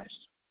found Christ?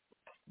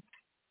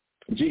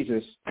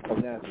 Jesus of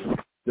Nazareth,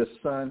 the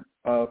son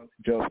of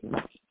Joseph.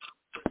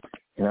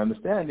 And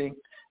understanding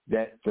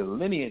that the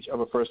lineage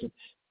of a person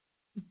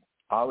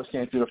always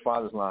came through the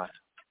father's line.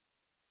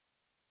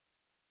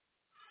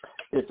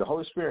 If the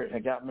Holy Spirit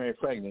had got Mary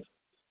pregnant,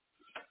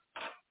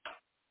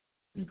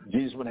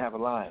 Jesus wouldn't have a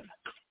line.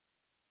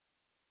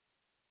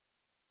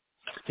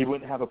 He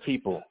wouldn't have a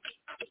people.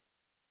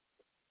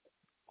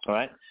 All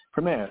right?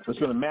 From there, let's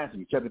go to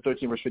Matthew chapter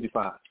 13, verse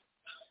 55.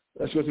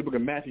 Let's go to the book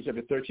of Matthew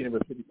chapter 13 and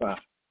verse 55.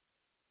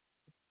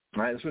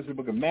 All right, let's go to the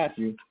book of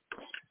Matthew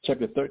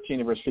chapter 13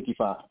 and verse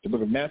 55. The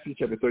book of Matthew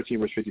chapter 13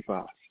 verse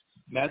 55.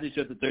 Matthew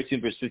chapter 13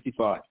 verse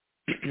 55.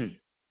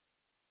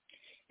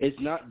 Is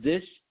not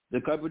this the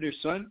carpenter's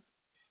son?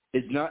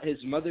 Is not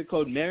his mother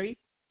called Mary?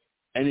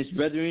 And his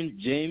brethren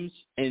James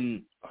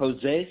and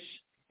Joses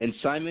and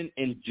Simon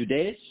and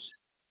Judas?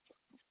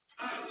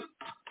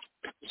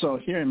 So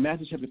here in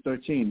Matthew chapter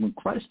 13, when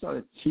Christ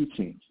started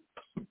teaching,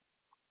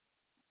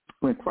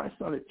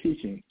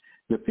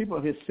 the people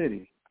of his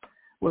city,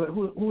 well,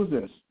 who is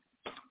this?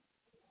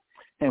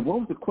 And what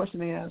was the question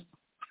they asked?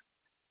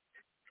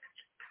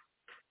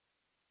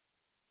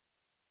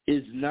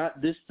 Is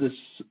not this the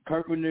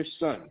carpenter's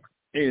son?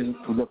 Is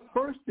the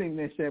first thing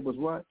they said was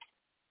what?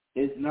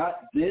 Is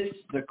not this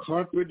the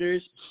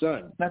carpenter's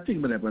son? Now think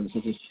about that, brothers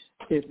and sisters.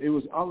 If it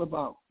was all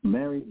about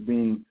Mary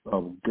being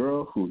a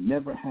girl who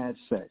never had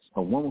sex,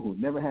 a woman who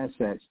never had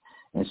sex,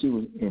 and she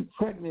was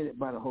impregnated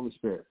by the Holy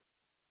Spirit,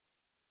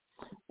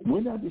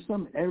 wouldn't that be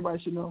something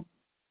everybody should know?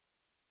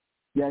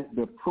 That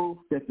the proof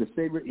that the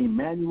Savior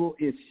Emmanuel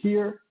is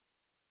here?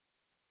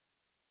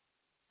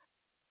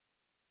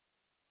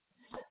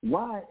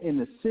 Why in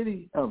the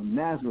city of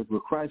Nazareth, where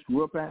Christ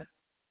grew up at,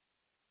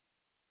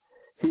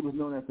 he was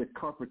known as the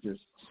carpenter's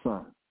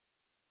son?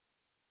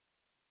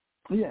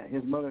 Yeah,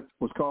 his mother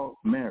was called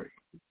Mary.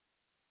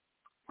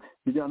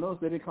 Did y'all notice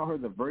they didn't call her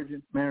the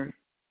Virgin Mary?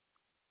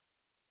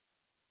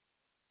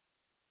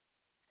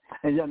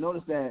 And y'all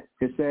notice that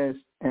it says,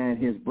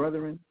 and his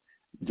brethren,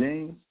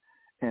 James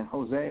and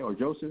Jose or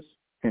Joseph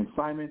and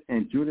Simon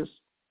and Judas,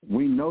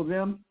 we know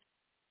them.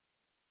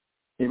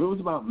 If it was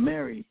about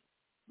Mary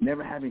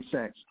never having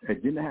sex, or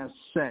didn't have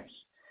sex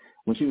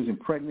when she was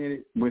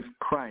impregnated with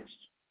Christ,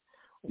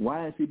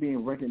 why is he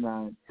being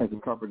recognized as the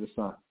carpenter's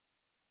son?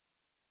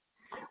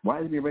 Why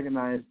is he being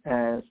recognized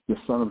as the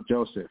son of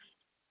Joseph?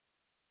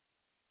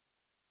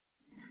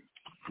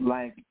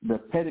 Like the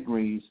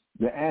pedigrees,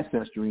 the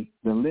ancestry,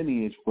 the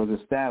lineage was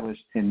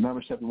established in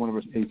Numbers chapter 1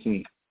 verse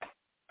 18.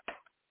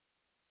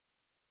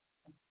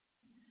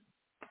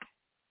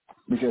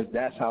 Because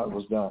that's how it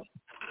was done.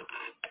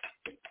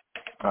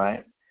 All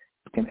right?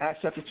 In Acts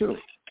chapter 2.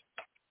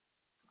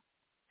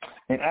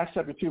 In Acts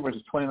chapter 2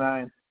 verses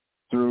 29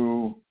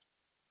 through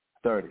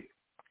 30.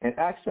 In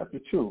Acts chapter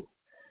 2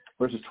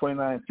 verses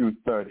 29 through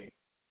 30.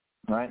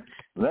 All right?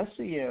 Let's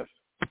see if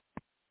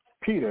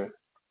Peter,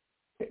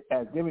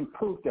 as giving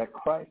proof that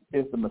Christ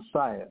is the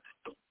Messiah,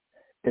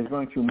 is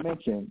going to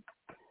mention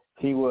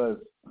he was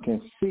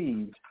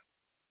conceived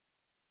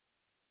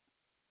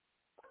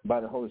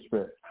by the Holy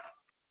Spirit.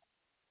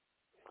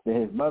 That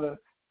his mother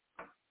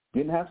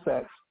didn't have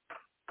sex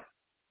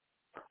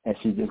and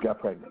she just got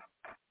pregnant.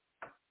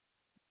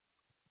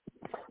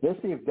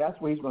 Let's see if that's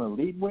what he's going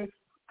to lead with,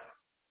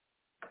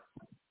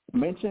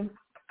 mention,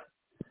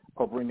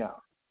 or bring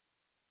out.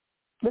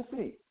 Let's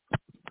see.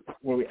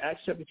 When we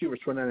Acts chapter 2, verse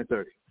 29 and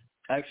 30.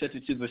 Acts chapter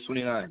 2, verse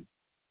 29.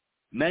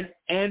 men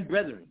and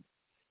brethren,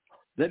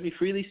 let me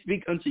freely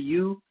speak unto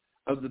you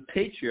of the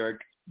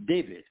patriarch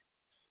David,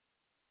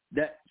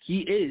 that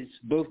he is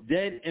both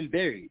dead and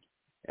buried,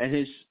 and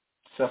his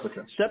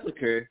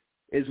sepulchre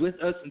is with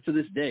us unto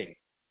this day.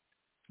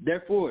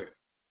 Therefore,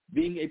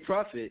 being a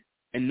prophet,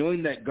 and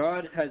knowing that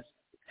God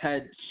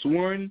had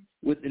sworn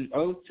with an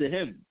oath to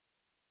him,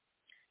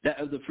 that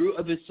of the fruit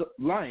of his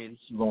loins,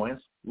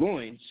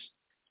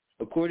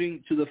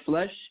 according to the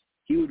flesh,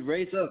 he would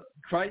raise up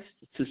Christ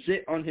to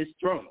sit on his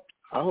throne.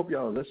 I hope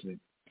y'all are listening.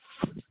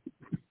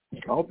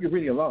 I hope you're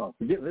reading along.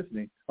 Forget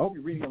listening. I hope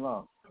you're reading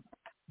along.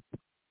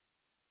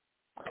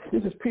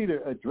 This is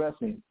Peter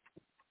addressing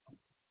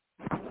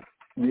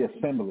the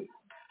assembly.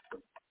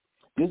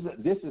 This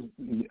is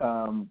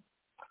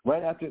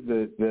right after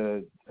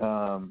the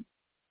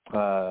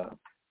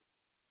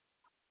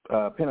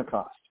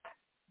Pentecost.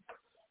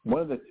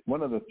 One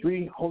of the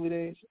 3 holy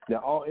days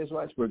that all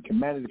Israelites were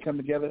commanded to come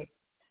together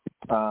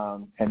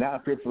and not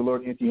appear for the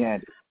Lord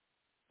empty-handed.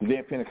 The day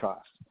of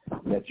Pentecost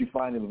that you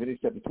find in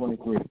Leviticus chapter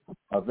 23,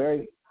 a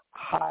very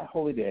high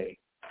holy day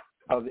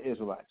of the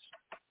Israelites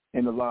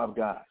in the law of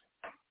God.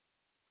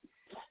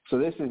 So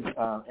this is,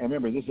 and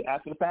remember, this is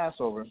after the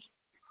Passover,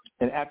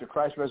 and after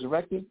Christ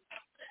resurrected,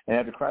 and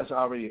after Christ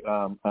already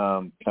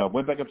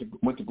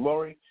went to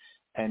glory,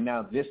 and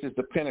now this is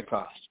the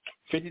Pentecost,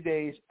 50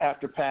 days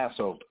after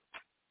Passover.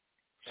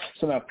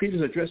 So now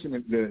Peter's addressing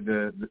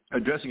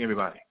addressing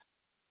everybody,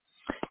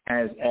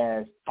 as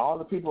all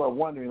the people are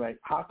wondering, like,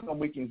 how come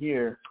we can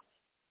hear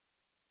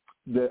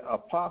the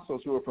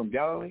apostles who are from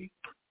Galilee?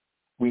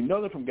 We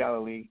know they're from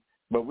Galilee,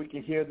 but we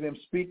can hear them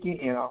speaking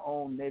in our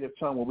own native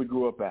tongue where we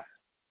grew up at.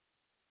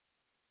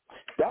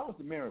 That was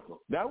the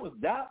miracle. That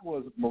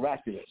was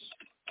miraculous.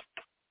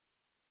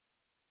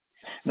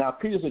 Now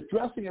Peter's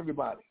addressing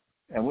everybody,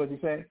 and what does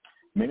he say?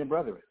 Men and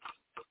brethren,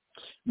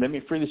 let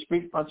me freely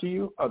speak unto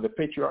you of the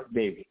patriarch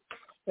David.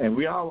 And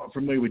we all are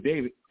familiar with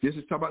David. This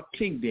is talking about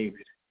King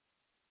David,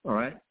 all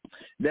right?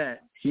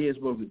 That he is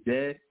both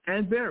dead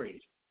and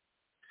buried.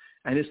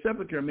 And his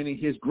sepulchre, meaning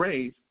his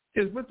grave,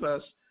 is with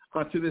us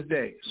unto this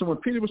day. So when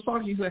Peter was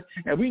talking, he said,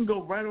 and we can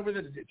go right over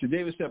there to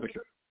David's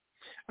sepulchre.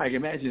 I can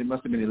imagine it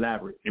must have been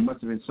elaborate. It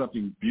must have been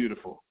something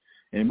beautiful.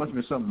 And it must have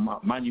been something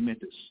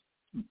monumentous,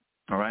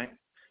 all right?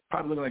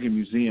 Probably looking like a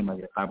museum,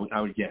 I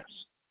would guess.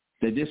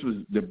 That this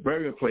was the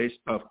burial place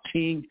of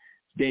King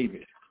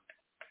David.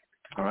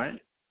 All right?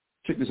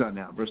 Check this out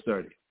now, verse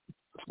 30.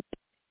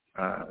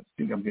 I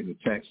think I'm getting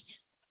the text.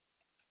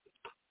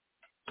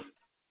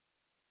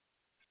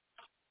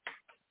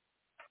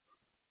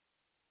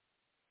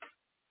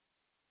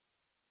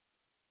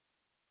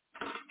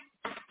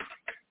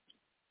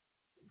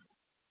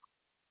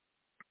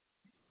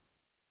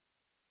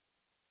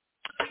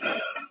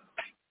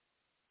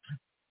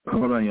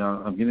 Hold on,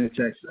 y'all. I'm getting the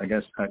text. I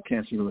guess I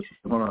can't see what.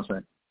 Hold on a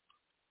second.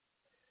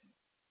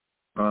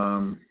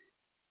 All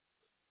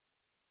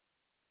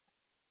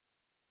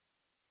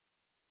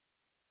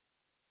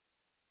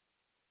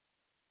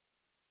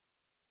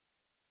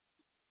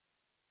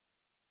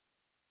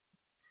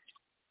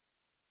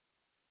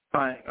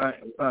right.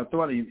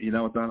 Thought you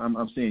know what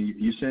I'm saying.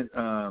 You sent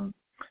the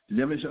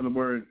definition of the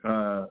word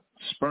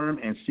sperm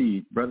and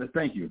seed, brother.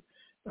 Thank you.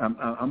 I'm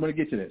going to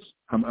get to this.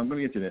 I'm going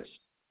to get to this.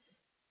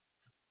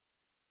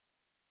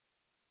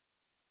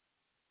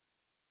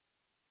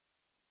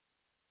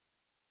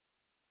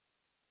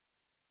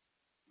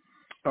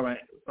 All right.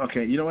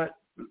 Okay. You know what?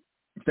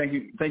 Thank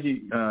you.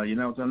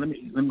 Yanawatan. Let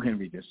me go ahead and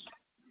read this.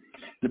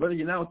 The brother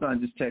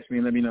Yanawatan just texted me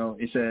and let me know.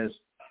 It says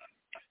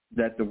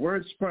that the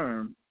word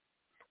sperm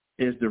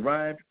is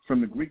derived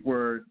from the Greek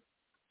word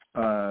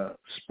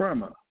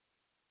sperma,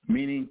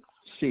 meaning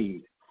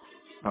seed.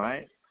 All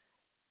right.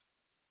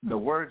 The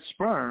word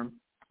sperm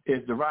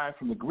is derived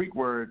from the Greek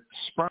word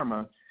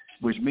sperma,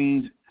 which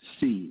means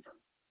seed.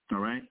 All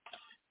right.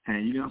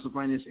 And you can also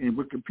find this in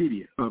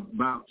Wikipedia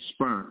about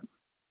sperm.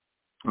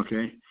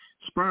 Okay,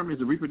 sperm is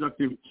a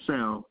reproductive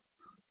cell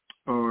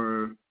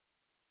or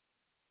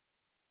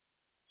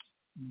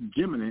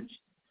geminate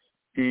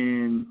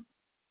in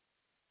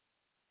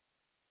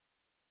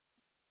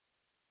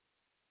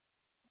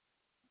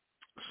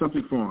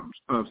something forms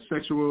of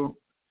sexual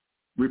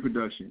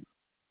reproduction.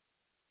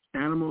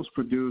 Animals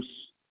produce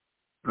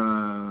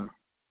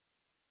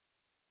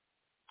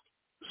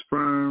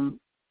sperm.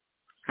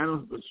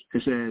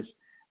 It says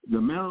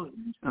the male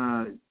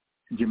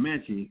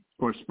gamete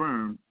or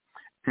sperm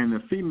and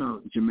the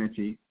female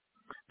gamete,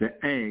 the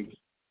egg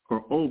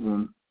or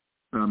ovum,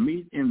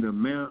 meet in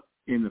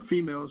the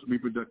female's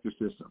reproductive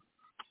system.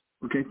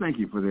 Okay, thank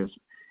you for this.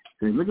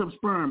 And look up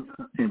sperm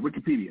in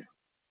Wikipedia.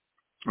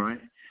 All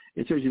right,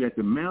 it tells you that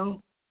the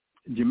male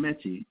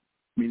gamete,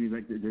 meaning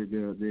like the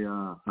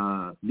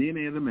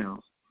DNA of the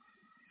males,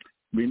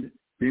 being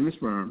the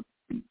sperm,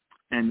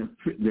 and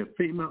the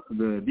female,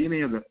 the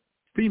DNA of the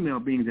female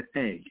being the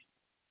egg.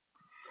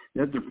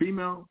 That the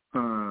female,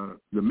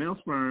 the male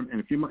sperm and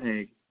the female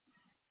egg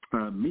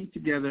meet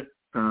together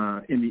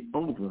in the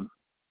ovum,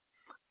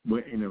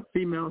 but in the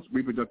female's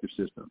reproductive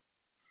system.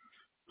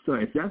 So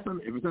if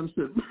it's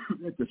understood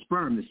that the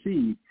sperm, the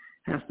seed,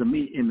 has to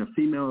meet in the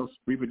female's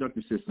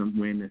reproductive system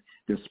when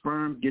the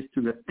sperm gets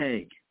to the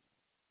egg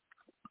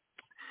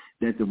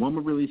that the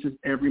woman releases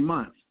every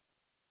month,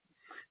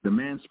 the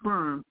man's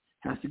sperm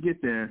has to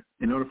get there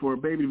in order for a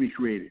baby to be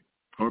created,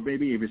 or a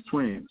baby if it's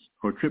twins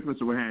or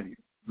triplets or what have you.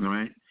 All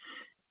right.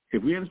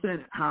 If we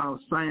understand how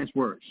science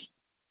works,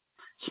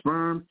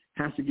 sperm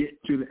has to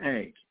get to the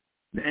egg.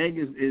 The egg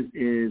is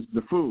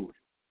the food.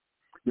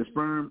 The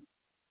sperm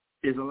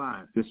is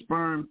alive. The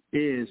sperm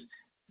is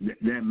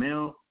that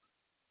male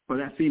or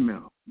that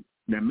female,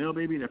 that male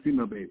baby, that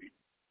female baby.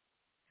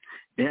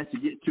 It has to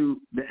get to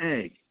the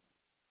egg,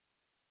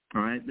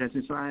 all right, that's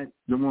inside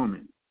the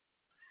woman.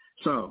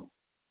 So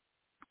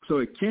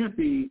it can't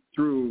be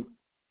through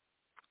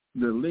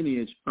the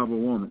lineage of a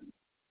woman.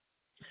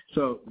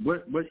 So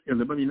what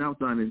the Brother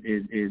Yanautan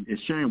is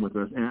sharing with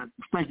us, and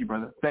thank you,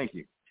 brother, thank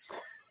you.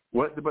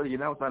 What the Brother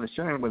Yanautan is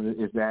sharing with us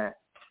is that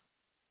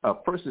a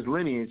person's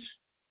lineage,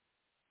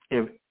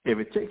 if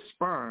it takes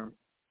sperm,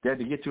 they have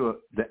to get to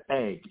the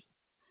egg,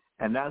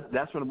 and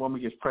that's when a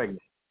woman gets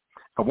pregnant.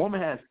 A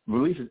woman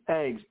releases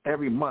eggs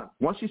every month.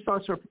 Once she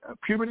starts her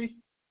puberty,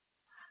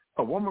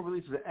 a woman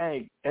releases an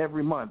egg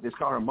every month. It's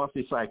called her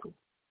monthly cycle.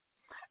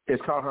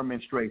 It's called her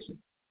menstruation.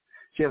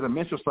 She has a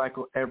menstrual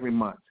cycle every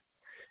month.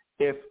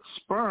 If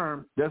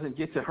sperm doesn't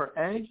get to her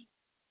egg,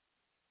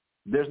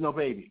 there's no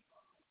baby.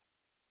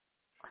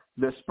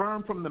 The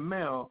sperm from the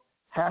male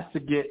has to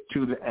get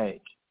to the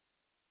egg.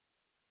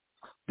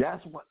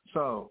 That's what.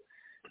 So,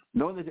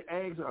 knowing that the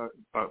eggs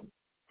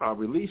are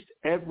released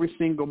every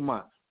single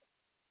month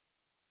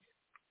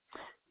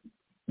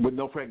with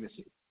no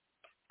pregnancy,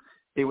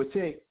 it would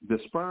take the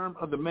sperm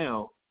of the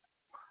male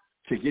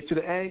to get to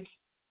the egg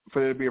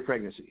for there to be a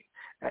pregnancy.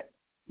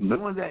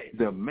 Knowing that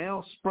the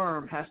male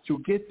sperm has to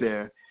get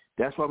there,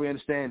 that's why we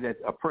understand that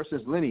a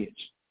person's lineage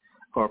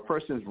or a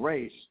person's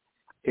race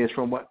is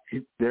from what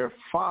their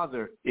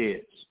father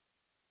is,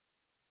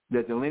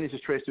 that the lineage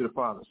is traced to the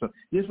father. So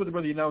this is what the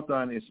Brother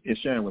Yanautan is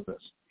sharing with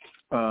us.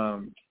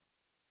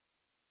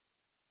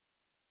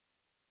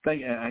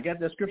 Thank you. I got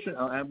that scripture.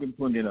 I'm going to be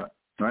pulling it up.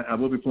 All right, I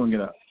will be pulling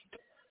it up.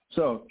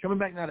 So coming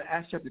back now to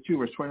Acts chapter 2,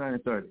 verse 29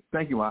 and 30.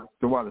 Thank you,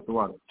 the water.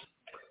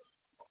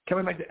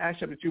 Coming back to Acts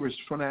chapter 2, verse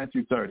 29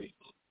 through 30.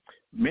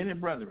 Men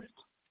and brethren,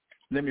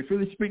 let me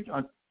freely speak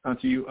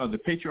unto you of the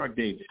patriarch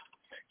David.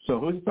 So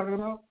who's he talking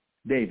about?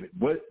 David.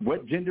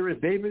 What gender is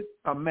David?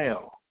 A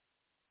male.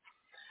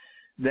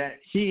 That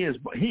he,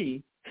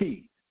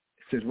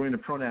 since we're in the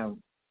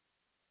pronoun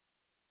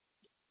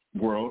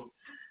world,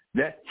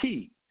 that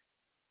he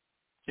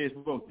is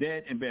both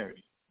dead and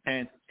buried,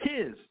 and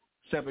his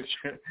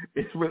sepulchre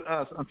is with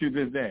us unto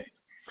this day.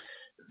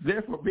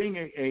 Therefore, being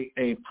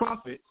a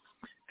prophet,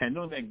 and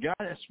knowing that God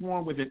has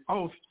sworn with an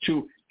oath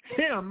to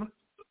him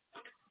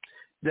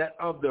that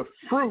of the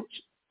fruit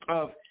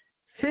of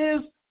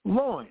his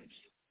loins,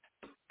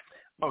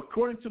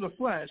 according to the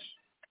flesh,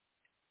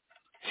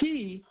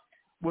 he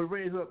will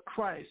raise up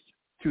Christ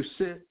to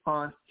sit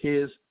on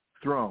his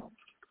throne.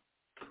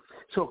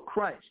 So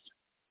Christ,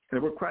 and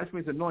the word Christ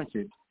means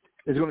anointed,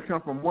 is going to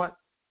come from what?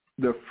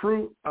 The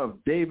fruit of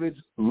David's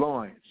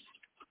loins.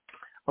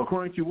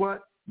 According to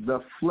what?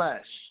 The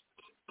flesh.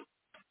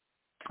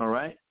 All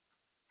right?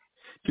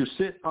 To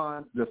sit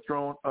on the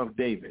throne of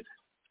David.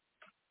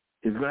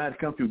 It's going to have to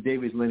come through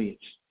David's lineage.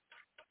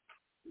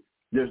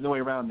 There's no way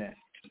around that.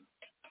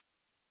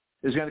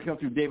 It's going to come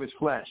through David's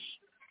flesh.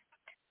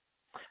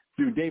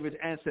 Through David's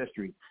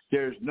ancestry.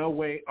 There's no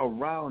way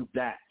around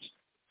that.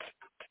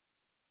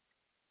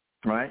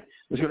 All right?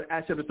 Let's go to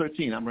Acts chapter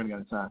 13. I'm running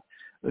out of time.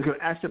 Let's go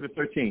to Acts chapter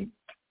 13,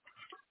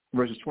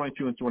 verses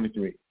 22 and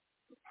 23.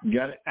 You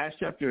got it? Acts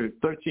chapter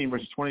 13,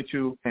 verses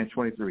 22 and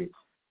 23.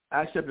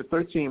 Acts chapter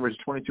 13, verses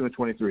 22 and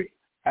 23.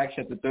 Acts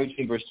chapter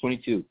 13, verse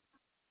 22.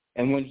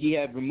 And when he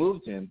had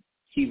removed him,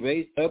 he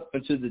raised up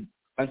unto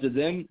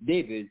them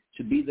David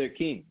to be their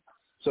king.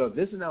 So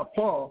this is now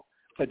Paul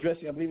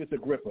addressing, I believe it's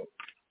Agrippa,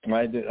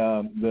 right?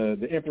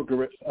 The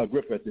Emperor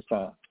Agrippa at this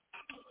time.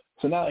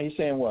 So now he's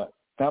saying what?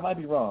 Now, I might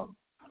be wrong,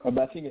 but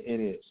I think it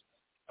is,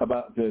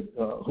 about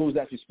who's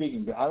actually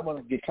speaking. But I don't want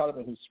to get caught up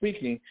in who's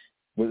speaking,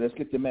 but let's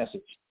get the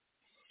message.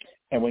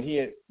 And when he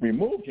had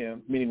removed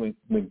him, meaning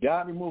when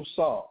God removed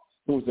Saul,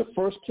 who was the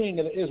first king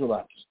of the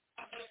Israelites,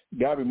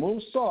 God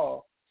removed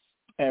Saul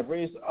and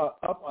raised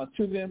up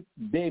unto them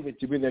David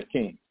to be their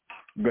king.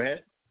 Go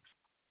ahead.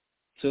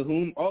 To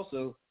whom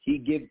also he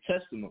gave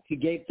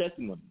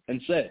testimony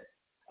and said,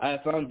 I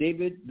have found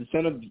David, the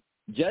son of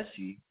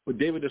Jesse. But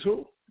David is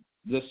who?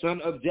 The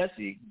son of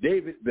Jesse.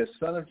 David, the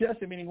son of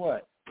Jesse, meaning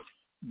what?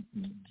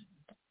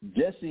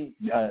 Jesse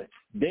is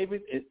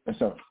David's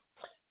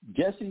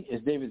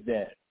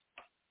dad.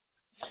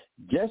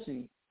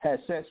 Jesse had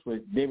sex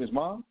with David's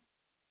mom.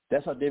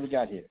 That's how David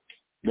got here.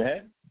 Go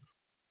ahead.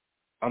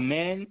 A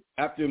man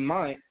after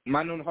mine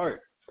own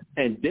heart.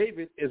 And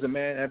David is a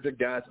man after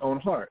God's own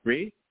heart.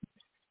 Read.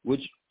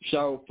 Which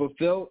shall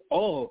fulfill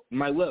all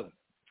my will.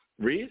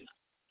 Read.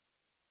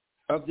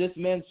 Of this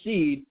man's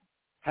seed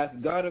hath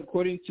God,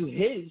 according to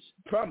his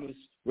promise,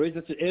 raised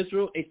unto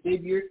Israel a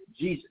Savior,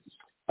 Jesus.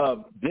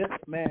 Of this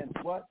man's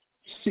what?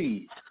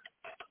 Seed.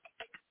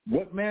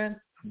 What man?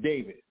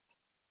 David.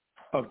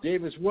 Of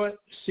David's what?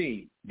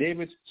 Seed.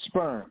 David's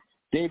sperm.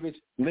 David's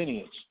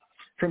lineage.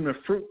 From the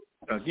fruit,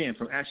 again,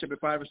 from Acts chapter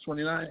 5, verse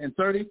 29 and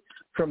 30,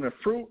 from the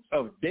fruit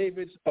of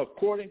David's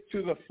according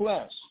to the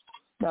flesh.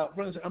 Now,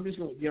 friends, I'm just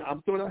going to,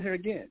 I'm throwing it out here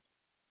again.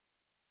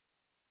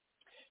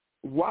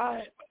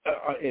 Why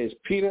is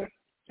Peter,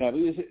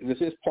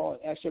 this is Paul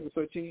in Acts chapter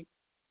 13.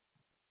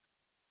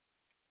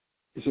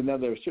 It's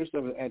another church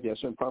of Antioch,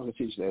 certain prophets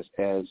and teachers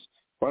as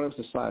Barnabas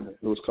and Simon,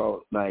 who was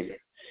called Niger.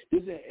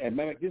 This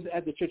is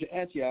at the church of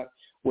Antioch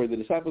where the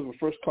disciples were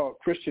first called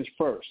Christians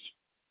first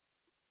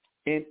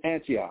in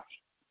Antioch.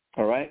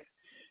 All right?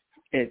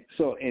 And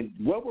so, and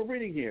what we're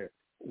reading here,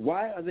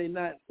 why are they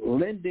not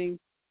lending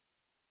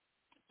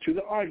to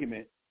the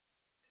argument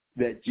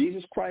that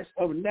Jesus Christ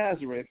of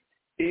Nazareth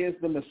is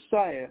the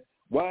Messiah?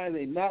 Why are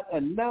they not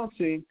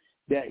announcing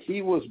that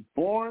he was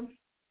born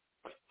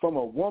from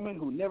a woman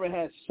who never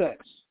had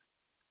sex?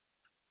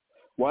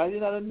 Why are they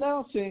not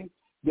announcing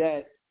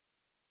that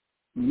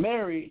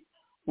Mary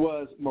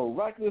was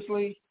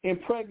miraculously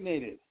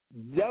impregnated?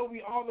 That would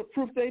be all the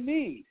proof they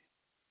need.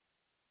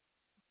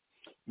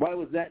 Why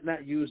was that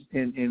not used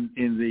in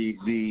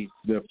the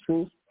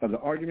proof of the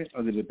argument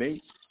or the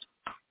debate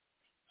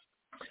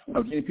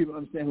of getting people to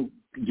understand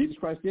who Jesus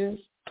Christ is?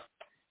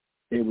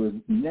 It was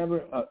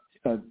never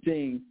a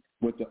thing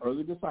with the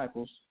early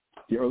disciples,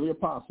 the early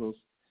apostles,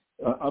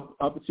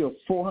 up until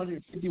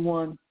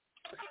 451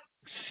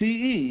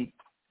 CE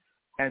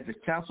at the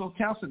Council of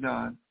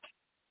Chalcedon,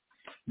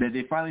 that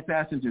they finally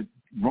passed into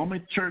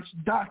Roman Church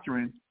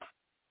doctrine,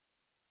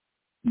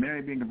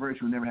 Mary being a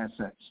virgin who never had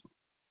sex.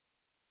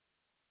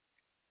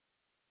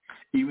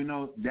 Even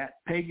though that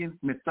pagan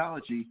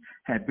mythology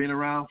had been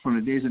around from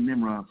the days of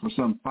Nimrod for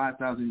some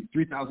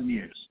 3,000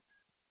 years.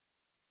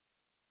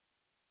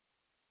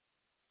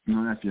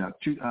 No, that's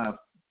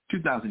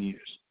 2,000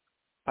 years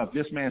of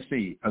this man's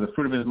seed, of the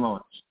fruit of his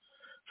loins.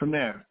 From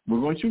there, we're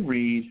going to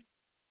read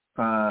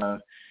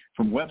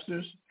from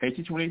Webster's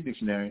 1828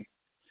 dictionary,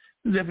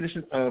 the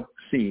definition of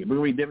seed. We're going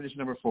to read definition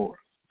number 4. All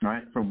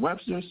right, from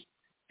Webster's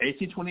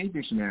 1828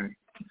 dictionary,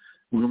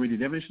 we're going to read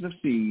the definition of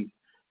seed,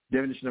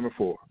 definition number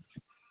 4.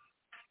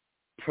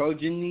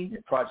 Progeny,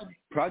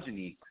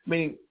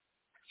 meaning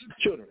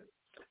children.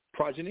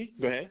 Progeny,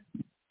 go ahead.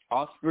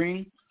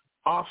 Offspring.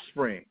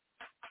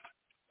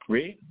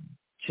 Read.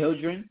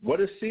 Children.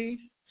 What is seed?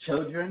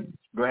 Children.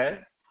 Go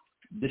ahead.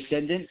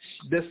 Descendants.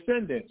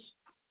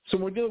 So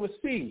we're dealing with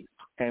seed.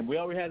 And we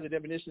already had the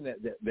definition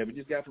that we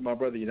just got from our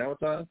brother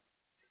Yonatan.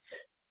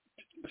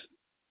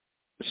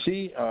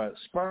 Seed,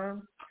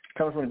 sperm,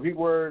 coming from a Greek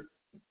word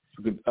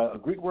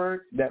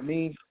that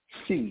means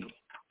seed.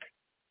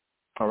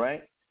 All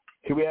right?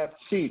 Here we have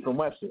seed from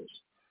Webster's.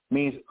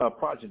 Means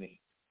progeny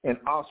and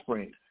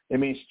offspring. It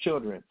means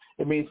children.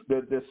 It means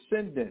the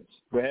descendants.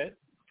 Go ahead.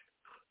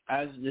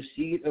 As the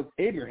seed of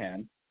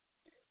Abraham,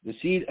 the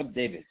seed of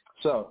David.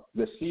 So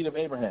the seed of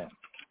Abraham.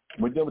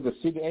 We're dealing with the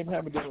seed of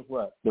Abraham. We're dealing with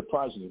what? The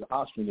progeny, the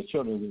offspring, the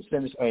children, the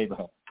descendants of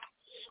Abraham.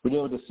 We're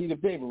dealing with the seed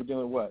of David. We're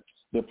dealing with what?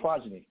 The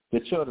progeny,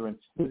 the children,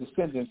 the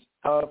descendants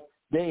of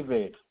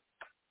David.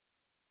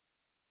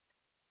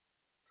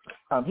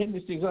 I'm hitting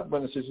these things up,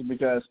 brothers and sisters,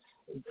 because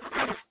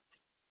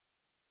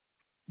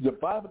the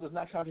Bible does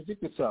not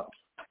contradict itself.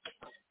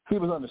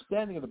 People's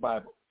understanding of the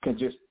Bible can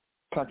just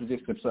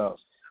contradict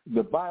themselves.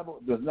 The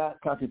Bible does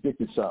not contradict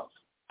itself.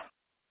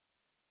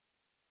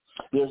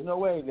 There's no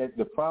way that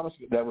the promise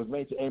that was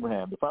made to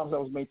Abraham, the promise that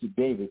was made to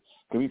David,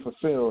 can be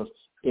fulfilled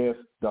if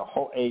the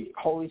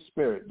Holy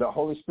Spirit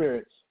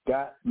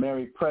got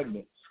Mary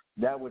pregnant.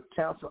 That would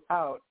cancel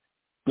out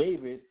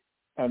David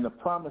and the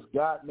promise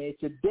God made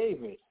to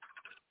David.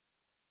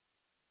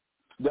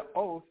 The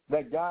oath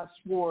that God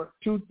swore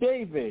to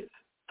David.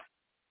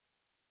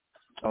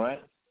 All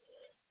right?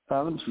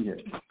 Let me see here.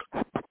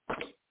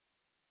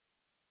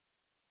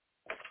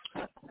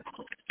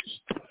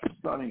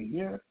 Starting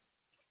here.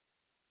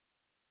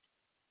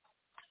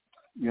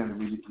 You got to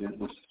read it.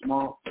 It's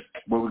small.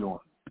 Where we going?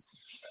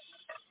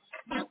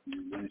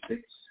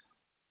 96.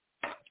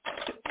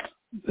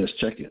 Let's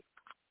check it.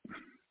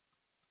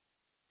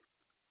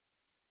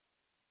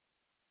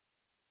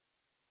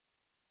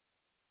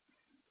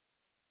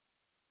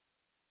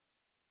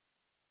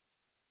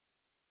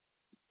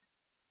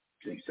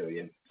 I think so,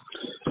 yeah.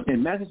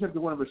 In Matthew chapter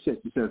 1, verse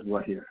 6, it says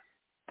what here?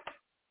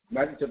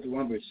 Matthew chapter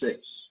 1, verse 6.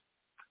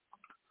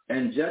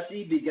 And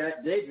Jesse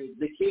begat David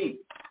the king.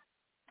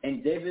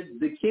 And David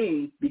the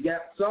king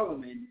begat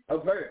Solomon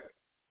of her,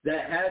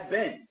 that had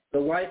been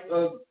the wife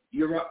of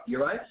Uriah.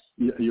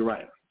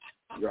 Uriah.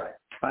 All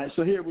right,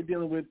 so here we're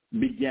dealing with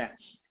begats.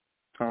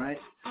 All right?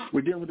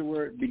 We're dealing with the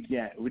word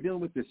begat. We're dealing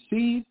with the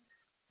seed.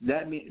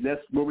 That's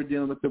what we're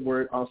dealing with the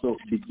word also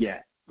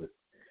begat.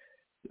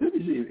 Let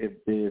me see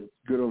if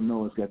good old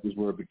Noah's got this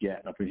word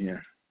begat up in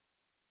here.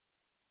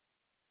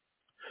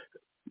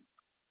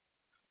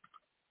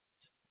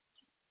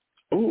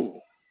 Ooh.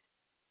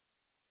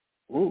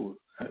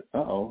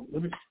 Uh-oh.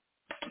 let me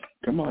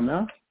come on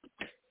now.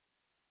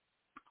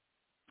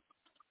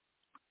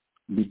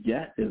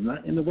 Begat is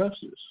not in the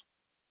Webster's.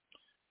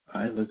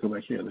 All right, let's go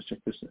back here. Let's check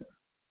this out.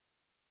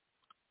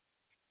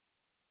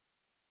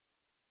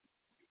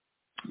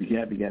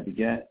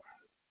 Begat.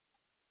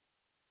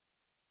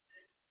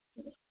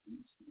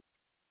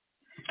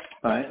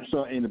 All right,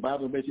 so in the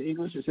Bible Basic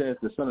English, it says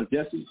the son of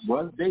Jesse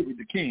was David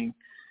the king,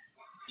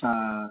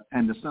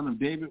 and the son of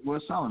David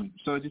was Solomon.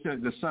 So it just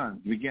says the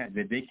son, begat,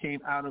 that they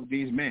came out of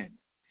these men.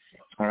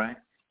 All right,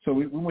 so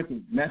we went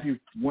to Matthew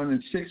 1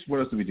 and 6.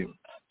 What else did we do?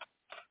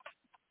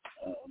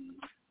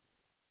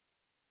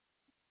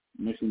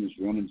 Next one is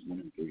Romans 1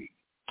 and 3.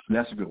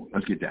 That's a good one.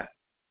 Let's get that.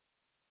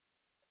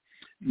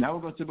 Now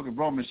we're going to the book of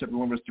Romans, chapter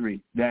 1, verse 3,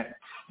 that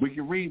we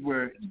can read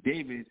where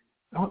David,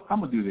 I'm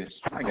going to do this.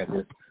 I got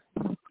this.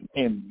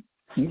 And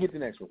you get the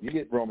next one. You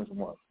get Romans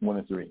 1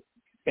 and 3.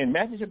 In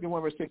Matthew chapter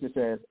 1, verse 6, it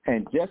says,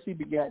 and Jesse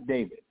begat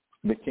David,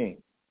 the king.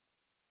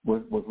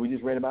 What we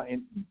just read about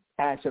in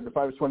Acts chapter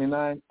 5, verse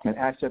 29, and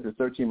Acts chapter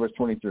 13, verse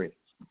 23.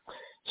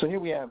 So here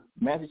we have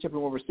Matthew chapter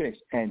 1, verse 6,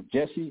 and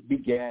Jesse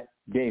begat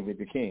David,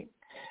 the king.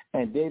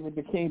 And David,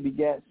 the king,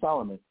 begat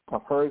Solomon,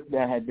 of her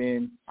that had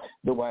been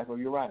the wife of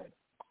Uriah.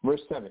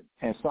 Verse 7,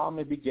 and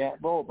Solomon begat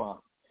Rehoboam.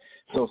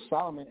 So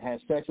Solomon had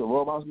sex with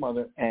Rehoboam's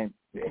mother, and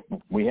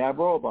we have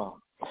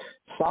Rehoboam.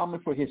 Solomon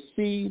for his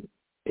seed,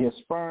 his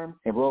sperm,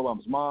 and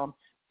Rehoboam's mom,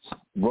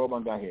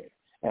 Rehoboam got here.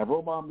 And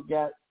Rehoboam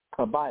begat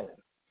Abiah.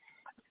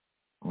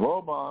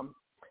 Rehoboam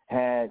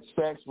had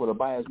sex with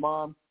Abiah's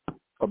mom,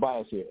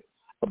 Abiah's here.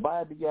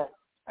 Abiah begat.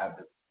 I have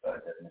the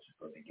definition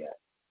for begat.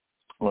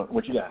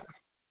 What you got?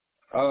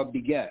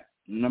 Begat,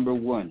 number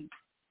 1,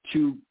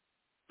 to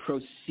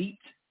proceed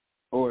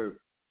or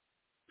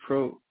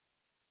procreate.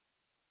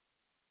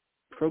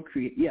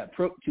 Yeah,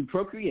 to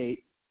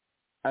procreate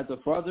as a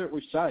father or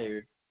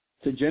sire,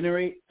 to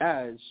generate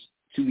as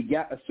to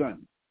begat a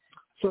son.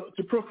 So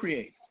to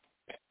procreate,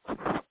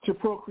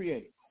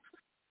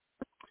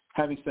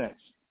 having sex.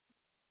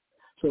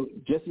 So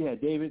Jesse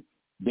had David,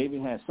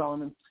 David had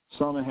Solomon,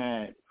 Solomon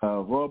had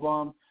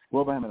Rehoboam,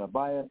 Rehoboam had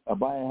Abiah,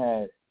 Abiah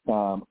had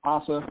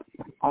Asa,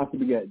 Asa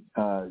begat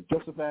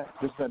Josaphat,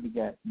 Josaphat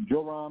begat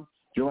Joram,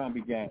 Joram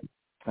begat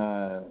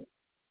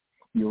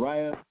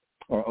Uriah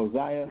or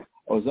Uzziah,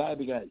 Uzziah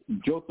begat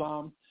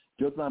Jotham,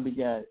 Jotham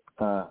begat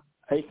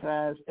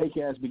Achaz,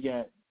 Achaz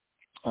begat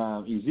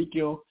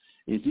Ezekiel,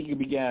 Ezekiel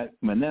begat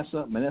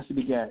Manasseh, Manasseh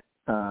begat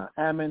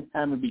Ammon,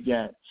 Ammon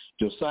begat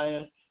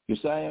Josiah,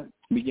 Josiah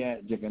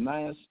begat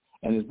Jeconiah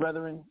and his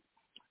brethren.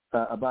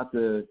 About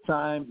the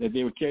time that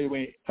they were carried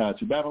away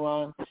to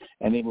Babylon,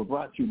 and they were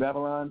brought to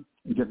Babylon.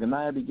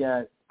 Jeconiah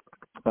begat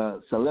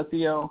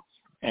Salathiel,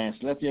 and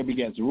Salathiel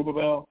begat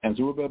Zerubbabel, and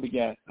Zerubbabel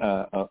begat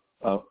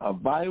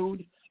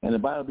Abiud, and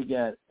Abiud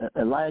begat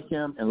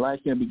Eliakim, and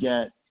Eliakim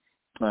begat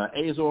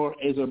Azor,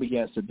 Azor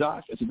begat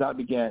Sadoc, and Sadoc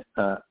begat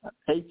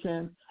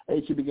Achan,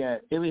 Achan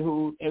begat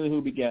Elihu,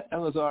 Elihu begat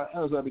Eleazar,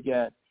 Eleazar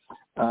begat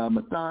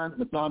Mathan,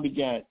 Mathan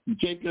begat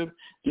Jacob,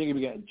 Jacob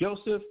begat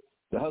Joseph,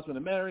 the husband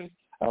of Mary,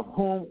 of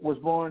whom was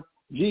born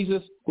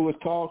Jesus, who is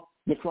called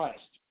the Christ.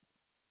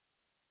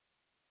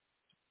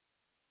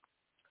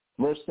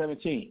 Verse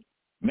 17.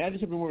 Matthew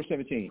chapter 1, verse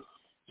 17.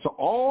 So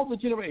all the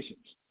generations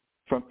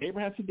from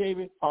Abraham to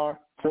David are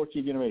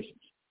 14 generations.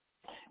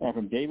 And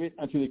from David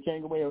unto the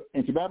carrying away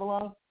into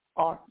Babylon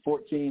are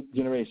 14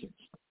 generations.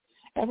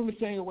 And from the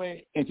carrying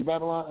away into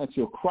Babylon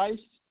until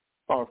Christ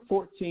are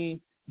 14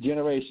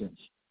 generations.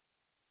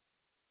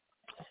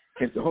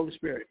 If the Holy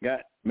Spirit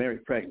got Mary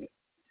pregnant,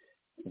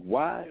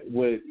 why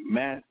would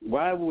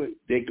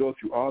they go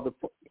through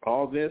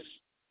all this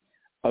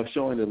of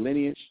showing the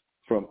lineage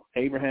from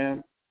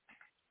Abraham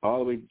all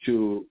the way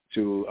to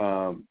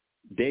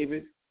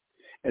David,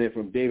 and then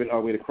from David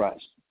all the way to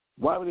Christ?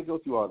 Why would they go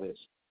through all this?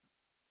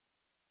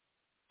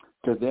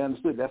 Because they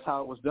understood that's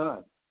how it was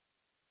done.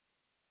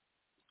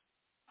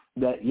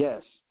 That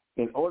yes,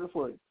 in order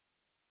for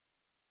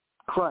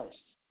Christ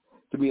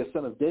to be a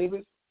son of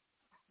David,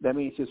 that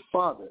means his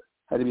father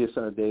had to be a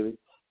son of David.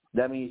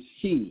 That means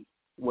he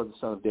was the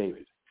son of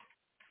David,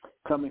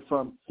 coming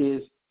from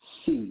his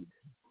seed.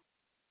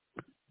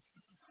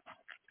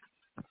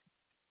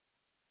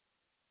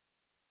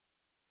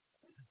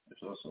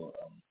 There's also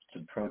to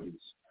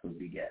produce who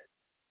beget,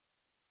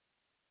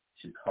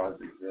 to cause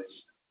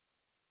exist.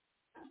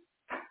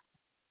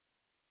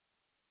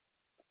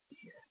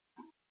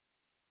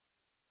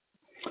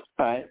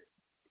 All right.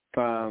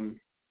 I'm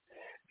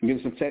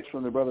getting some text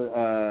from the brother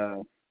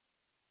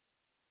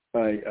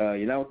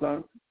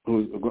Yonathan,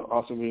 who's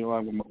also going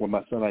along with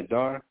my son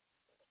Idar.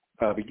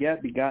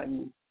 Begat,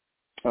 begotten,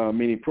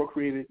 meaning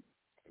procreated,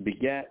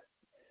 begat,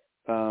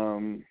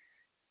 to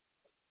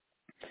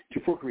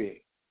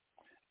procreate,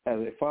 as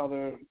a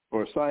father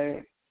or a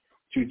sire,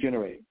 to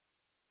generate,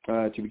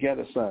 to beget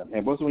a son.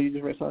 And what's the one you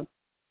just read, son?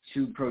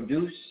 To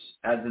produce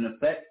as an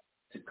effect,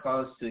 to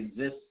cause to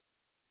exist,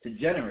 to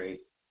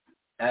generate,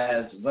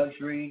 as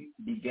luxury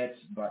begets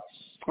vice.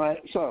 All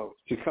right, so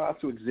to cause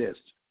to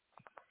exist.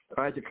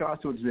 All right, to cause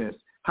to exist.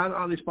 How do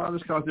all these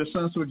fathers cause their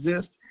sons to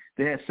exist?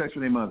 They had sex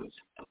with their mothers.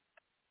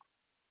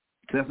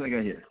 That's what I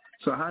got here.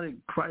 So how did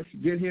Christ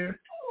get here?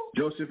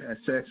 Joseph had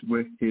sex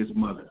with his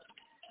mother.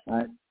 All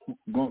right.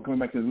 Coming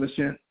back to the list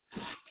here.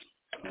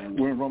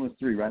 We're in Romans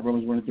 3, right?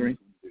 Romans 1 and 3?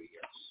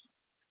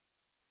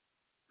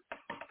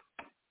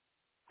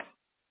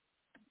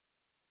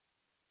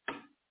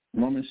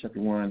 Romans chapter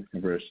 1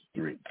 and verse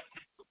 3.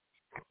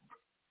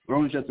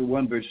 Romans chapter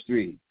 1, verse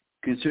 3.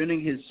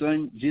 Concerning his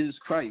son, Jesus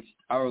Christ,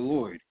 our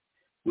Lord,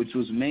 which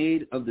was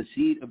made of the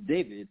seed of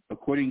David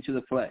according to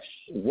the flesh.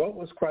 What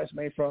was Christ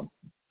made from?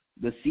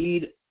 The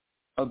seed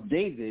of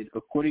David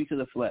according to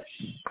the flesh.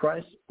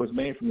 Christ was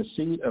made from the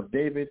seed of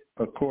David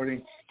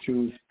according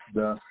to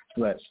the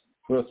flesh.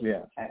 What else do we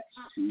have? Acts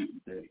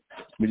 2:30.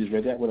 We just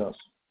read that. What else?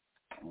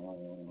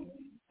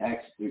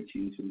 Acts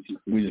 13:22.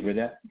 We just read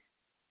that.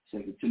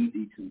 2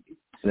 Timothy 2.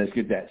 Let's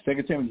get that.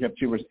 2 Timothy chapter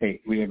 2 verse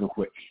 8. We're going to go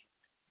quick.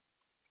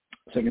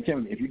 2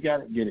 Timothy, if you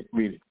got it, get it.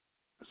 Read it.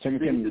 2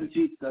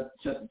 Timothy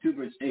chapter 2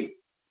 verse 8.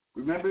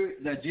 Remember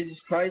that Jesus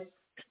Christ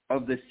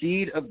of the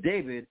seed of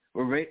David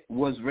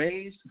was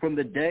raised from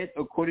the dead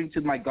according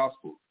to my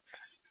gospel.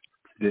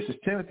 This is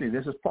Timothy.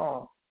 This is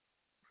Paul.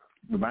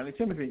 Reminding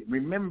Timothy,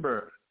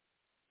 remember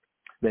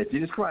that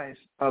Jesus Christ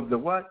of the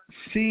what?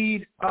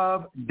 Seed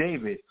of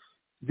David.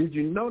 Did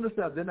you notice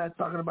that they're not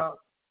talking about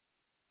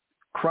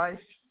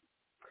Christ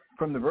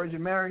from the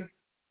Virgin Mary?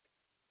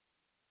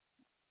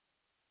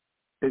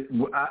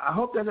 I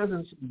hope that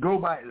doesn't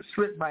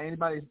slip by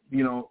anybody's,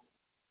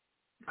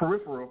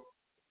 peripheral.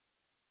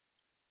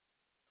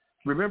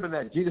 Remember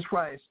that Jesus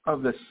Christ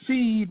of the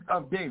seed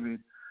of David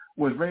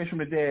was raised from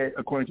the dead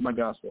according to my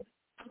gospel.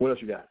 What else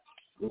you got?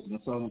 Wisdom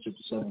of Solomon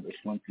chapter 7 verse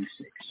 1 through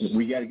 6.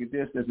 We got to get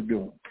this. That's a good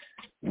one.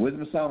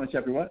 Wisdom of Solomon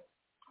chapter what?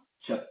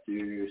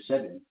 Chapter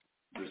 7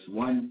 verse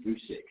 1 through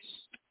 6.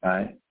 All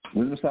right.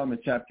 Wisdom of Solomon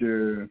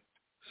chapter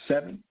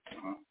 7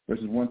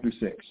 verses 1 through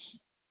 6.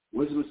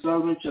 Wisdom of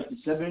Solomon chapter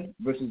 7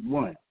 verses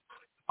 1.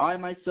 I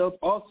myself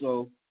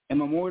also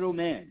am a mortal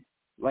man,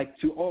 like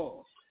to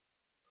all.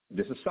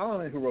 This is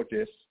Solomon who wrote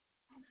this.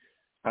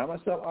 I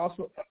myself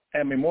also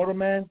am a mortal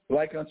man,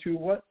 like unto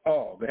what?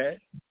 All. Go ahead.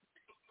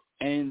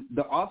 And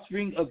the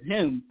offspring of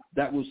him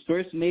that was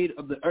first made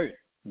of the earth.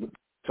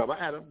 Talk about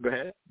Adam. Go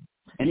ahead.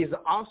 And he's the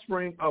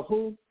offspring of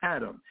who?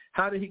 Adam.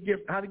 How did he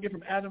get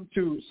from Adam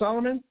to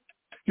Solomon?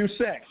 Through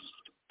sex.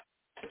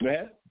 Go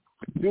ahead.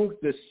 Through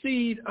the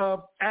seed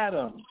of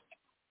Adam.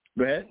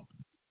 Go ahead.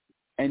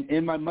 And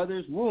in my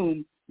mother's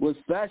womb was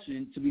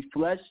fashioned to be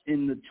flesh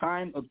in the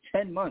time of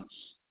 10 months,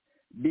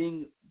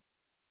 being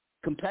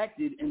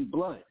compacted in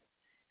blood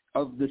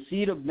of the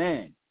seed of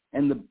man,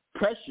 and the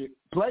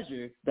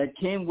pleasure that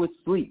came with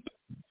sleep.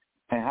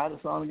 And how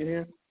did Solomon get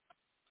here?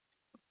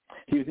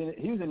 He was in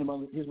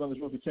his mother's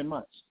womb for 10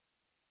 months,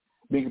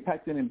 being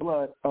compacted in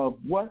blood of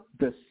what?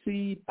 The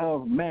seed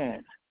of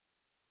man.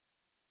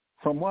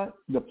 From what?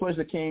 The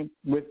pleasure came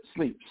with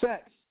sleep.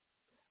 Sex.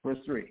 Verse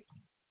 3.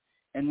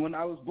 And when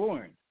I was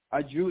born,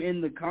 I drew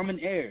in the common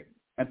air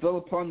and fell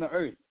upon the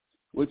earth,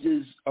 which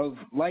is of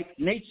like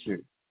nature.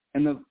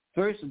 And the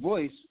first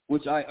voice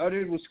which I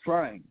uttered was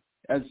crying,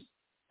 as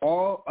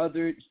all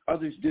others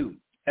do.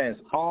 As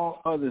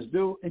all others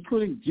do,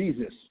 including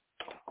Jesus.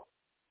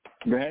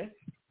 Go ahead.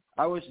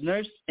 I was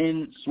nursed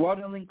in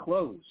swaddling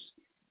clothes,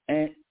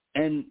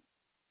 and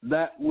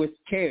that with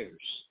cares.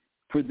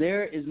 For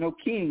there is no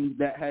king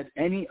that had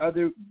any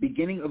other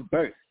beginning of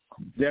birth.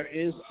 There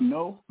is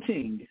no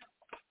king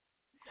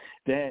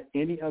that had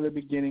any other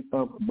beginning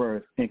of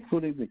birth,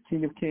 including the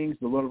King of Kings,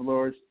 the Lord of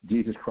Lords,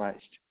 Jesus Christ.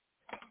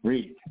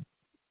 Read.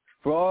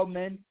 For all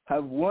men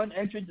have one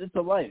entrance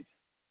into life,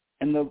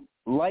 and the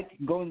like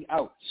going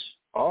out.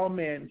 All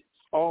men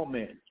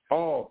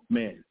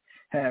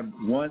have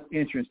one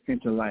entrance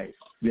into life.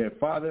 Their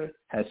father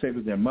had sex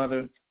with their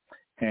mother,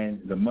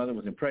 and the mother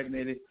was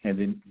impregnated, and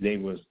then they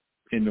was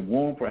in the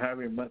womb for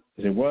however much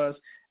it was,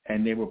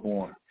 and they were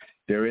born.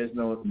 There is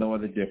no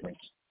other difference.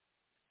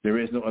 There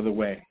is no other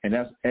way. And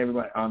that's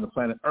everybody on the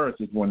planet Earth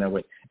is born that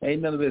way.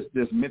 Ain't none of this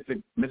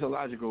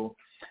mythological.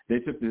 They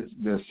took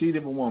the seed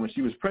of a woman.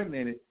 She was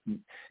pregnant.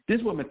 This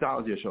is what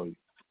mythology will show you.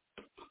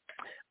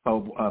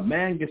 A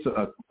man gets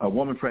a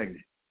woman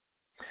pregnant.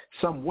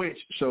 Some witch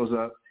shows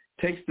up,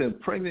 takes the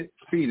pregnant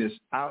fetus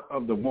out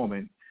of the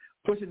woman,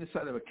 puts it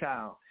inside of a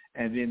cow,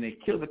 and then they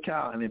kill the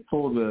cow and then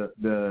pull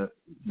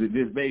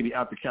this baby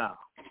out the cow,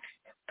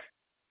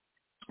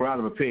 or out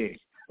of a pig,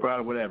 or out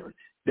of whatever.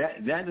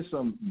 That is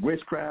some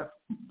witchcraft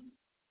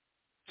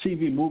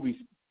TV movie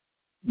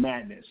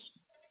madness.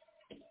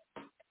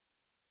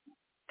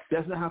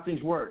 That's not how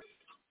things work.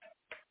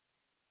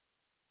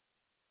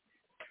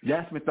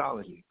 That's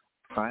mythology.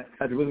 All right.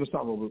 At the Wisdom of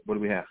Solomon, what do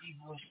we have?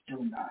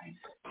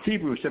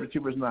 Hebrews chapter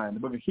 2 verse 9. The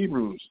book of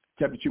Hebrews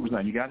chapter 2 verse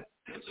 9. You got it?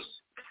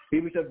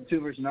 Hebrews chapter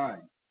 2 verse 9.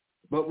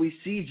 But we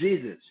see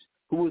Jesus,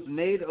 who was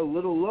made a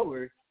little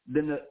lower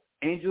than the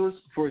angels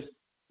for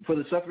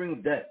the suffering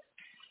of death.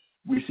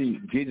 We see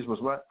Jesus was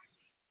what?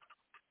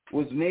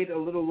 Was made a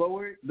little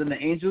lower than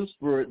the angels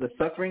for the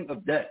suffering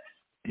of death.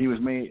 He was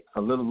made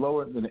a little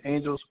lower than the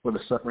angels for the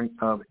suffering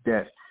of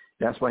death.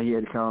 That's why he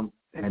had to come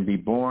and be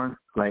born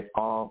like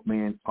all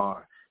men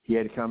are. He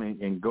had to come in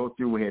and go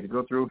through what he had to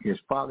go through. His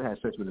father had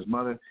sex with his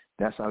mother.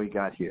 That's how he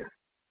got here.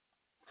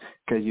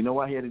 Because you know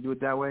why he had to do it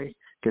that way?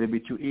 Because it'd be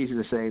too easy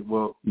to say,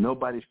 well,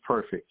 nobody's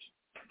perfect.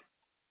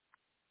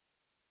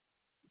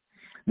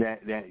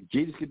 That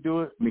Jesus could do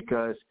it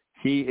because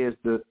he is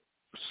the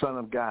Son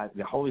of God.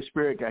 The Holy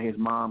Spirit got his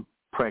mom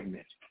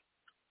pregnant.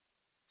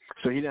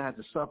 So he didn't have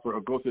to suffer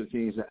or go through the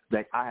things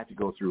that I had to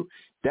go through.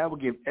 That would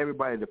give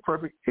everybody the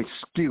perfect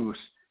excuse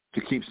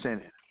to keep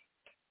sinning.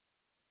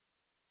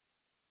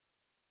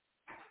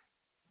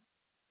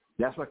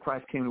 That's why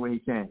Christ came the way he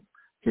came.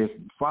 His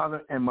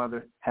father and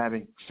mother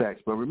having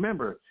sex. But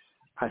remember,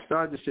 I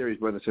started this series,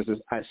 brothers and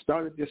sisters. I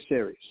started this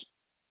series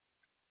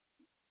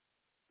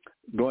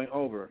going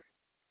over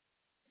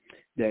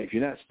that if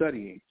you're not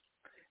studying,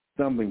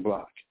 stumbling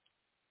block.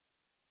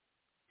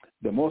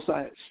 The Most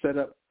High set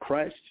up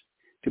Christ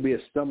to be a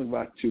stumbling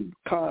block to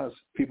cause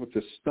people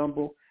to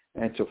stumble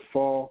and to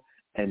fall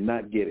and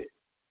not get it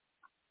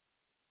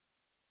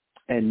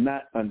and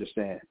not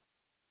understand.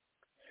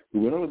 We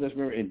went over this,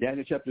 remember, in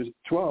Daniel chapter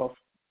 12,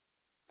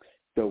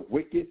 the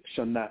wicked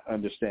shall not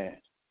understand.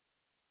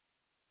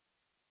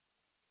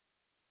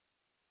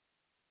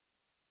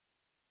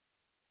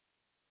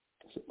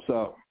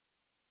 So,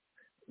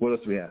 what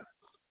else do we have?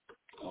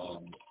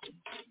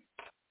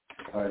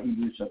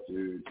 Hebrews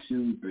chapter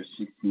 2, verse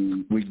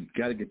 16. We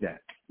got to get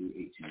that.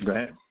 18. Go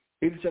ahead.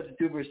 Hebrews chapter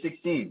 2, verse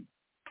 16.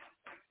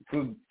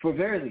 For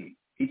verily,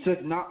 he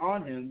took not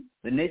on him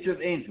the nature of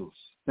angels.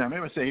 Now,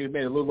 remember I said he was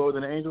made a little lower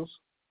than the angels?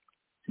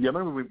 Yeah,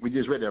 remember we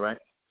just read that, right?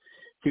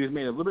 He was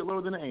made a little bit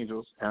lower than the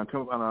angels, and I'm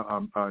coming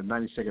on our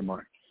 90-second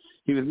mark.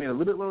 He was made a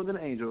little bit lower than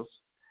the angels,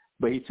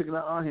 but he took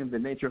not on him the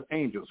nature of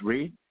angels.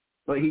 Read.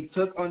 But he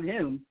took on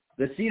him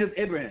the seed of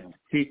Abraham.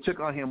 He took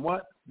on him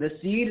what? The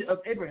seed of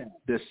Abraham.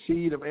 The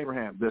seed of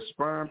Abraham, the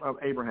sperm of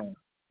Abraham.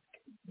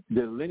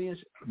 The lineage,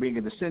 being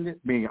a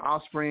descendant, being an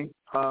offspring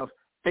of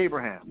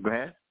Abraham. Go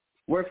ahead.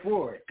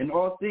 Wherefore, in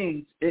all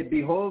things, it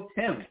behoved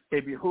him.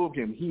 It behooved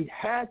him. He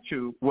had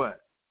to,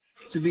 what?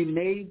 To be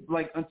made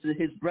like unto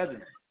his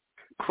brethren.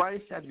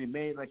 Christ had to be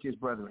made like his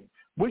brethren.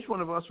 Which one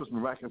of us was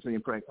miraculously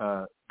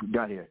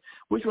got here?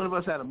 Which one of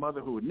us had a mother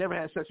who had never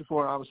had sex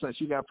before, and all of a sudden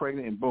she got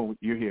pregnant, and boom,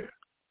 you're here?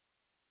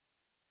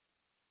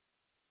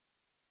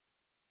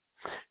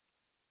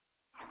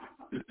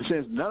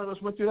 Since none of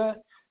us went through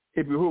that,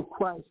 it behooved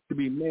Christ to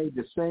be made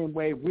the same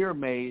way we're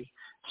made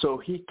so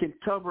he can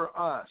cover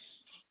us.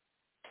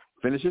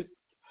 Finish it.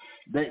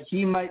 That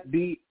he might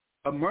be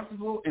a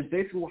merciful and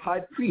faithful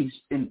high priest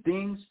in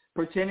things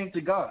pertaining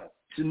to God,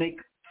 to make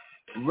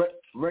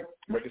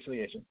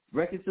reconciliation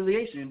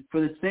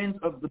for the sins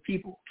of the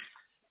people.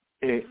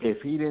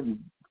 If he didn't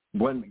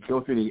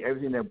go through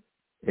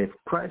if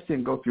Christ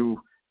didn't go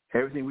through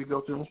everything we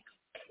go through,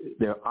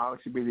 there'll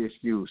obviously be the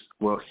excuse,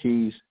 well,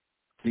 he's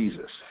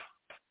Jesus.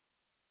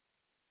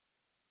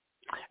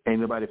 Ain't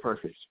nobody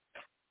perfect.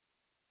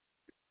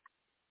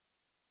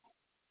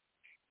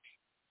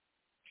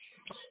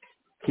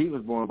 He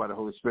was born by the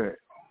Holy Spirit.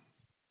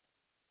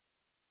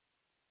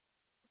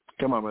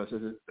 Come on, brothers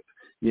and sisters.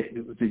 Yeah,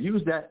 to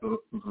use that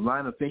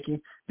line of thinking,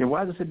 then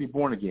why does it be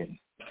born again?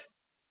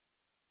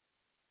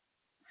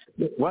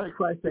 Why did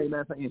Christ say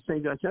that in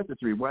St. John chapter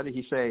 3? Why did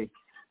he say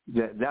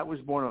that was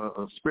born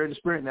of spirit to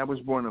spirit and that was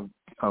born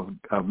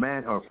of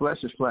man or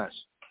flesh is flesh?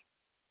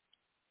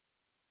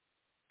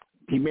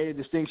 He made a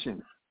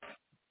distinction.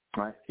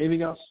 All right.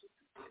 Anything else?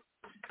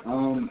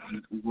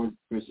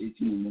 Verse 18,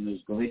 and then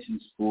there's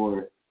Galatians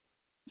 4,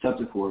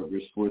 chapter 4,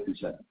 verse 4 through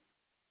 7.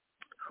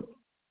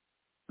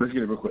 Let's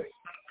get it real quick.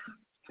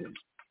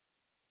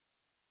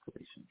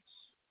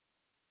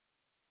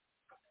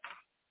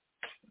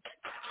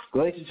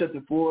 Galatians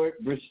chapter 4,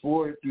 verse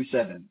 4 through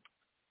 7.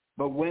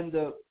 But when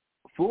the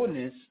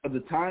fullness of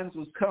the times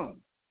was come,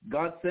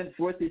 God sent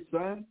forth his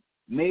Son,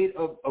 made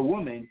of a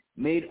woman,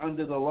 made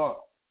under the law,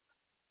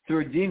 to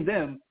redeem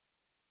them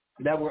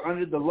that were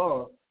under the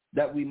law,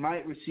 that we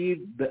might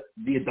receive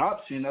the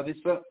adoption of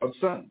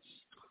sons.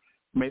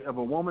 Made of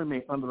a woman,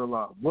 made under the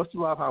law. What's the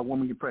law of how a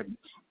woman gets pregnant?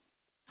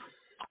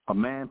 A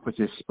man puts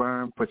his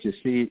sperm, puts his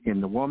seed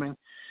in the woman.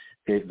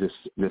 The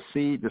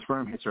seed, the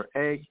sperm hits her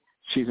egg.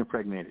 She's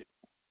impregnated.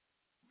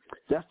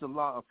 That's the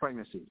law of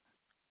pregnancy.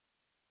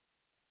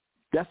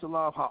 That's the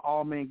law of how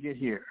all men get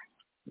here,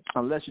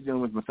 unless you're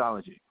dealing with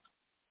mythology.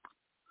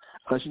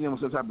 Unless you're dealing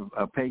with some type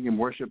of pagan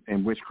worship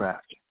and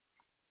witchcraft.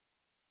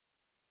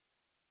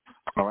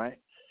 All right?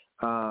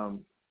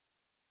 I'm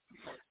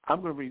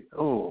going to read.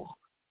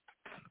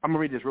 I'm going to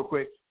read this real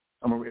quick.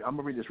 I'm going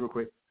to read this real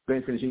quick. Go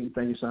ahead and finish eating.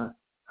 Thank you, son.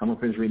 I'm going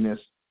to finish reading this.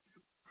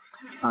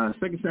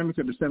 2 Samuel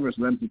chapter 7, verse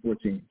 11 through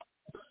 14.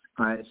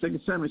 All right, 2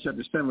 Samuel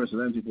chapter 7, verse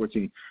 11 through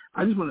 14.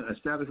 I just want to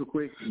establish real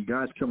quick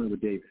God's covenant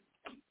with David.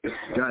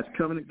 God's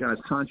covenant,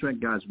 God's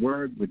contract, God's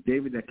word with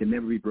David that can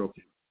never be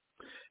broken.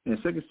 In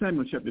 2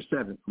 Samuel chapter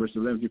 7, verse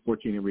 11 through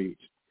 14, it reads,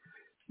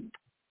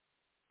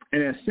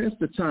 And since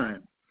the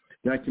time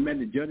that I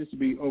commanded judges to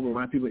be over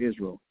my people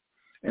Israel,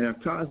 and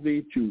have caused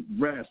thee to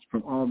rest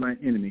from all thine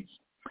enemies,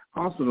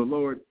 also the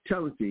Lord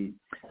telleth thee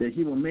that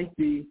he will make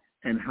thee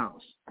an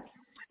house,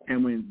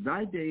 And when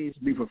thy days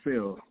be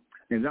fulfilled,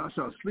 and thou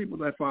shalt sleep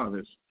with thy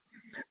fathers,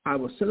 I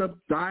will set up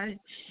thy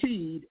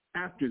seed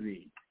after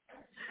thee,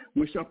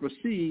 which shall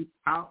proceed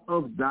out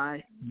of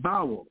thy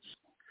bowels,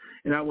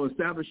 and I will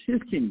establish his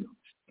kingdom.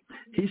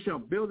 He shall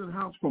build an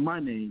house for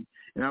my name,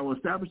 and I will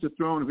establish the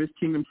throne of his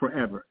kingdom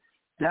forever.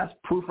 That's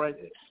proof right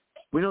there.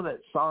 We know that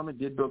Solomon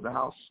did build the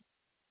house.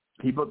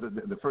 He built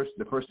the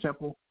first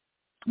temple.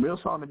 We know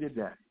Solomon did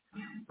that.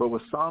 But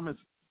was Solomon's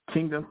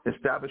kingdom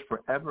established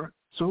forever?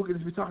 So who could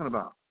this be talking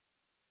about?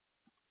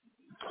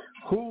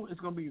 Who is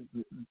going to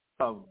be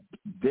of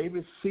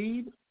David's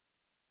seed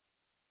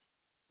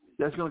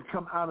that's going to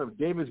come out of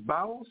David's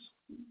bowels,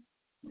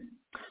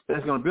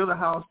 that's going to build a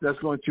house that's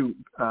going to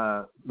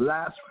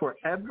last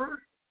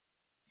forever?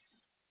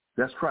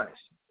 That's Christ.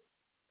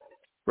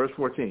 Verse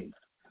 14,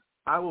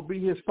 I will be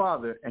his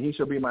father, and he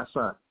shall be my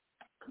son.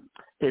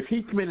 If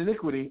he commit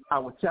iniquity, I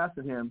will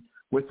chasten him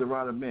with the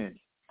rod of men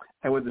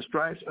and with the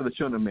stripes of the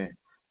children of men.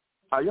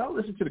 Are y'all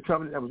listening to the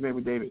covenant that was made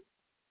with David?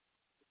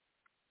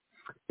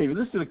 If you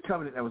listen to the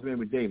covenant that was made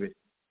with David,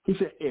 he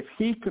said, if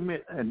he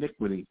commit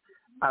iniquity,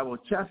 I will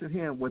chasten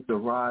him with the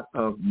rod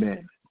of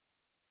men.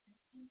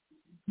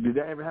 Did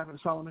that ever happen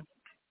to Solomon?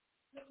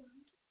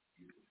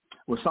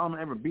 Was Solomon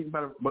ever beaten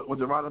with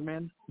the rod of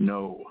men?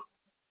 No.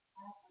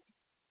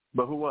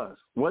 But who was?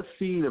 What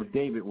seed of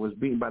David was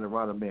beaten by the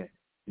rod of men?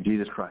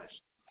 Jesus Christ.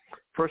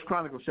 1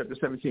 Chronicles chapter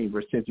 17,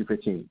 verse 10 through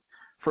 15.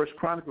 1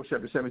 Chronicles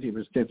chapter 17,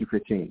 verse 10 through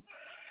 15.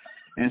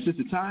 And since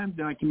the time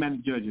that I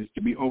commanded judges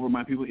to be over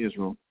my people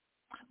Israel,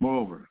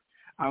 moreover,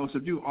 I will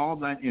subdue all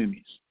thine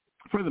enemies.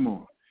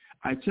 Furthermore,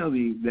 I tell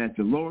thee that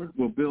the Lord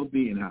will build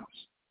thee an house.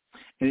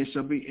 And it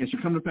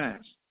shall come to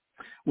pass,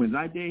 when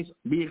thy days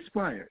be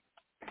expired,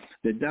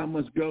 that thou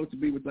must go to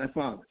be with thy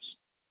fathers,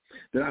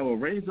 that I will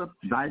raise up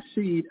thy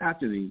seed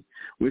after thee,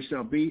 which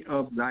shall be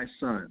of thy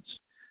sons.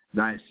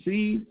 Thy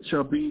seed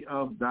shall be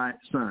of thy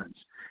sons,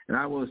 and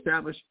I will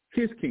establish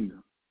his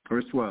kingdom.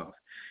 Verse 12,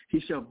 he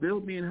shall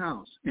build me an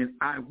house, and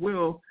I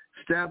will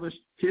establish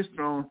his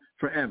throne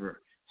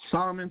forever.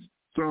 Solomon's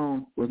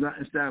throne was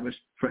not established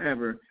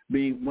forever,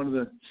 being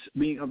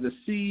of the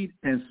seed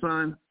and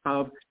son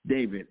of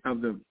David,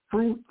 of the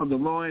fruit of the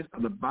loins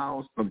of the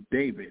bowels of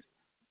David.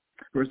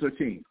 Verse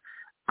 13,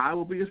 I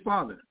will be his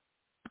father,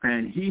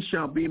 and he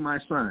shall be my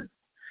son,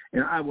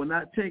 and I will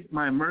not take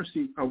my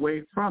mercy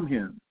away from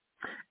him,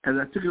 as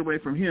I took it away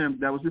from him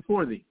that was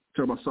before thee.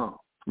 Talk about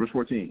Saul. Verse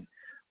 14,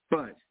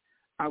 but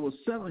I will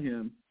settle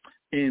him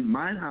in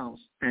mine house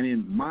and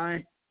in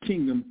my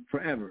kingdom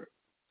forever,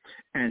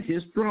 and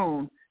his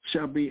throne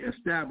shall be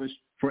established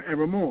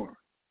forevermore.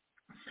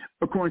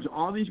 According to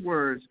all these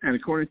words and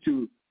according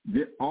to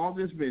all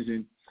this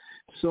vision,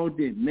 so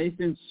did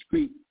Nathan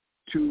speak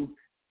to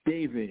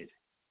David.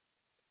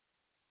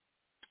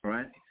 All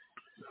right?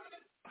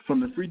 From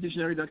the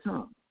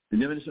freedictionary.com, the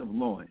definition of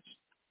loins,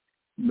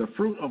 the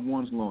fruit of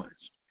one's loins.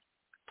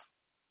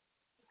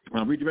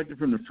 I'll redirect it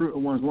from the fruit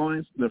of one's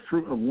loins, the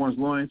fruit of one's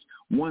loins,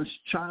 one's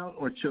child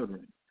or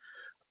children,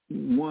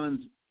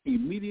 one's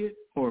immediate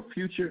or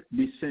future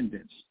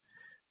descendants.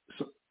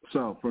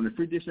 So from the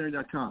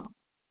freedictionary.com,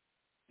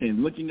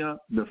 in looking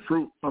up the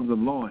fruit of the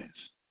loins,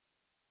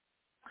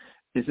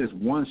 it says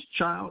one's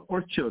child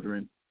or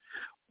children,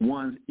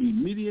 one's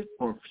immediate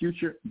or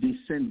future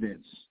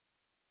descendants.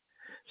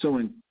 So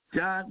when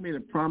God made a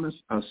promise,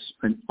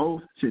 an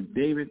oath to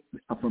David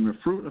from the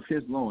fruit of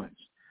his loins,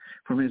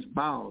 from his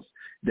bowels,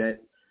 that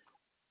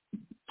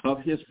of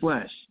his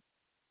flesh,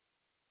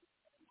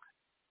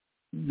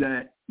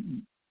 that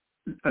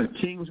a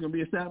king was going to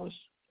be established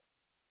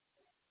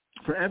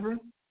forever,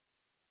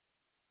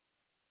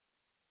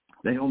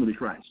 they only be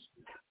Christ.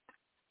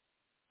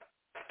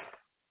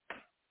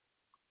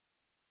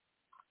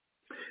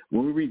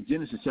 When we read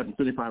Genesis chapter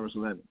 35, verse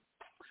 11,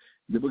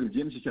 the book of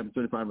Genesis chapter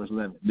 35, verse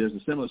 11, there's a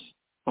similar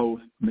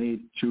oath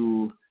made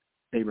to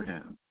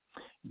Abraham.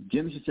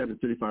 Genesis chapter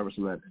 35, verse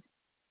 11.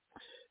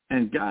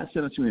 And God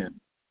said unto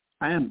him,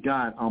 I am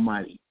God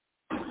Almighty.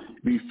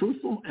 Be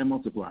fruitful and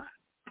multiply.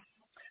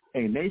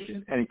 A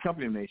nation and a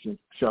company of nations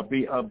shall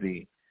be of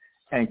thee,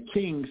 and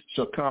kings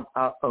shall come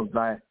out of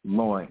thy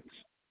loins.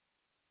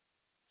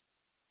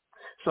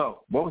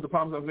 So, what was the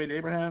promise that was made to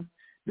Abraham?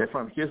 That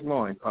from his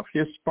loins, of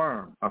his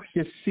sperm, of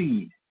his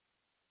seed,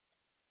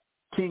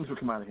 kings would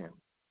come out of him.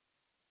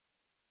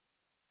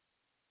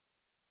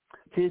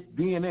 His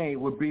DNA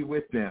would be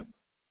with them.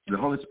 The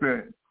Holy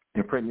Spirit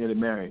impregnated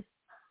Mary.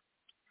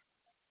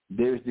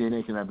 David's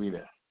DNA cannot be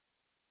there.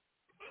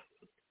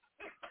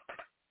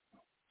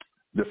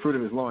 The fruit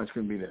of his loins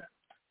couldn't be there.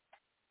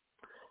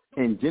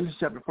 In Genesis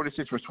chapter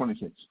 46, verse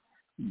 26,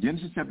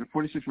 Genesis chapter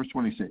 46, verse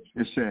 26,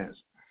 it says,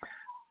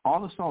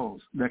 all the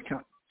souls that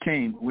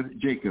came with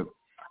Jacob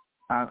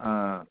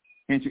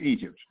into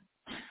Egypt,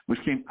 which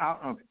came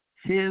out of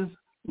his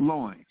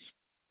loins,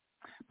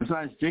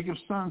 besides Jacob's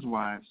sons'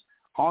 wives,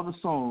 all the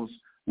souls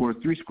were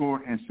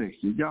 66.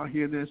 Did y'all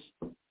hear this?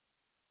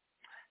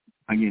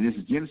 Again,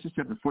 this is Genesis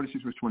chapter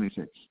 46, verse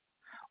 26.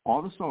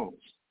 All the souls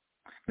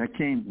that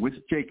came with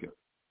Jacob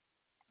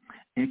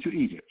into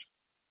Egypt,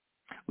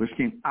 which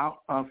came out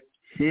of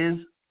his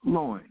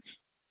loins,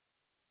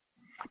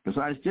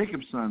 besides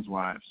Jacob's sons'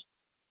 wives.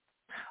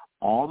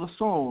 All the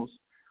souls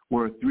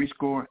were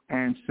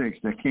 66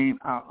 that came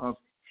out of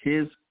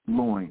his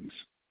loins.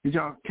 Did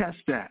y'all catch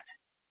that?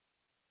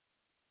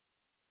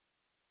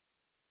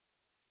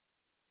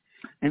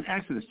 In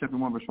Exodus chapter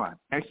 1, verse 5.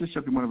 Exodus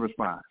chapter 1, verse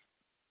 5.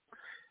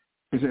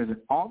 It says,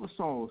 all the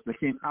souls that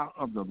came out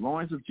of the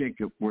loins of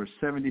Jacob were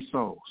 70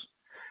 souls,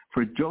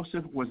 for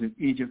Joseph was in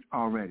Egypt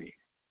already.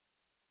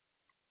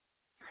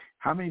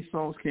 How many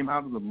souls came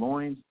out of the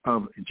loins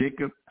of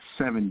Jacob?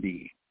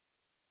 70.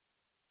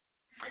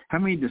 How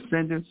many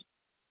descendants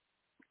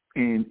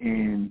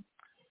in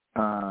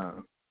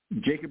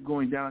Jacob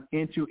going down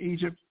into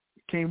Egypt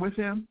came with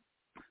him?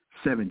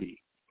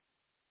 70.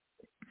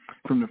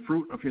 From the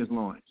fruit of his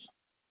loins.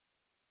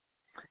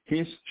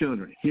 His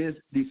children, his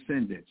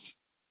descendants,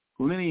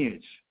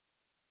 lineage.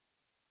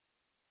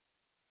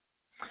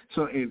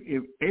 So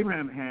if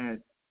Abraham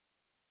had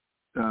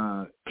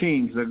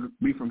kings that would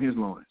be from his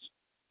loins,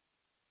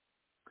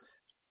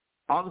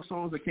 all the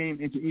souls that came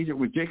into Egypt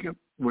with Jacob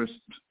were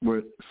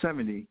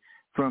 70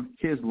 from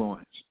his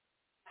loins.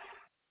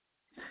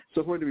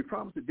 So for it to be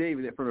promised to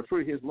David that from the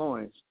fruit of his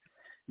loins,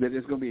 that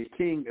there's going to be a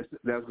king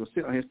that was going to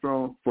sit on his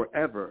throne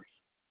forever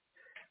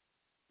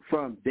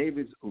from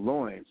David's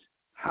loins,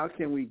 how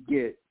can we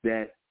get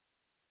that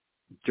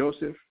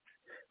Joseph,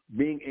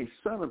 being a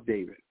son of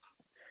David,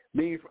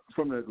 being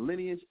from the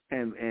lineage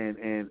and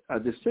a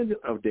descendant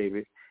of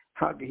David,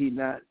 how could he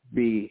not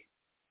be,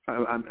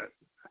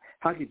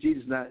 how could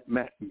Jesus not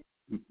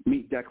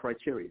meet that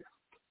criteria?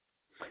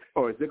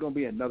 Or is there going to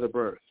be another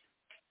birth?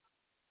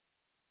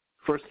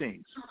 1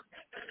 Kings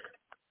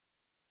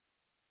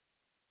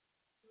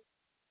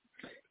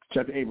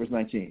chapter 8, verse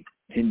 19.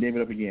 Hitting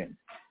David up again.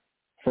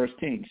 1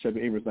 Kings chapter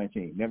 8, verse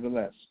 19.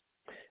 Nevertheless,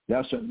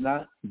 thou shalt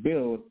not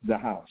build the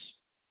house,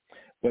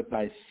 but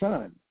thy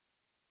son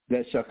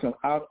that shall come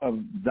out of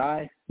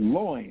thy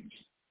loins,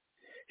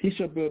 he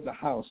shall build the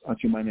house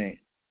unto my name.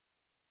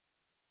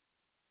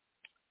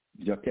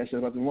 Did y'all catch that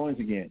about the loins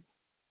again?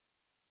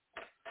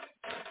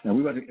 Now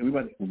we're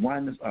about to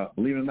wind this up.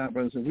 Believe it or not,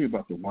 brothers and sisters, we're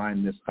about to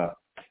wind this up.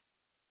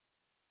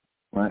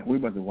 Right? We're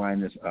about to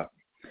wind this up.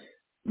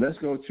 Let's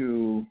go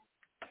to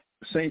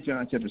St.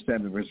 John chapter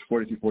 7, verses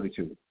 40 through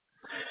 42.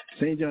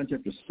 St. John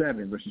chapter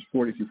 7, verses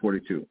 40 through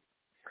 42.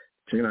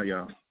 Check it out,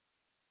 y'all.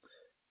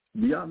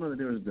 Do y'all know that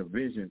there was a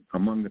division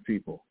among the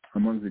people,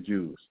 among the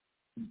Jews,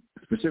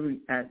 specifically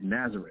at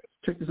Nazareth?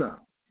 Check this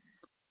out.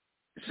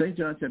 St.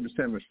 John chapter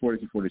 7, verse 40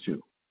 through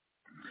 42.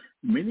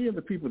 Many of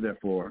the people,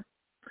 therefore,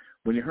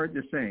 when they heard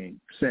this saying,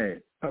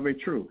 said, of a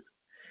truth,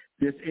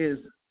 this is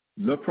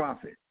the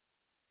prophet.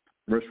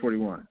 Verse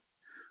 41.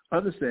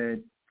 Others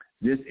said,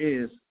 this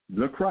is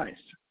the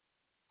Christ.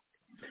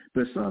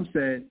 But some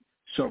said,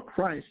 shall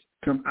Christ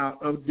come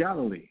out of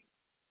Galilee?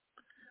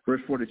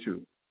 Verse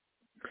 42.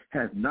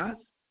 Has not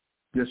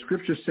the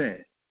scripture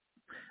said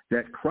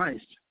that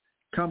Christ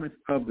cometh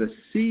of the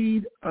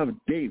seed of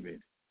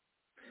David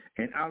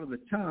and out of the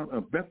town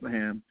of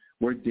Bethlehem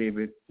where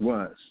David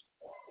was?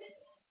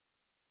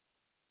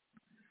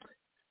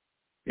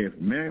 If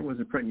Mary was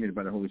impregnated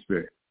by the Holy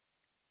Spirit,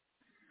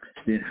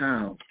 then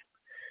how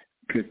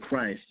could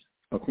Christ,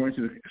 according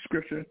to the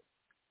scripture,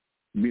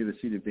 be the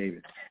seed of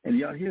David? And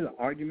y'all hear the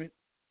argument?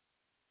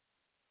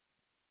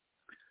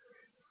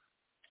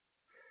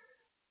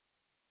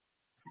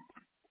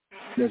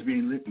 That's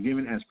being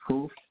given as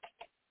proof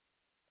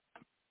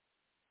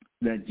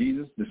that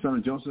Jesus, the son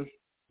of Joseph,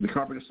 the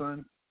carpenter's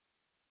son,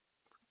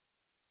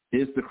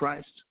 is the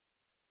Christ.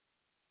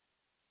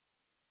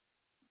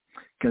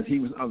 Because he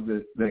was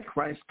that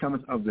Christ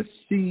cometh of the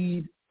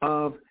seed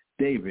of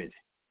David.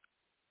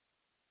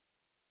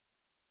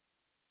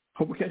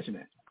 Hope we're catching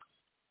that.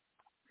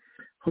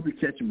 Hope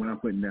you're catching what I'm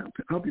putting down.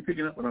 I hope you're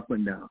picking up what I'm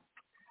putting down.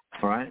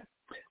 All right?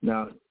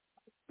 Now,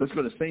 let's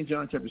go to St.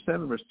 John chapter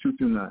 7, verse 2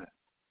 through 9.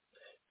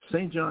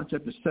 St. John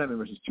chapter 7,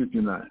 verses 2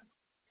 through 9.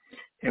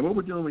 And what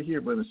we're dealing with here,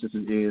 brothers and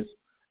sisters, is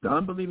the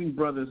unbelieving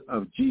brothers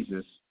of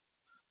Jesus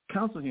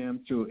counsel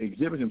him to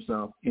exhibit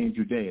himself in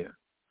Judea,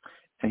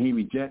 and he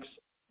rejects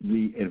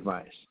the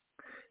advice.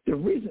 The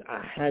reason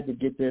I had to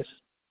get this,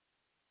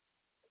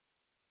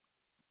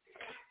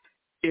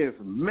 if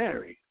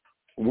Mary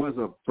was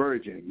a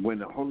virgin when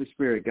the Holy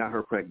Spirit got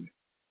her pregnant,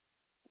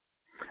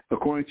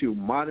 according to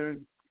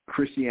modern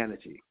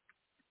Christianity,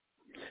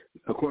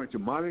 according to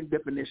modern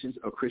definitions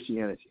of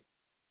Christianity,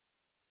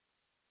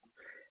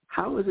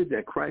 how is it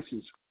that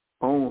Christ's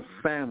own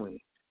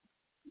family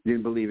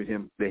didn't believe in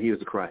him, that he was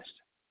the Christ?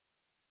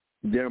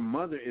 Their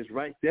mother is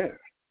right there.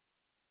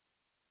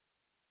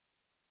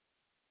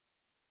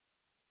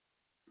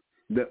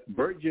 The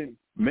Virgin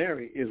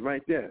Mary is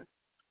right there.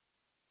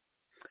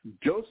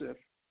 Joseph,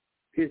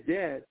 his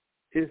dad,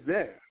 is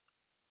there.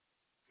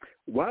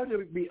 Why would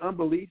there be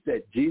unbelief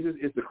that Jesus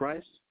is the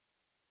Christ?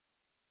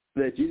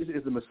 That Jesus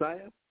is the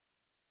Messiah?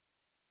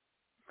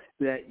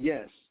 That,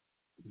 yes,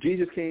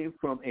 Jesus came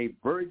from a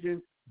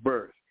virgin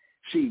birth.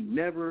 She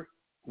never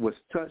was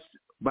touched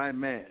by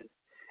man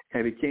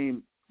and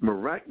became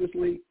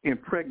miraculously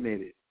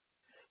impregnated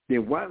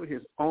Then why would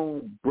his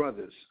own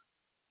brothers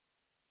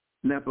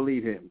not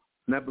believe in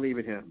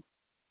him?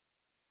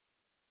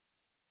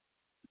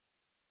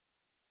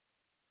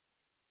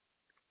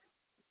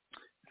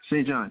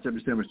 St. John, chapter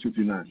 7, verse 2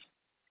 through 9.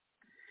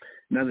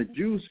 Now the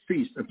Jews'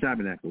 feast of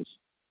tabernacles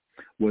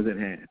was at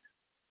hand.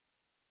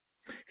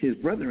 His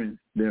brethren,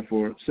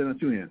 therefore, said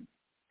unto him,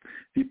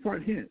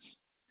 Depart hence,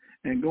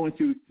 and go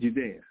into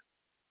Judea,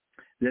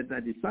 that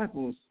thy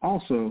disciples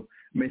also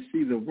may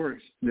see the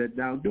works that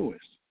thou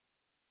doest.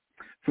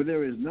 For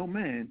there is no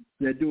man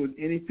that doeth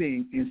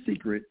anything in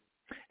secret,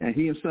 and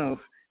he himself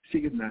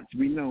seeketh not to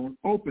be known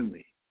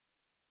openly.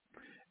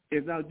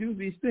 If thou do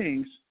these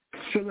things,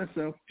 show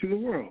thyself to the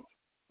world.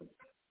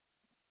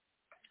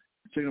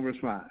 Check out verse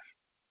 5.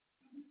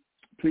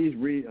 Please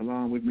read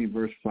along with me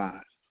verse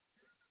 5.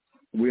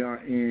 We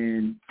are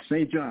in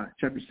St. John,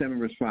 chapter 7,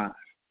 verse 5.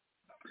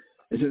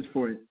 It says,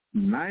 For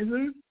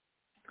neither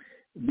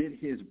did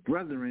his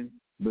brethren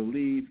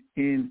believe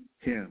in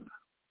him.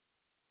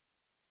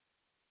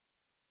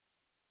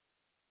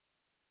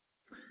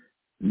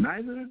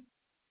 Neither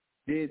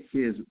did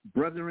his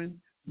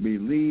brethren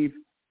believe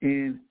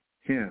in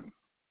him.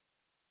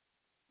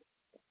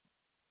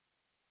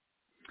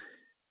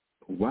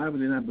 Why would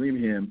they not believe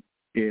in him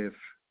if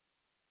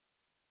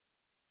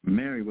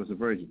Mary was a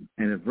virgin?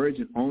 And a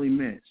virgin only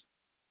meant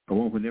a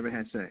woman who never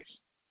had sex.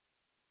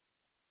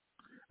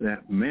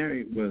 That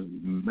Mary was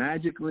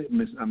miraculously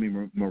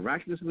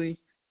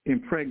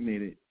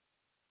impregnated.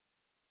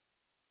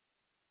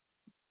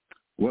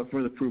 What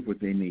further proof would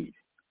they need?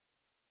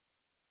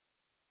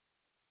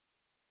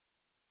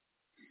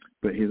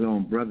 But his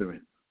own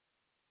brethren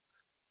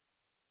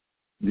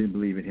didn't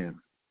believe in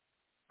him.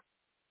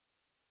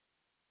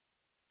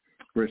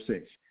 Verse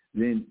 6,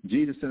 Then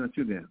Jesus said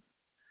unto them,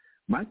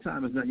 My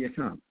time is not yet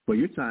come, but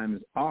your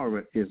time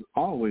is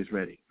always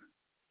ready.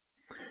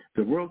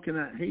 The world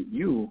cannot hate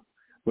you,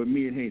 but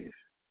me it hateth,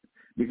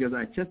 because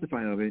I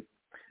testify of it,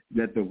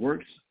 that the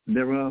works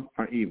thereof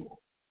are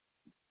evil.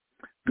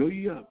 Go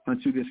ye up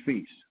unto this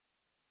feast.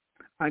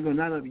 I go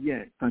not up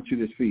yet unto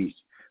this feast,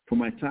 for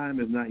my time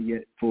is not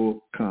yet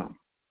full come.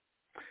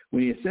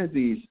 When he had said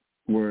these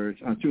words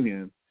unto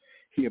him,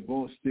 he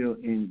abode still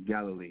in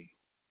Galilee.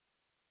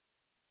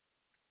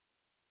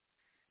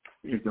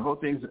 If the whole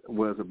thing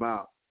was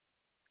about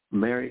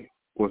Mary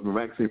was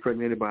miraculously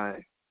impregnated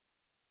by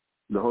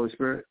the Holy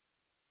Spirit,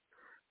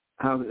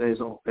 how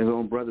his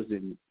own brothers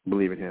didn't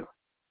believe in him?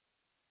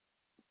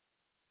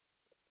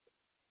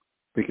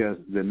 Because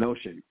the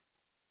notion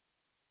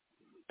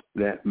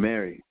that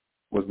Mary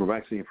was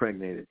miraculously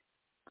impregnated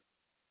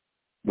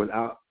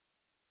without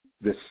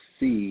the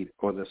seed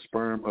or the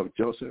sperm of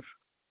Joseph,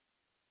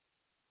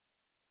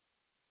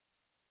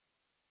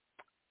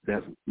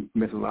 that's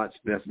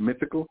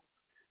mythological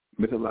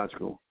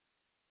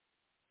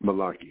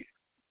malarkey.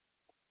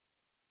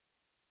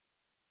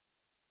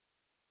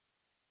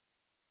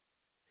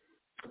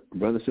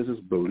 Brothers and sisters,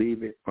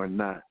 believe it or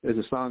not. There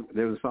was a song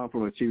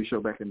from a TV show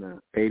back in the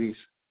 80s.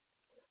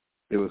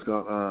 It was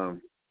called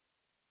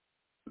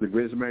The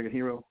Greatest American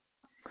Hero.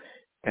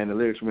 And the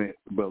lyrics went,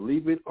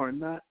 Believe it or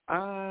not,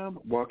 I'm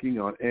walking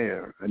on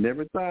air. I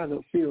never thought I'd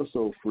feel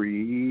so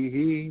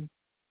free.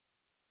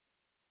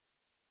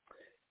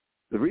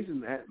 The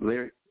reason that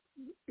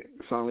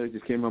song lyric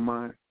just came to my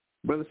mind,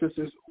 brothers and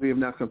sisters, we have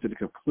now come to the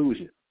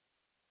conclusion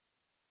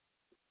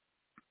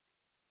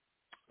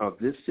of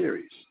this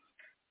series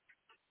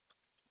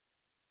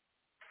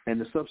and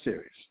the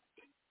sub-series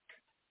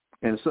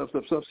and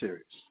the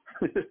sub-series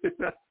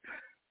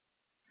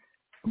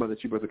about the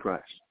true birth of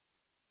Christ.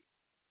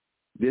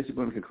 This is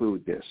going to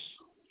conclude this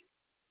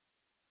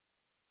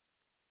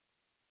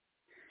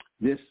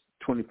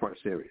 20-part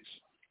series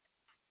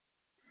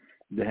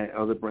that had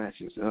other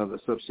branches and other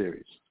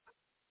sub-series.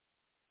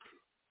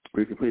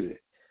 We completed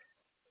it.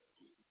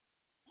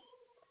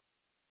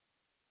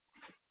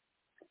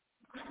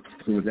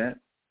 So with that,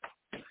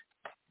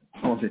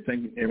 I want to say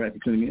thank you, everybody,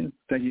 for tuning in.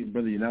 Thank you,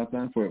 Brother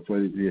Yanalthan, for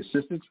the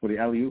assistance, for the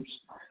alley-oops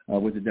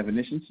with the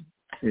definitions.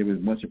 It was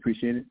much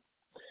appreciated.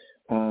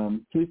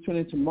 Please tune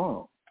in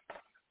tomorrow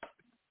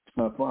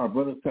for our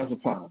brother Pastor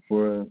Paul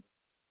for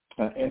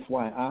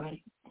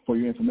FYI, for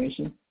your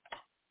information,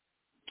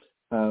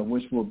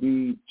 which will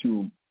be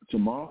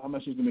tomorrow. I'm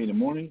not sure it's going to be in the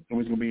morning, or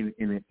it's going to be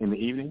in the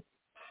evening.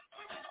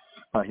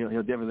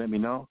 He'll definitely let me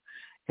know,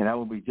 and I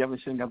will be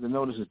definitely sending out the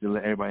notices to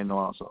let everybody know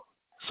also.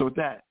 So with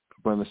that,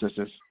 brothers and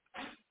sisters,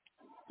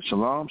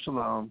 shalom,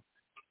 shalom,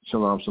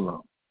 shalom,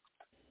 shalom.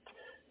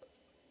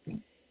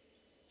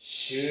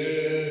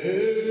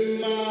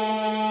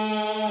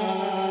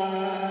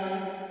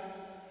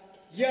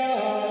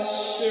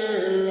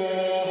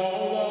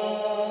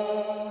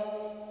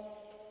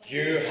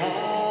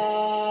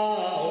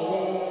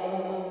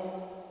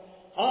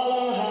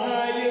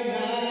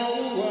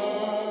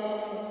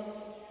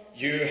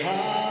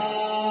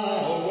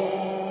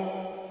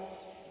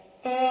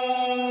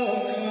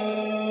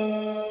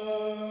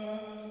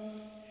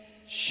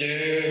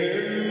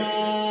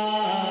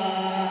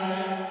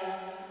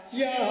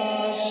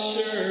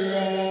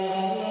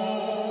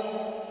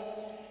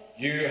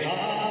 You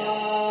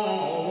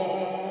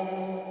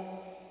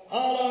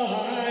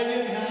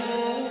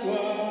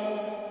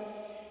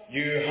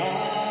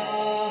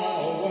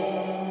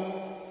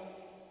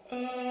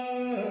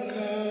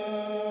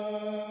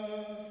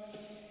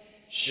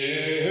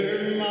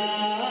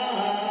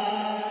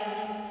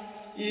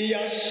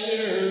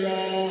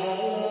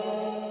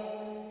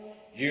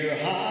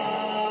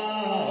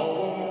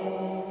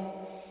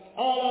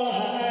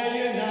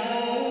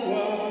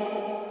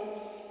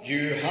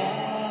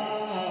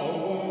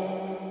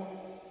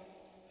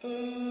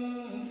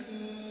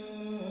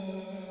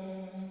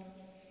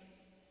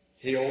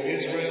Hear, O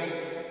Israel,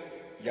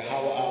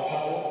 Yahweh our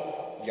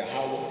power,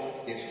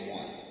 Yahweh is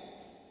one.